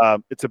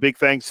it's a big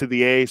thanks to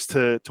the A's,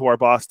 to our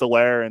boss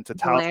Dallaire, and to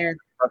Townie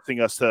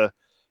trusting us to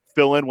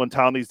fill in when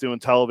Townie's doing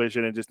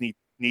television and just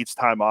needs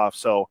time off.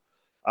 So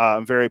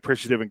I'm very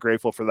appreciative and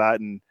grateful for that,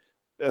 and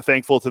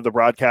thankful to the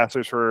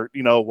broadcasters for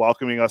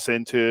welcoming us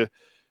in to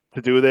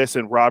do this,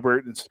 and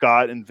Robert and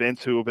Scott and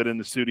Vince, who have been in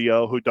the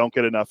studio, who don't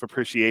get enough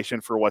appreciation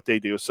for what they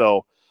do.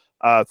 So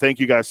thank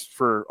you guys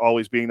for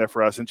always being there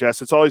for us. And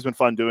Jess, it's always been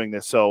fun doing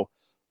this. So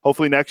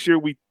hopefully next year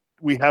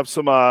we have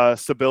some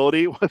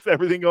stability with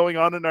everything going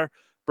on in our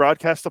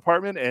broadcast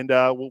department, and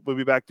we'll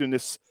be back doing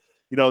this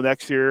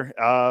next year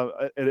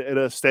at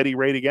a steady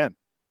rate again.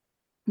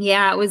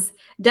 Yeah, it was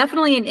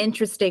definitely an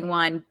interesting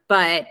one,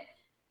 but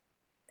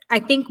I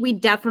think we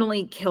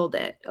definitely killed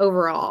it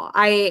overall.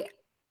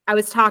 I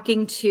was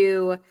talking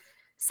to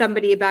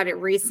somebody about it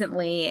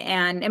recently,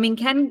 and I mean,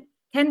 Ken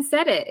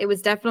said it. It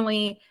was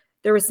definitely,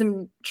 there was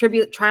some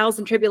trials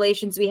and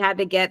tribulations we had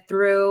to get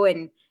through,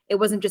 and it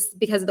wasn't just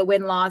because of the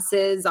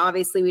win-losses.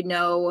 Obviously, we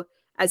know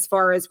as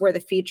far as where the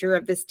future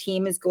of this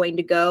team is going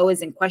to go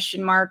is in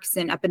question marks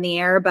and up in the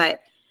air. But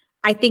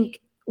I think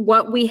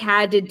what we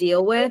had to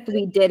deal with,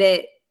 we did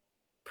it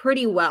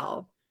pretty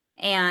well.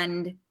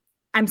 And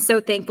I'm so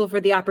thankful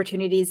for the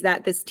opportunities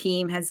that this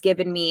team has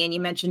given me. And you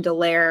mentioned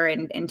Dallaire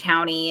and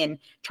Townie, and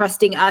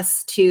trusting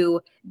us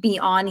to be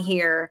on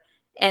here.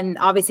 And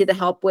obviously the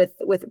help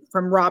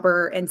from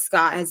Robert and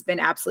Scott has been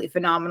absolutely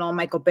phenomenal.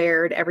 Michael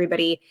Baird,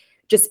 everybody,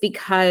 just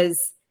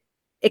because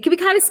it can be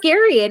kind of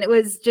scary. And it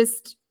was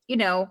just,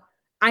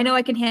 I know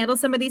I can handle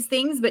some of these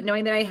things, but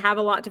knowing that I have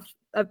a lot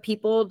of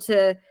people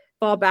to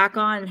fall back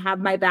on and have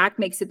my back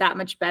makes it that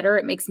much better.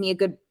 It makes me a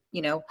good,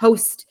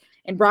 host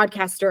and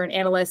broadcaster and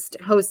analyst,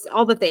 host,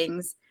 all the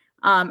things.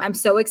 I'm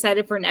so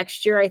excited for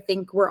next year. I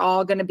think we're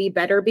all going to be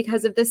better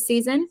because of this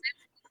season.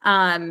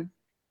 And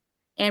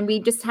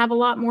we just have a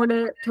lot more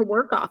to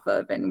work off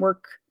of and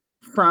work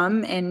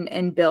from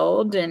and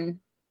build. And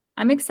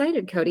I'm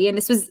excited, Cody. And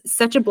this was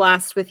such a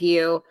blast with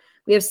you.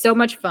 We have so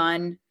much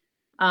fun.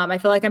 I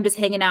feel like I'm just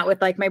hanging out with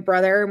my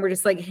brother, and we're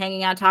just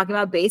hanging out talking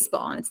about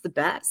baseball, and it's the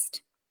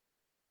best.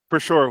 For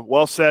sure.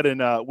 Well said.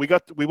 And we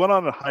went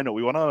on a high note.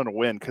 We went on a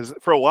win, because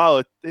for a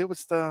while it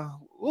was a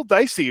little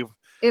dicey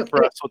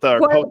for us with our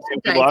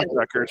post-loss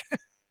record.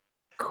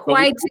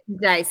 Quite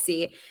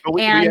dicey. But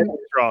we ended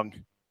strong.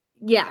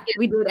 Yeah,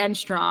 we did end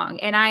strong.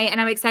 And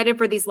I'm excited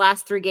for these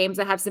last 3 games.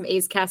 I have some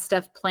A's Cast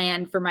stuff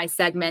planned for my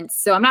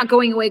segments, so I'm not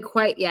going away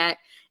quite yet.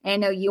 I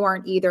know you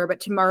aren't either, but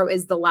tomorrow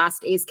is the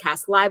last A's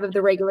Cast Live of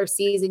the regular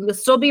season. You'll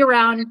still be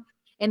around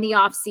in the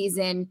off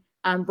season,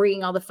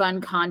 bringing all the fun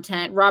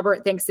content.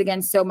 Robert, thanks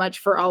again so much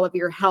for all of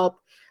your help.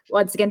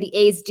 Once again, the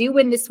A's do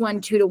win this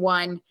one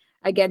 2-1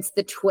 against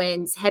the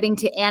Twins, heading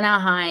to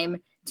Anaheim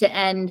to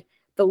end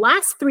the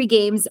last 3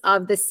 games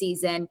of the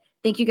season.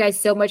 Thank you guys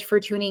so much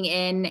for tuning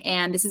in.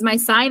 And this is my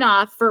sign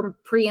off for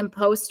pre and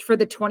post for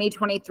the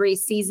 2023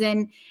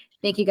 season.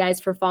 Thank you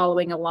guys for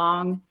following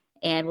along,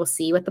 and we'll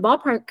see you at the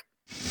ballpark.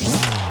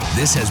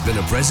 This has been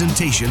a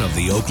presentation of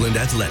the Oakland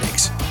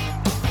Athletics.